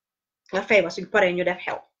nga fay ma suñ paree ñu def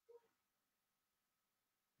xew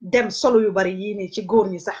dem solo yu bari yii nii ci góor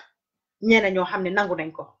ñi sax ñeena ñoo xam ne nangu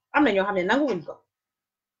nañ ko am na ñoo xam ne nanguwuñ ko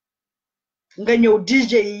nga ñëw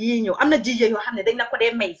DJ yi ñëw am na DJ yoo xam ne dañ la ko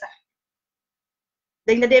dee may sax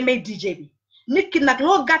dañ la dee may DJ bi nit ki nag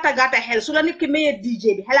loo gàtta xel su la nit ki mayee DJ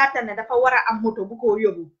bi xelaatal ne dafa war a am moto bu ko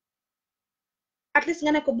yóbbu at least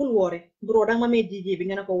nga ne ko bul woore bro danga ma may DJ bi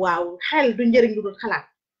nga ne ko waaw xel du njëriñ lu dul xalaat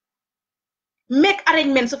make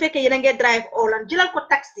arrangement su fekkee yéen a ngee drive Holland jëlal ko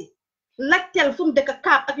taxi laajteel fu mu dëkk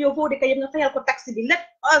kaab ak yow foo dëkk yëpp nga fayal ko taxi bi let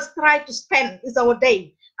us try to spend is our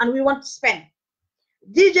day and we want to spend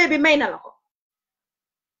DJ bi may na la ko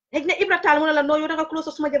xëy na Ibra Taal mu ne la noo yow danga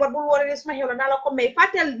close suma jabar bul woore suma xew la naa la ko may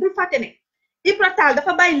fàtteel bul fàtte ne Ibra Taal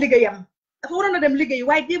dafa bàyyi liggéeyam dafa waroon a dem liggéey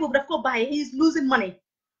waaye dee boobu daf ko bàyyi he is losing money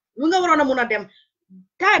lu nga waroon a mun a dem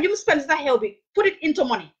time yu mu spend sa xew bi put it into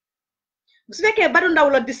money su fekkee Badu Ndaw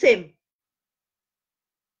la di same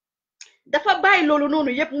dafa bàyyi loolu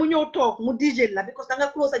noonu yëpp mu ñëw toog mu DJ la because da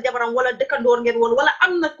nga close sa jabaram wala dëkkandoor ngeen woon wala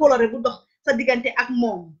am na coloré bu dox sa diggante ak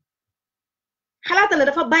moom xalaata ne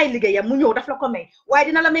dafa bàyyi liggéeyam mu ñëw daf la ko may waaye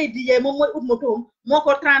dina la may DJ moom mooy ut motoom moo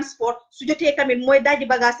ko transport su jotee tamit mooy daaji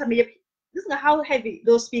bagage sami yëpp gis nga how heavy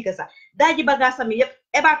those speakers are daaji bagage sami yëpp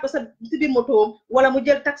ebaat ko sa si biir motoom wala mu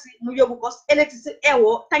jël taxi mu yóbbu ko électricité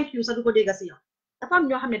ewo thank you sa du ko dégga si yow dafa am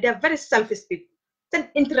ñoo xam ne they are very selfish people seen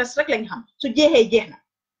interest rek lañ xam su jeexee jeex na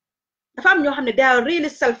dafa am ñoo xam ne they are really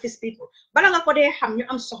selfish people bala nga ko dee xam ñu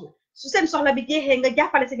am soxla su seen soxla bi jeexee nga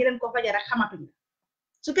jàppale si ngeen ko faja rek xamatuñu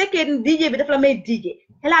su fekkee DJ bi daf la may DJ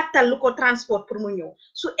xelaatal lu ko transport pour mu ñëw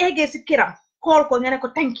su eggee si kiram call ko nga ne ko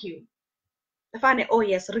thank you dafa ne oh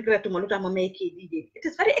yes regretuma lu tax ma may kii DJ it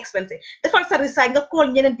is very expensive defal sa research nga call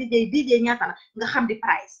ñeneen DJ ñaata la nga xam di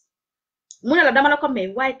price mu ne la dama la ko may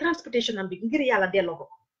waaye transportation am bi ngir yàlla delloo ko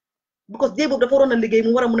because dee boobu dafa waroon a liggéey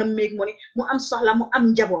mu war a mun a make money mu am soxla mu am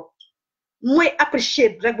njaboot mooy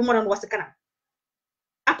appreciate rek bu ma doon wax si kanam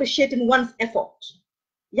appreciating one's effort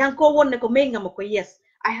yaa ngi ko woon ne ko may nga ma ko yes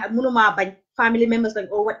I have mënumaa bañ family members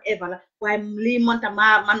like or whatever la waaye lii man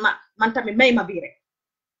tamit may ma bii rek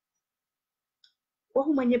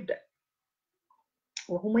waxuma ñëpp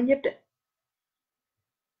de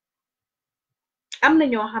am na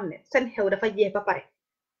ñoo xam ne seen xew dafa jeex ba pare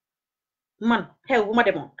man xew bu ma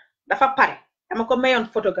demoon dafa pare dama ko mayoon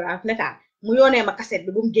photographe netaal mu yónnee ma cassette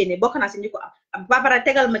bi bu mu génnee bokk naa si ñu ko am ba pare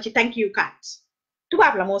tegal ma ci thank you card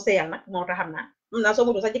tubaab la moo seyal nag moo tax xam naa soo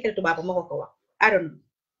mutu sax jëkkëri tubaab ba ma ko wax I don't know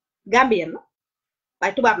Gambien la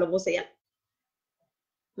waaye tubaab la moo seyal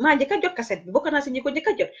maa njëkk a jot cassette bi bokk naa si ñi ko njëkk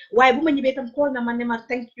a jot waaye bu ma ñibbee tam xool na ma ne ma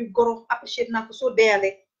thank you goro appreciate naa ko soo deyale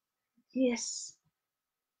yes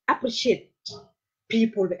appreciate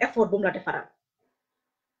people the effort bu mu la defaral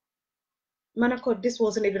man ko this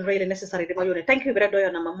wasn't even really necessary dima yónnee thank you bi rek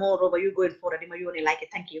doyoon na ma moreover you going for dima yónnee like a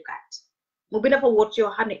thank you card mu bind fa word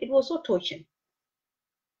yoo xam ne it was so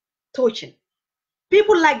touching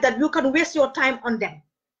people like that you can waste your time on them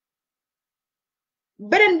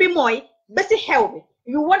beneen bi mooy ba si xew bi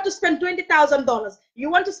you want to spend $20,000 you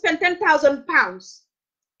want to spend 10,000 pounds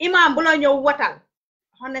imam bu la ñëw watal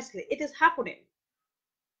honestly it is happening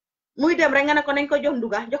muy dem rek nga ne ko nañ ko jox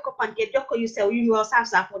nduga jox ko pancake jox ko yu sew yu ñoo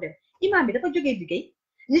saaf mu dem imam bi dafa jógee liggéey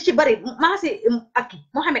ñi ci bari maasi aki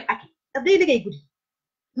Mohamed aki daf day liggéey guddi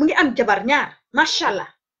mu ngi am jabar ñaar mashallah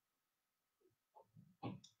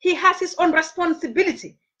he has his own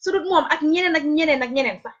responsibility su dul moom ak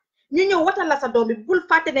ñeneen sax ñu ñëw watal la sa doom bi bul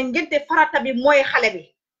fàtte ne ngente farata bi mooy xale bi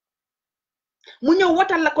mu ñëw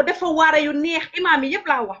watal la ko defa waara yu neex imam yi yëpp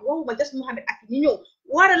laa wax waxuma just Mohamed aki ñu ñëw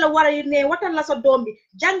waara yu neex watal la sa doom bi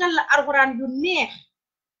jàngal la alxuraan yu neex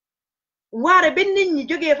waare ba nit ñi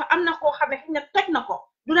jógee fa am na koo xam ne xëy na toj na ko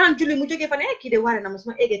du naan julli mu jógee fa ne kii de waare na ma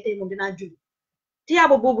suma eggee tey moom dinaa julli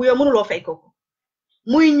tiyaaba boobu yow mënuloo fay ko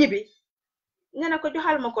muy ñibbi nga ne ko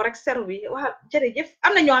joxal ma ko rek seru bi wax jërëjëf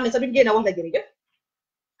am na ñoo xam ne sax duñ génn wax la jërëjëf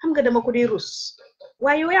xam nga dama ko di rus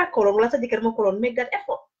waaye yow yaa koloon wala sa jëkkër ma koloon make that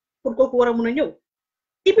effort pour kooku war a mun a ñëw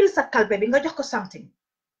ibil sa kalbe bi nga jox ko something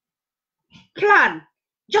plan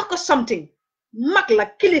jox ko something mag la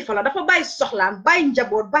kilifa la dafa bàyyi soxlaam bàyyi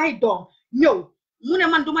njaboot bàyyi doom ñëw mu ne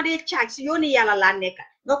man duma dee caaj si yooni yàlla laa nekk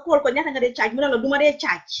nga kool ko ñaata nga dee caaj mu ne la duma dee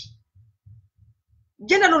caaj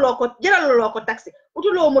jëlaluloo ko taxi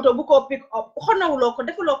utuloo moto bu ko pick up xonawuloo ko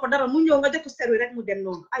defuloo ko dara mu ñëw nga jox ko servi rek mu dem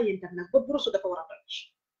noonu ay yéen tam nag ba burusu dafa war a toj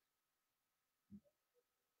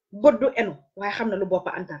bët du enu waaye xam na lu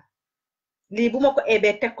boppa antal lii bu ma ko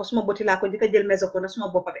eebee teg ko suma bëti laa ko jëkka jël meso ko na suma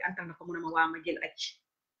boppa bi antal na ko mu ne ma waa ma jël aj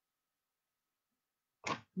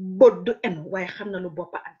bët du enu waaye xam na lu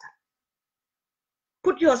boppa antal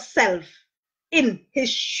put yourself in his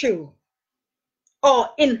shoe or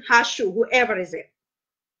in her shoe whoever is it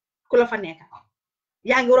ku la fa nekk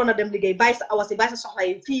yaa ngi waroon a dem liggéey bàyyi sa awasi bàyyi sa soxla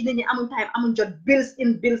yi fii nit ñi amuñ time amuñ jot bills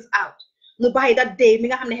in bills out mu bàyyi that day mi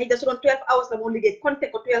nga xam ne xëy na su doon 12 hours la moo liggéey compté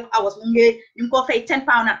ko 12 hours mu ngi ñu ko fay £10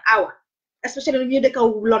 an hour especially ñu dëkk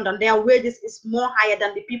London their wages is more higher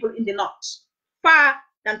than the people in the north far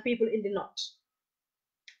than people in the north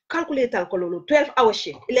calculate ko loolu 12 hour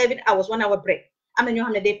shift 11 hours 1 hour break am na ñoo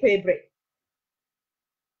xam ne day pay break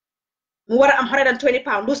mu war a am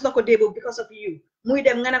 £120 lose na ko déebo because of you muy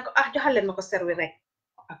dem nga ne ko joxal leen ma ko servi rek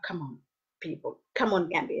come on people come on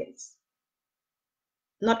Gambians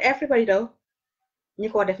not everybody though ñi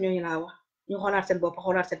ko def ñooñu laa wax ñu xoolaat seen bopp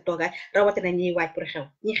xoolaat seen toogaay rawatina ñiy waaj pour xew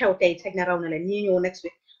ñi xew tey xëy na raw na leen ñi ñëw next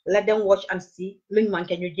week let them watch and see luñ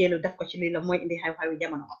manqué ñu jéelu def ko ci lii la mooy indi xew-xewi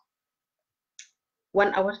jamono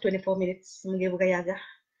 1 hour 24 minutes mu ngi bëgg a yàgga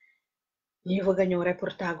ñu bëgg a ñëw rek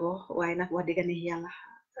pour tàggoo waaye nag wax dëgg ne yàlla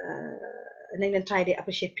nañ leen try to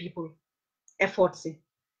appreciate people effort si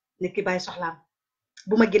nit ki bàyyi soxlaam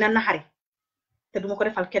bu ma gën a naxari te duma ko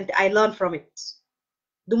defal kenn te I learn from it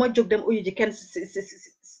duma jóg dem uyu ji kenn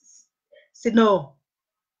si no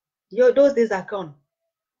yo those days are gone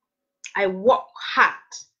I work hard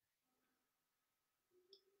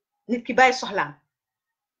nit ki bàyyi soxlaam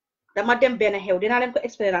dama dem benn xew dinaa leen ko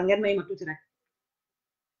expliquer ngeen may ma tuuti rek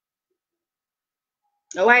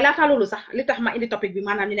waaye laata loolu sax li tax ma indi topic bi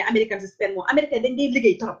maanaam ñu ne American si spend moo American dañ day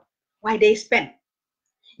liggéey trop waaye day spend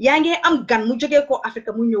yaa ngi am gan mu jógee ko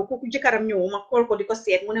Afrique mu ñëw kooku jëkkëram ñëw ma xool ko di ko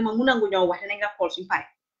seet mu ne ma mu nangu ñëw wax ne nga xool suñu pare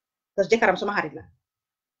parce que jëkkëram suma xarit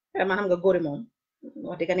la man xam nga góori moom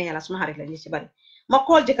wax dëgg ne yàlla suma xarit la ñu ci bari ma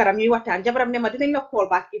xool jëkkëram ñuy waxtaan jabaram ne ma dinañ la xool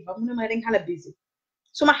baak Eva mu ne ma dañ xala busy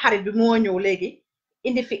suma xarit bi moo ñëw léegi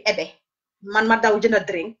indi fi ebe man ma daw jënd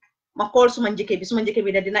drink ma xool suma njëkke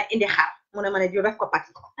bi ne dina indi xaar mu ne ma ne ñu def ko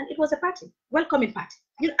party and it was a party welcoming party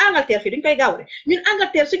ñun Angleterre fii duñ koy gaaw de ñun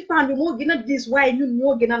Angleterre suñ paan bi moo gën a diis waaye ñun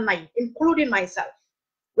ñoo gën a nay including myself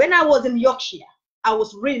when I was in Yorkshire I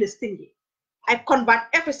was really stingy I convert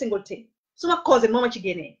every single thing suma cousin moo ma ci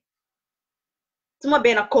génnee suma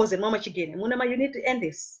benn cousin moo ma ci génne mu ne ma you need to end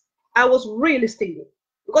this I was really stingy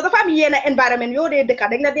because dafa am yenn environment yoo dee dëkka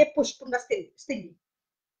dañ la dee push pour nga stingy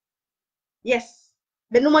yes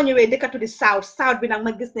ba nu ma ñëwee dëkka to the south bi nag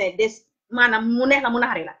ma gis ne des maanaam mu neex la mu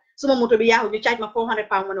naxari la suma moto bi yaaxu ñu charge ma 400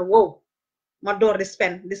 pounds ma ne wow ma door di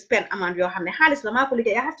spend amount yoo xam ne xaalis la maa ko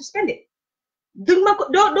liggéey I have to spend it duñ ma ko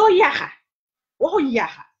doo yaaxa waxuñ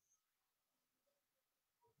yaaxa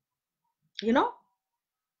you know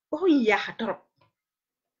waxuñ yaaxa torop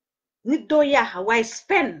nit doo yaaxa waaye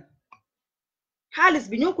spend xaalis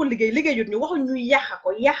bi ñoo ko liggéeyut ñu waxuñ ñu yaaxa ko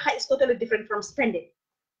yaaxa is totally different from spending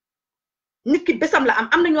nit ki besam la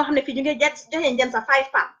am na ñoo xam ne fii ñu ngi joxe njan sa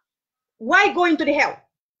 5 pounds why going to the hell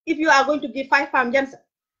if you are going to give 5 pounds njan sa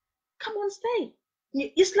come on stay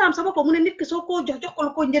Islam sa bopp mu ne nit ki soo ko jox ko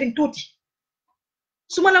lu ko njëriñ tuuti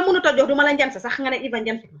su ma la mënut a jox du ma la njan sa sax nga ne Eva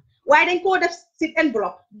njan fi waaye dañ koo def si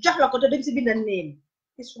enveloppe jox la ko te dañ si binda name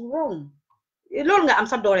it's wrong loolu nga am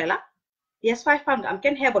sa doole la yes 5 pounds nga am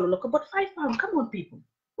kenn xeebalu la ko but 5 pounds come on people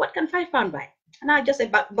what can 5 pounds buy and just a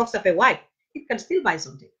box of a wipe it can still buy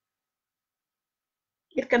something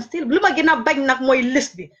it can still lu ma gën a bañ nag mooy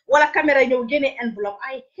list bi wala caméra ñëw génne enveloppe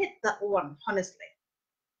I hate that one honestly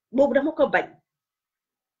boobu dama ko bañ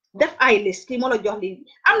def ay list kii moo la jox li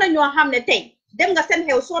am na ñoo xam ne tey dem nga seen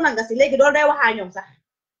xew soona nga si léegi doolu day waxaa ñoom sax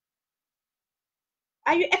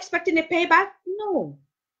are you expecting a payback no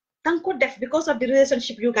danga ko def because of the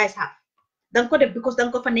relationship you guys have danga ko def because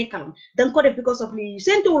danga ko fa nekkaloon danga ko def because of li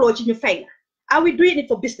seentuwuloo ci ñu fay la are we doing it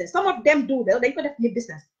for business some of them do dañ ko def ni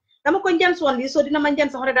business dama ko njën soon li so dina ma njën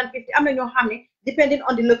sa 150 am na ñoo xam ne depending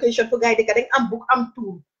on the location fu gaay dëkk dañ am book am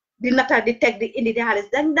tour di nata di teg di indi di xaalis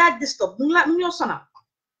dañ daa disturb mu ñoo sonal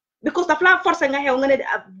because daf laa forcé nga xew nga ne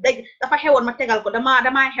dafa xewoon ma tegal ko dama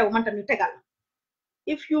xew man tam ñu tegal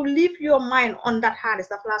if you leave your mind on that xaalis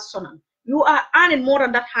daf laa sonal you are earning more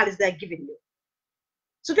than that xaalis they are giving you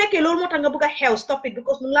su fekkee loolu moo tax nga bëgg a xew stop it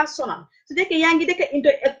because mu ngi laa sonal su fekkee yaa ngi dëkk into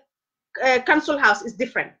council house is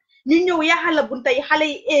different ñu ñëw yaa la bunta yi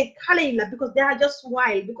xale yi la because they are just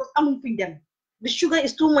wild because amuñ fuñ dem the sugar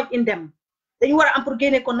is too much in them dañu war a am pour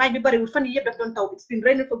génne ko naaj bi bariwul fan yi yëpp daf doon taw it's been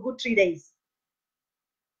raining for good 3 days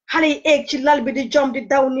xale yi ci lal bi di jom di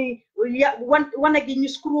daw ni wana gi ñu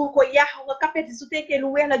screw ko yaaxu nga kapet su fekkee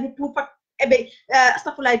lu weex la ñu tuufat ebe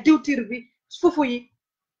astafurlaay diwtiir bi fufu yi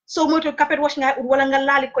so moytu kapet wash nga ut wala nga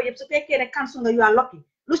laali ko yëpp su fekkee ne kansu nga you are lucky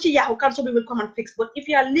lu ci yaaxu kansu bi will come and fix but if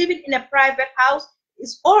you are living in a private house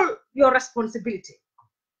it's all your responsibility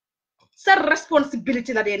sa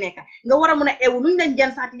responsibility la dee nekk nga war a mun a ewu luñ leen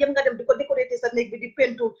jan saati yëpp nga dem di ko décorer sa néeg bi di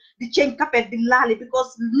peinture di change carpet di laali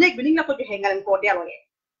because néeg bi ni nga ko joxee nga leen koo delloo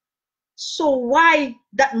so why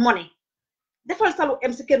that money defal salu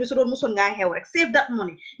em si kër bi su doon musoon ngaa xew rek save that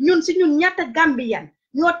money ñun si ñun ñaata Gambian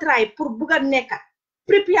ñoo try pour bugg a nekk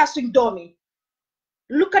prepare suñ doom yi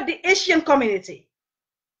look at the Asian community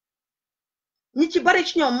ñi ci bari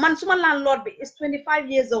ci ñoom man suma landlord bi is 25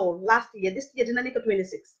 years old last year this year dina nekk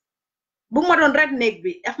 26 bu ma doon red néeg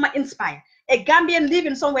bi daf ma inspire a Gambian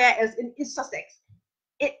living somewhere else in East Sussex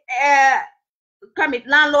kamit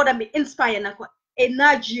landlord am bi inspire na ko a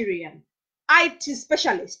Nigerian IT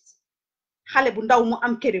specialist xale bu ndaw mu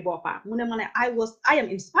am këri boppam mu ne ma ne I am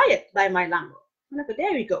inspired by my landlord mu ne ko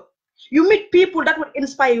there we go you meet people that would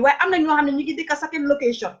inspire you waaye am na ñoo xam ne ñu ngi dëkk certain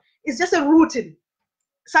location it's just a routine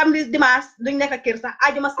samedi dimanche duñ nekk kër sax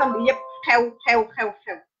ajuma samedi yëpp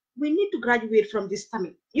xew we need to graduate from this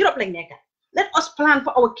tamit Europe lañ nekk let us plan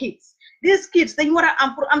for our kids these kids dañ war a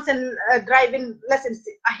am pour am seen driving lessons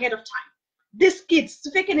ahead of time these kids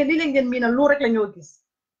su fekkee ne li leen ngeen miina loolu rek la ñoo gis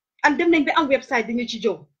and dem nañ bi am website di ñu ci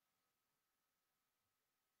jow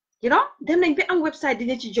you know dem nañ bi am website di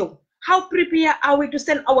ñu ci jow how prepared are we to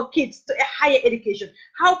send our kids to a higher education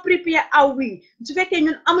how prepared are we su fekkee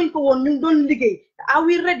ñun amuñ ko woon ñu doon liggéey are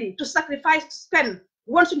we ready to sacrifice to spend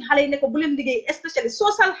woon suñu xale yi ne ko bu leen liggéey especially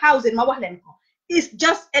social housing ma wax leen ko is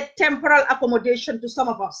just a temporal accommodation to some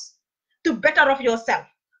of us to better off yourself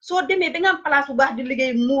so demee da nga am place bu baax di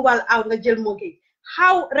liggéey move out nga jël mortgage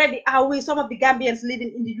how ready are we some of the Gambians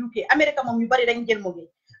living in the UK America moom ñu bari dañ jël mortgage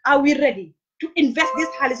are we ready to invest this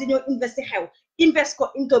xaalis in your invest xew invest ko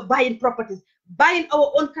into buying properties buying our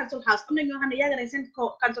own council house am na ñoo xam ne yàgg nañ seen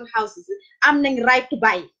council houses am nañ right to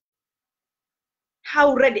buy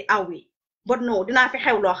how ready are we but no dinaa fi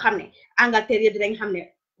xew loo xam ne Angleterre yëpp dinañ xam ne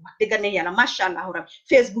wax dëgg ne yàlla macha allah rab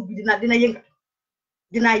Facebook bi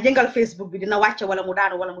dina yëngal Facebook bi dina wàcce wala mu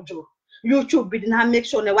daanu wala mu jóg YouTube bi dina make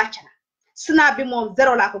sure ne wàcce na Snap bi moom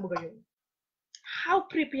zero laa ko bëgg a yóbbu how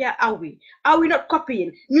prepared are we not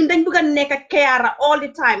copying ñun dañ bëgg a nekk carer all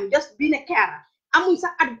the time just being a carer amuñ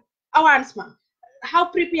sax avancement how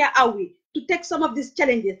prepared are we to take some of these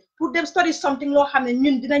challenges pour them study something loo xam ne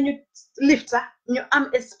ñun dinañu lift sax ñu am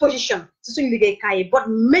exposition ci suñu liggéeykaay yi but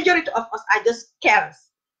majority of us are just carers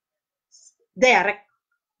there rek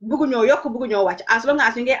bëgguñoo yokk bëgguñoo wàcc as long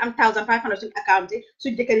as ñu ngi am 1500 suñu account yi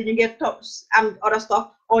suñu jëkkër yi ñu ngi am other stuff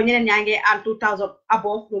or ñeneen ñaa ngi am 2000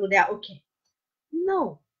 above loolu they are okay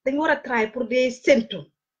no dañ war a try pour they séntu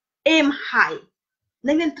aim high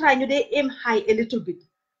nañ leen try ñu dee aim high a little bit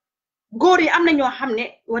góor yi am na ñoo xam ne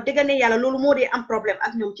wax dëgg ne yàlla loolu moo dee am problème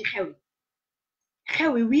ak ñoom ci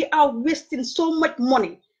xew yi we are wasting so much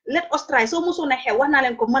money let us try soo mosoon a xew wax naa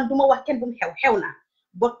leen ko man duma wax kenn bu mu xew na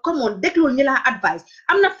but come on déglul ñi la advice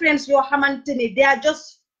am na friends yoo xamante ne they are just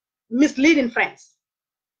misleading friends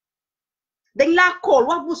dañ laa call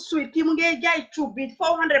wax bu sweet kii mu ngi jaay cuub bi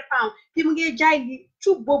 400 pounds kii mu ngi jaay li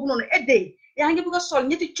cuub boobu noonu day yaa ngi bëgg a sol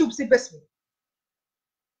ñetti cuub si bés bi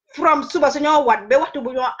from suba su ñoo wat ba waxtu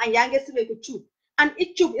bu ñoo añ yaa ngi siwee ko cuub and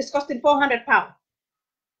each tube is costing 400 pounds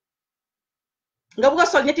nga bëgg a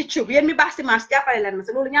sol ñetti cuub yéen mi baax si marché jàppale leen ma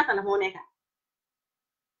si loolu ñaata la moo nekk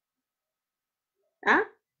ah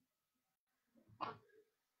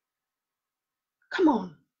come on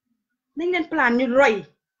nañ leen plan ñu roy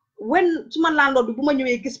when suma landlord bi bu ma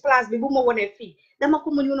ñëwee gis place bi bu ma wonee fii dama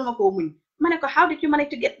ko muñ mënuma koo muñ ma ne ko how did you manage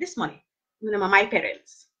to get this money mu ne ma my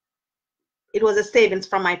parents it was a savings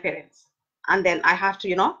from my parents and then I have to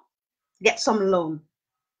get some loan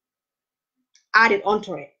add it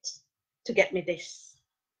onto it to get me this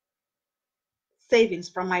savings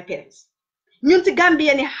from my parents ñun ci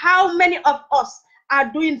Gambia ni how many of us are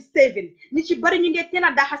doing saving ni ci bari ñu ngi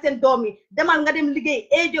teena daxa seen doom yi demal nga dem liggéey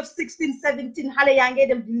age of 16 17 xale yaa ngi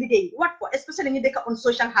dem di liggéey what for especially ñu dëkk on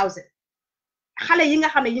social housing xale yi nga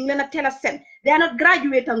xam ne ñu ngi leen a teel a seen they are not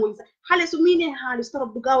graduate nguñ sax xale su muy nee xaalis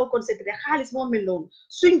trop du gaaw a considéré xaalis moo mel noonu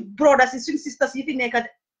suñ brothers yi suñ sisters yi fi nekk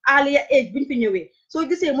earlier age buñ fi ñëwee soo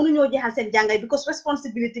gisee mënuñoo jeexal seen jàngay because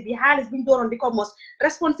responsibility bi xaalis buñ dooroon di ko mos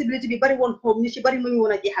responsibility bi bari woon home ñu ci bari mënu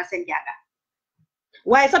woon a jeexal seen jànga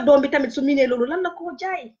waaye sa doom bi tamit su miinee loolu lan la koo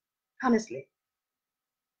jaay honestly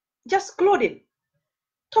just clothing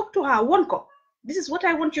talk to her won ko this is what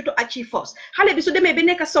I want you to achieve first xale bi su demee ba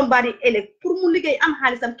nekk somebody ëllëg pour mu liggéey am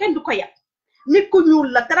xaalisam kenn du ko yab nit ku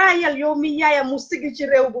ñuul la trayal yow mi yaayam mu sigi ci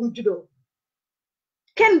réew bu mu juddoo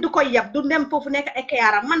kenn du ko yab du dem foofu nekk ay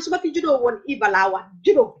kayaaram man su ma fi juddoo woon Eva laa wax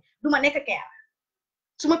juddoo du ma nekk kayaara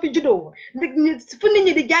su ma fi juddoo woon fu nit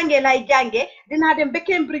ñi di jàngee lay jàngee dinaa dem ba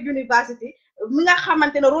Cambridge University mi nga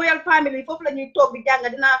xamante ne royal family foofu la ñuy toog di jàng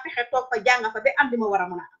dinaa fexe toog fa jàng fa ba am li ma war a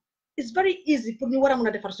mën a am it's very easy pour ñu war a mën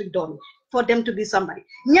a defar suñ doom for them to be somebody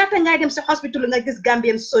ñaata ngay dem si hospital nga gis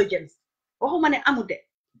Gambian surgeons waxuma ne amul de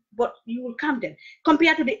but you will come them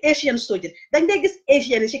compared to the Asian surgeons dañ dee gis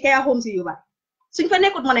Asian si care homes yu bari suñ fa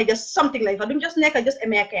nekkut mën a just something like fa duñ just nekk just a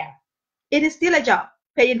mere care it is still a job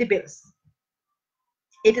paying the bills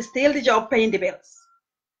it is still the job paying the bills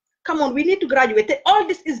come on we need to graduate all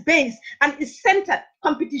this is based and is centered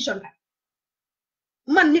competition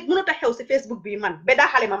man nit mënut a xew si Facebook bi man ba daa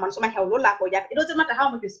xale ma man suma xew loolu laa ko jàpp it doesn't matter how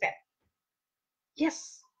much you spend yes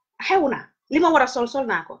xew na li ma war a sol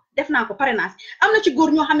naa ko def naa ko pare naa si am na ci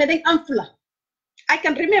góor ñoo xam ne dañ am fula I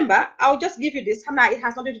can remember I'll just give you this xam naa it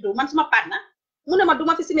has nothing to do man suma partner mu ne ma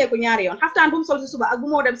duma fi simeeku ñaari yoon xaftaan bu mu sol si suba ak bu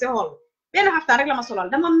moo dem si xool benn xaftaan rek la ma solal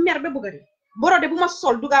dama mer ba bëggari borode bu ma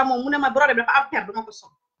sol dugaa moom mu ne ma borode bi dafa am per du ma ko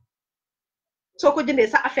sol soo ko jëndee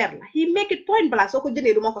sa affaire la he make it point blank soo ko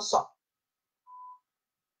jëndee du ma ko sol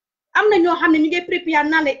am na ñoo xam ne ñu ngi préparé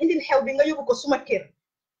naa ne indil xew bi nga yóbbu ko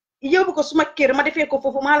suma kër ma defee ko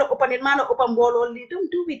foofu maa la ëppa nit maa la ëppa mbooloo lii don't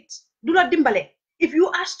do it du la dimbale if you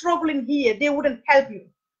are struggling here they wouldn't help you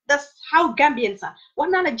that's how Gambians are wax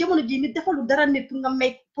naa la jamono ji nit defalu dara nit pour nga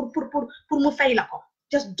may pour mu fay la ko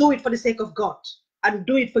just do it for the sake of God and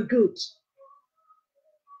do it for good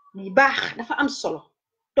li baax dafa am solo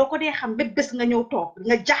doo ko dee xam ba bés nga ñëw toog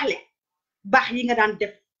nga jaaxle baax yi nga daan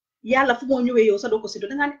def yàlla fu moo ñëwee yow sa doo ko si do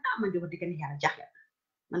dangaa ne man de wax dëgg yàlla jaaxle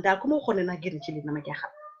man daal ku ma waxoon ne naa génn ci lii na ma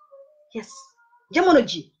jaaxal yes jamono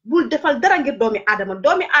ji bul defal dara ngir doomi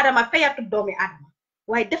aadama fayatu doomi aadama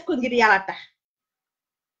waaye def ko ngir yàlla tax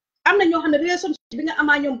am na ñoo xam ne relationship bi nga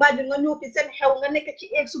amaa ñoom bàjj nga ñëw fi seen xew nga nekk ci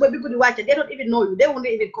eeg suba bi guddi wàcce they don't even know you they won't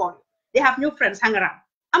even call you they have new friends hang around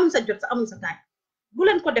amuñ sa jot sa amuñ sa time bu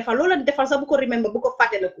leen ko defal loo leen defal sax bu ko remember bu ko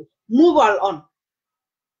fàttaliku move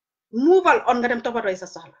on nga dem toppatooy sa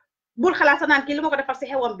soxla bul xalaat sa naan kii li ma ko defal si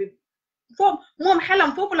xewam bi foofu moom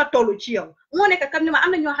xelam foofu la tollu ci yow moo nekk kam ni ma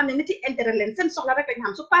am na ñoo xam ne nit yi intérêt leen seen soxla rek lañ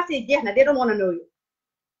xam su passé jeex na they don't want to know you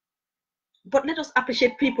but let us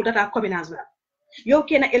appreciate people that are coming as well yow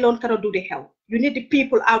kenn alone cannot do the xew you need the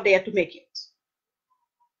people out there to make it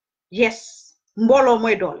yes mbooloo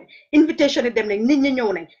mooy doole invitation yi dem nañ nit ñi ñëw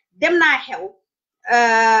nañ dem naa xew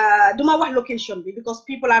duma wax location bi because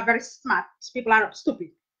people are very smart people are not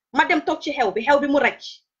stupid ma dem toog ci xew bi mu raj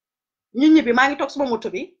ñu ñibbi maa ngi toog suma moto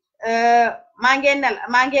bi maa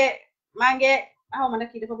ngi xaw ma nag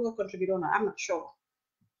kii dafa bëgg a contribute on I'm not sure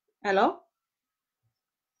hello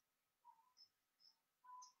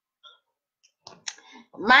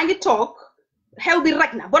maa ngi toog xew bi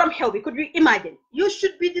raj na borom xew bi could you imagine you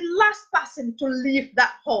should be the last person to leave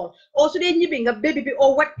that hall or su dee ñibbi nga baby bi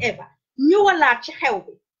or whatever ñëwalaat ci xew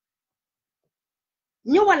bi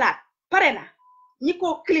ñëwalaat pare na ñi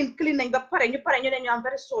ko clean nañ ba pare ñu ne ñu am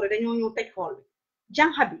very sorry dañoo ñëw tëj hall bi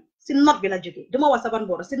jànxa bi si note bi la jógee duma wax saban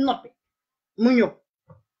boora si note bi mu ñëw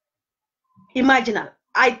imaginal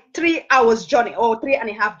ay 3 hours journey or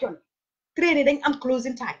 3.5 journey train yi dañ am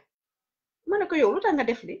closing time ma ne ko yow lu tax nga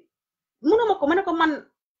def li mënuma ko ma ne ko man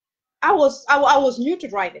I was new to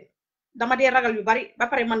driving dama dee ragal yu bari ba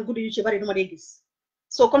pare man guddi yu ci bari duma dee gis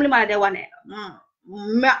so comme li ma la dee wane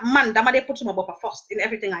man dama dee put suma boppa first in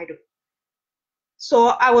everything I do so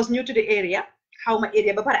I was new to the area xaw ma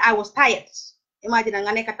area ba pare I was tired imagine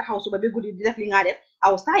nga nekk taxaw suba bi guddi di def li nga def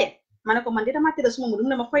I was tired ma ne ko man di dama tëdd suma moto mu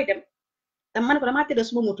ne ma fay dem ma ne ko dama tëdd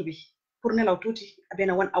suma moto bi pour nelaw tuuti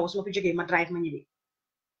benn 1 hour suma fi jógee ma drive ma ñibbi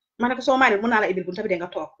ma ne ko soo maa ne mën naa la ibil bunta bi de nga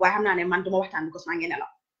toog waaye xam naa ne man duma waxtaan because maa ngi nelaw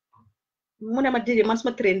mu ne ma didi man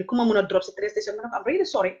suma train bi ku ma mën a drop si train station ma ne ko I'm really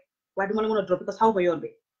sorry waaye duma la mën a drop because xaw ma yoon bi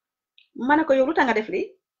ma ne ko yow lu tax nga def lii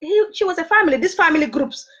she was a family this family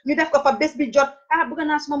groups ñu def ko fa bés bi jot bëgg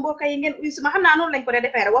naa suma mbokk yi ngeen uyu ma xam naa noonu lañ ko dee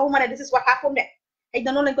defee rek waxuma ne this is what happened de xëy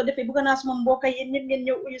na noonu lañ ko defee bëgg naa suma mbokk yi ñëpp ngeen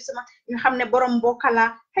ñëw uyu ma ñu xam ne borom mbokk la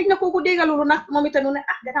xëy na kooku dégga loolu nag moom itam ne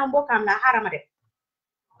gannaaw mbokkaam naa xaaral ma dem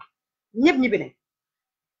ñëpp ñibbi ne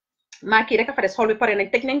maa kii rek a fa des xool bi pare nañ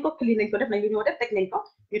teg nañ ko clean nañ ko def nañ lu ñoo def teg nañ ko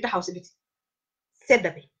ñu taxaw si biti sedda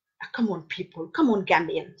bi come on people come on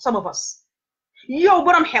Gambian some of us yow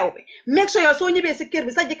borom xew bi make sure yow soo ñibbee si kër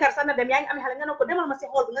bi sa jëkkër sa na dem yaa ngi am xale nga ne ko demal ma si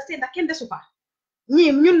xool bi nga seet ndax kenn desu fa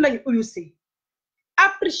ñii ñun lañ uyu si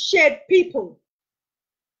appreciate people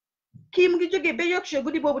kii mu ngi jógee ba Yorkshire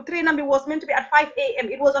guddi boobu train bi was meant to be at 5 a.m.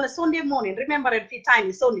 it was on a Sunday morning remember it fii time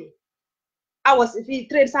yi Sunday hours fii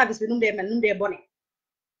train service bi nu mu dee mel nu mu dee bone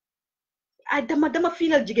ay dama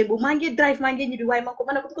fiilal jigéen bu maa ngi drive maa ngi ñibbi waaye man ko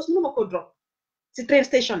ma ne ko because mënuma ko drop si train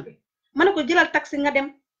station bi ma ne ko jëlal taxi nga dem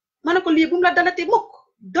ma ne ko lii bu mu la dalati mukk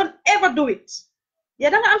don't ever do it ya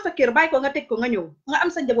da nga am sa kër bàyyi ko nga teg ko nga ñëw nga am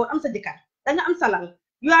sa njaboot am sa jëkkër da nga am sa lal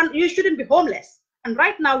you shouldn't be homeless and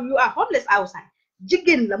right now you are homeless outside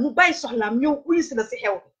jigéen la mu bàyyi soxlaam ñëw uyu si la si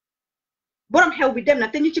xew bi borom xew bi dem na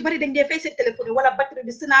te ñu ci bari dañ dee fay seen téléphone yi wala batterie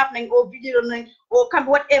bi snap nañ o vidéo nañ o kam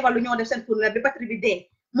whatever lu ñoo def seen phone la bi batterie bi dee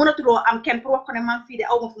mënatuloo am kenn pour wax ko ne maa fii de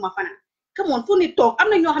aw ma fu ma fanaan come on fu ni toog am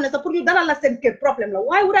na ñoo xam ne sax pour ñu dalal la seen kër problème la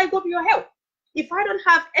why would I go to your xew if I don't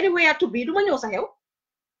have anywhere to be duma ñëw sa xew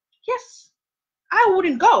yes I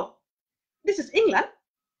wouldn't go this is England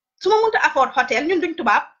su ma mënta afford hotel ñun duñ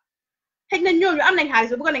tubaab xëy na ñooñu am nañ xaalis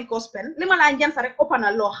bi bëgg nañ ko spend li ma laa njansa rek ëpp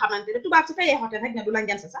na loo xamante ne tubaab su fayee hotel xëy na du la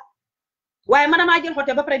njansa sax waaye man damaa jël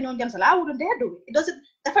hotel ba pare ñoo njansa la I wouldn't dare do it it doesn't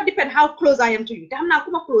dafa depend how close I am to you te xam naa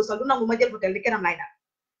ku ma close du nangu ma jël hotel di kenam lay daal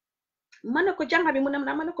ma ne ko jànga bi mu ne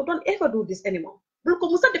ma ne ko don't ever do this anymore bul ko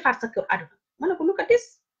musa defaat sa kër aduna ma ne ko look at this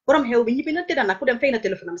borom xew bi ñibbi na tëdda nag ku dem fay na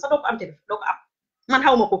téléphone am sax doo ko am téléphone doo ko am man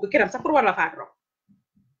xaw ma kooku këram sax pour war la faa drop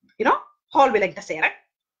you know xool bi lañ tasee rek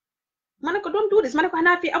ma ne ko don't do this ma ne ko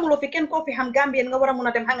xanaa fii amuloo fi kenn koo fi xam Gambien nga war a mun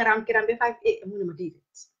a dem hangaraam këram ba 5 am mu ne ma David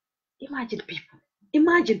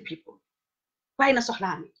imagine people waaye na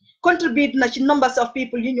soxlaa mi contribute na ci numbers of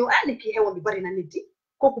people yu ñëw ni kii xewam bi bari na nit yi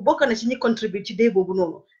kooku bokk na ci ñi contribute ci dee boobu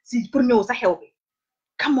noonu si pour ñëw sa xew bi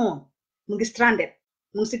come on mu ngi stranded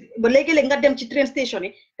mu ngi si ba léegi-léegi nga dem ci train station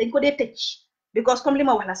yi dañ ko dee tëj because comme li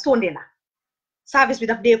ma wax la Sunday la service bi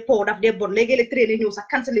daf dee daf dee bon léegi-léegi train yi ñëw sa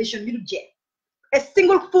cancellation bi du jeex a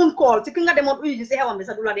single phone call ci ki nga demoon uyu ji si xewam bi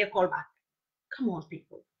sax du la dee call back come on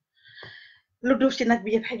people lu duuf ci nag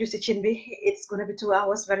bi yëpp xeju si cin bi it's gonna be 2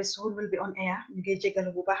 hours very soon we'll be on air ñu ngi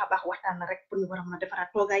jégalu bu baax a baax waxtaan na rek pour ñu war a mën a defaraat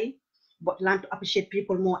toogaay but learn to appreciate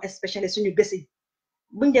people more especially suñu bési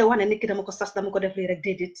buñ dee wax ne nit ki dama ko sas dama ko def lii rek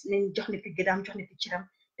déedéet nañ jox nit ki gëdaam jox nit ki ciram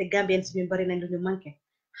te Gambien si ñun bari nañ lu ñu manqué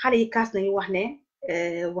xale yi kaas nañu wax ne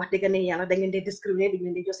wax dëgg ne yàlla da ngeen di discriminer duñ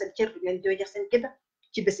leen di jox seen cër duñ leen di jox seen gëdd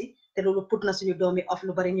ci bési te loolu put na suñu doomi off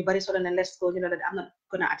lu bari ñu bari solo ne let's go ñu ne la am na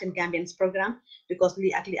gonna attend Gambians programme because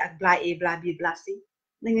lii ak bla a bla b bla c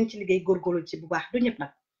nañ leen ci liggéey góorgóorlu ci bu baax du ñëpp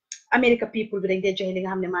nag America people bi dañ dee joxe li nga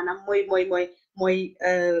xam ne maanaam mooy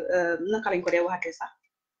naka lañ ko dee waxatee sax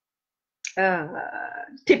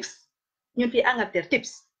tips ñun fii Angleterre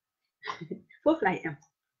tips foofu laay am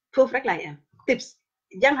foofu rek laay am tips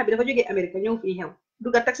jànxa bi dafa jógee Amérique ñëw fii xew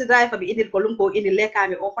duga taxi driver bi indil ko lu mu ko indil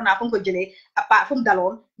lekkaami o fanaa fu mu ko jëlee apa fu mu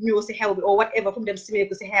daloon ñëw si xew bi o whatever fu mu dem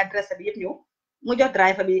simeeku si hairdresser bi yëpp ñëw mu jox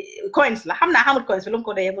driver bi coins la xam naa xamul coins bi lu mu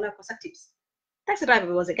ko doyee mu ne ko sa tips taxi driver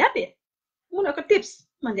bi was a Gambien mu ne ko tips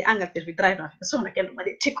man di Angleterre bi driver bi soxna kenn ma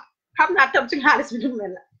di tiko xam naa tam suñu xaalis bi du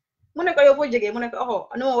mel la mu ne ko yow foo jógee mu ne ko oh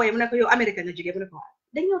nu ma wooyee mu ne ko yow Amérique nga jógee mu ne ko waaw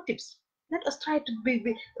dañoo tips let us try to be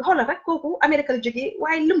xoolal rek kooku Amérique la jógee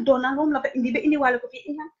waaye lim doon naa moom la fa indi ba indi wàlle ko fii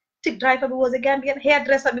England tip driver bi was a Gambian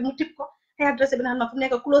hairdresser bi mu tip ko hairdresser bi nga xam ne fu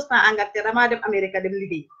nekk close na Angleterre damaa dem Amérique dem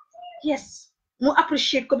liggéey yes mu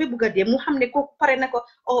appreciate ko bi bugg a dee mu xam ne kooku pare na ko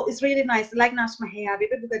oh it's really nice like naa suma hair bi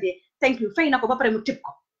ba bugg a dee thank you fay na ko ba pare mu tip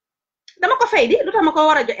ko dama ko fay di lu tax ma ko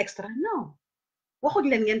war a jox extra non waxuñ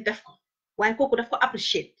leen ngeen def ko waaye kooku daf ko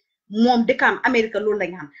appreciate moom dëkkaam Amérique loolu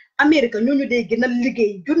lañ xam Amérique ñooñu dee gën a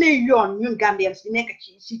liggéey junne yoon ñun Gambiens yi nekk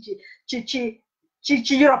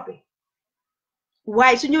ci Europe bi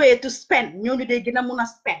waaye su ñëwee to spend ñooñu dee gën a mun a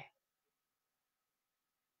spend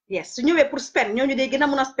yes su ñëwee pour spend ñooñu dee gën a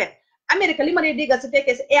mun a spend Amérique li ma dee déggal su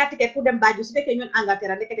fekkee si air ticket pour dem Banjul su fekkee ñun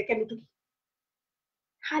Angleterre nekkete kenn tukki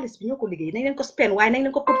xaalis bi ñoo ko liggéey nañ leen ko spend waaye nañ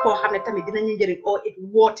leen ko put koo xam ne tamit dinañu njëriñ or it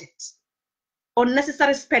worth it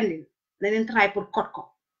unnecessary spending nañ leen try pour cut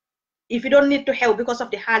ko if you don't need to help because of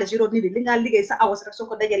the xaalis you don't need it li nga liggéey sa hours rek soo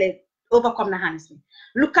ko dajalee overcome na xaalis bi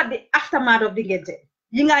look at the aftermath of the ngénte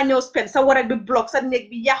yi nga ñëw spend sa warak bi block sa néeg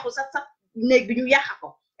bi yàqu sa néeg bi ñu yàqa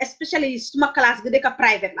ko especially suma class bi dëkka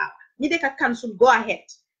private laa wax ñi dëkka council go ahead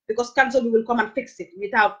because council will come and fix it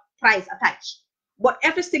without price attached but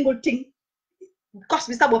every single thing cost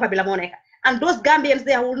bi sa boppa bi la moo nekk and those Gambians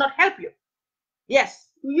there will not help you yes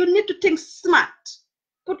you need to think smart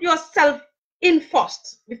put yourself in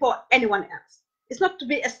first before anyone else. It's not to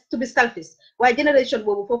be selfish. Why generation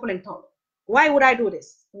will be lañ toll? Why would I do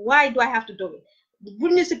this? Why do I have to do it? Bu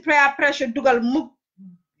ñu si prayer pressure dugal mukk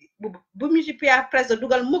bu ñu si prayer pressure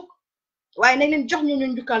dugal mukk waaye nañ leen jox ñu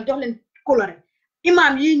njukkal jox leen coloré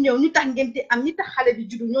imam yi ñëw ñu tax ngénte am ñi tax xale bi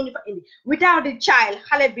juddu ñoo ñu fa indi without the child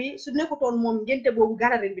xale bi su nekkutoon moom ngénte boobu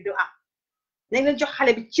gararin bi du am nañ leen jox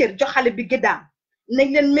xale bi cër jox xale bi gëddaam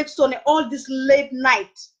nañ leen make sure ne all this late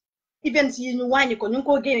night events yi ñu wàññi ko ñu ngi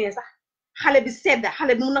ko génnee sax xale bi sedda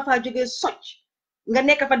xale bi mun na faa jógee socc nga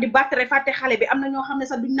nekk fa di battre fàtte xale bi am na ñoo xam ne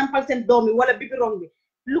sax duñ nampal seen doom yi wala bibiron bi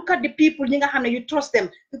look at the people ñi nga xam ne you trust them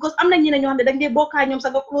because am na ñi ne ñoo xam ne dañ dee bokkaa ñoom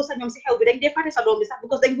sax nga close sa ñoom si xew bi dañ dee fàtte sa doom bi sax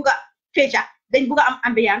because dañ bugg a feeca dañ bugg a am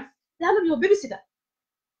ambiance yaa ngi yow babysitter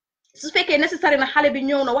su fekkee necessary na xale bi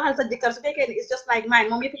ñëw na waxal sa jëkkër su fekkee ne it's just like mine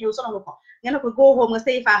moom yëpp xew sonalu ko nga ne ko go home nga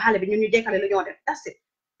stay fa xale bi ñun ñu jekkale lu ñoo def that's it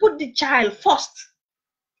put the child first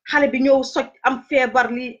xale bi ñëw soj am feebar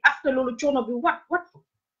li after loolu coono bi what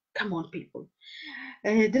come on people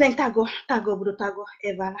dinañ tàggoo bu du tàggoo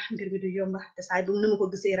Eva la mbir mi du yomba te saay bu nu ma ko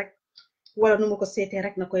gisee rek wala nu ma ko seetee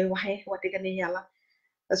rek na koy waxee wax dëgg ne yàlla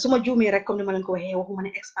su ma juumee rek comme ni ma leen ko waxee waxuma ne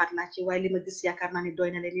expert laa ci waaye li ma gis yaakaar naa ne doy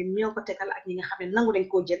na leen yéen ñoo ko tegal ak ñi nga xam ne nangu dañ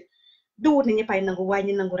koo jël duwut ne ñëppay nangu waaye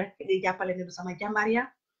ñi nangu rek di jàppale ne du sama jàmbaar ya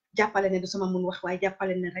jàppale ne du sama mun wax waaye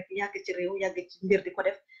jàppale ne rek yàgg ci réew yàgg ci mbir di ko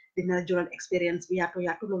def dina jural expérience bi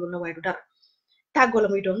yaatu loolu la waaye du dara tàggoo la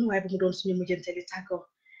muy doon waaye bu mu doon suñu mujjante li tàggoo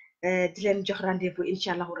di leen jox rendez-vous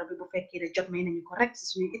incha allahu rabbi bu fekkee ne jot may nañu ko rek si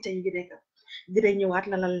suñu itte yu nekk dinañ ñëwaat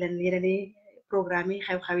lalal leen yeneeni programme yi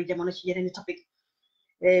xew-xewi jamono ci yeneeni topic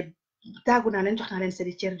tàggu naa leen jox naa leen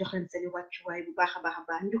seeni cër jox leen seeni wàccuwaay bu baax a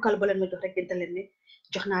baax njukkal ba leen ma jox rek gënta leen ne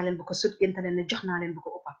jox naa leen bu ko sut gënta leen ne jox naa leen bu ko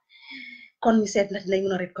ëppa kon ñu seet nag dinañ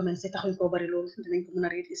mën a read comments taxuñ koo bari loolu dinañ ko mën a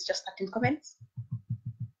read is just 13 comments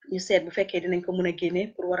ñu seet bu fekkee dinañ ko mën a génne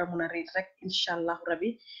pour war a mën a read rek incha allahu rabbi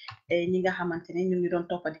ñi nga xamante ne ñu ngi doon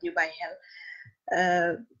toppa di ñu bàyyi xel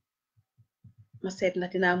ma seet na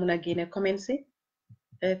dinaa mën a génne comments yi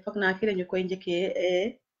foog naa fi lañu koy njëkkee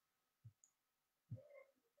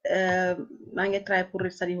maa ngi try pour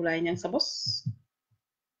read Sadi Hulaay ñang sa bos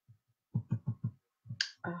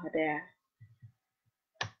there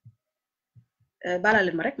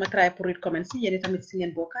balale ma rek ma try pour read comments yi yéen tamit si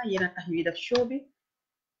ngeen bokka yéen a tax ñuy def show bi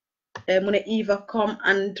mu ne Eva come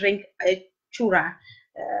and drink chura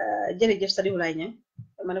jërëjëf Sadi Hulaay ñang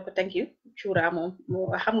ma ne ko thank you cuura moom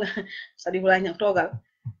xam nga sadi bu laa ñëw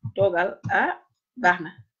toogal ah baax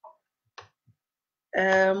na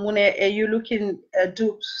mu ne you looking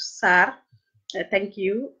Xhew Sarr thank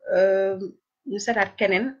you ñu seetaat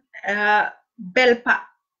keneen belpa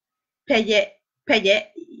peje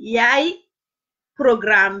yaay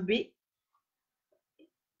programme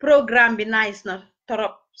bi nice na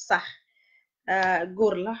torop sax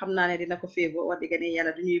góor la xam naa ne dina ko féego wax dëgg ne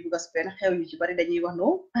yàlla duñuy bugg a spend xew yu ci bari dañuy wax no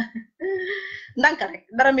ndanka rek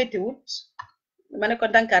dara métti wut ma ne ko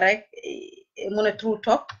ndanka rek mu ne true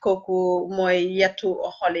talk kooku mooy yettu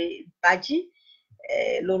xoli bàjji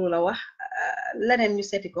loolu la wax leneen ñu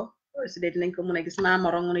seeti ko su dee dinañ ko mën a gis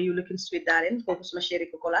maamorong mu ne you looking sweet darling kooku suma chéri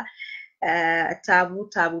koko la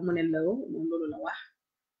taabu mu ne law moom loolu la wax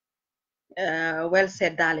well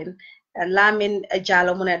said darling Lamin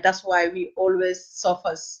Jallow mu ne that's why we always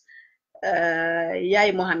suffers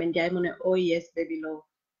yaay Mohamed Ndiaye mu ne oh yes baby love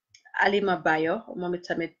Alima Bayo moom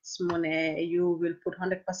tamit mu ne you will put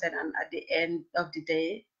 100% and at the end of the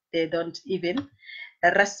day they don't even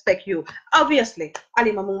respect you obviously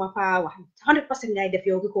Alima mu ma fa wax 100% ngay def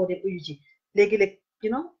yow bi ko dem uyu ji léegi-léeg you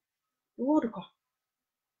know wóoru ko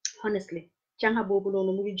honestly canga boobu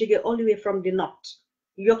noonu mu ngi jóge all the way from the north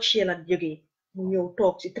Yorkshire la jóge mu ñëw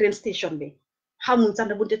toog ci train station bi xamul sax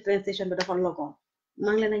na bunte train station bi dafa logoon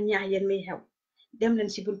maa ngi leen a ñaax yéen muy xew dem leen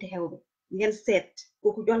ci bunte xew bi ngeen seet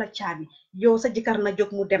kooku jox la caabi yow sa jëkkër na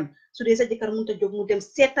jóg mu dem su dee sa jëkkër mënut a jóg mu dem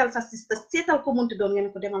seetal sa sister seetal ko mënut doon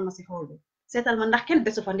ngeen ko demal ma ci xool bi seetal ma ndax kenn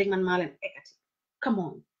besu fa ndig man maa leen ekkati come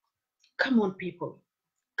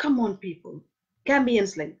on people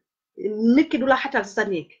Gambians lañ nit ki du la xatal sa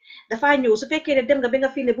néeg dafa ñëw su fekkee ne dem nga ba nga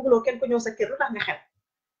fii ne bëgguloo kenn ko ñëw sa kër lu tax nga xew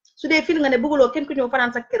su dee fil nga ne bëgguloo kenn ku ñëw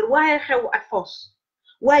fanaan sa kër waaye xew at force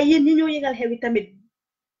waaye yéen ñi ñoo yëngal xew yi tamit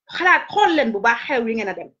xalaat xool leen bu baax xew yi ngeen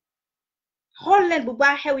a dem xool leen bu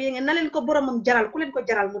baax xew yi ngeen na leen ko boromam jaral ku leen ko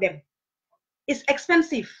jaral mu dem it's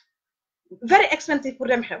expensive very expensive pour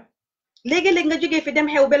dem xew léegi-léegi nga jógee fi dem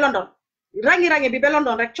xew ba London rangi bi ba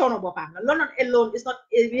London rek coono boppam la London alone is not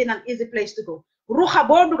even an easy place to go ruxa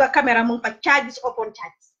boo dugga caméra mu ngi fa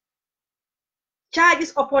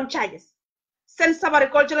charges upon charges seen sabari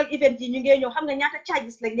cultural event yi ñu ngi ñëw xam nga ñaata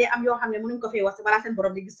charges lañ dee am yoo xam ne mënuñ ko fee wax balaa seen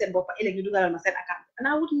borom di gis seen boppa ëllëg ñu dugalal ma seen account and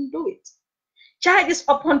I wouldn't do it charges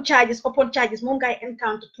upon charges moom ngay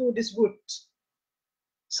encounter through this route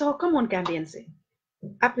so come on Gambians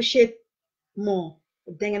appreciate more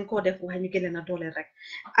dangeen koo def waaye ñu gën leen a dooleel rek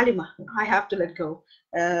Alima I have to let go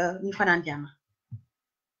ñu fanaan jàmm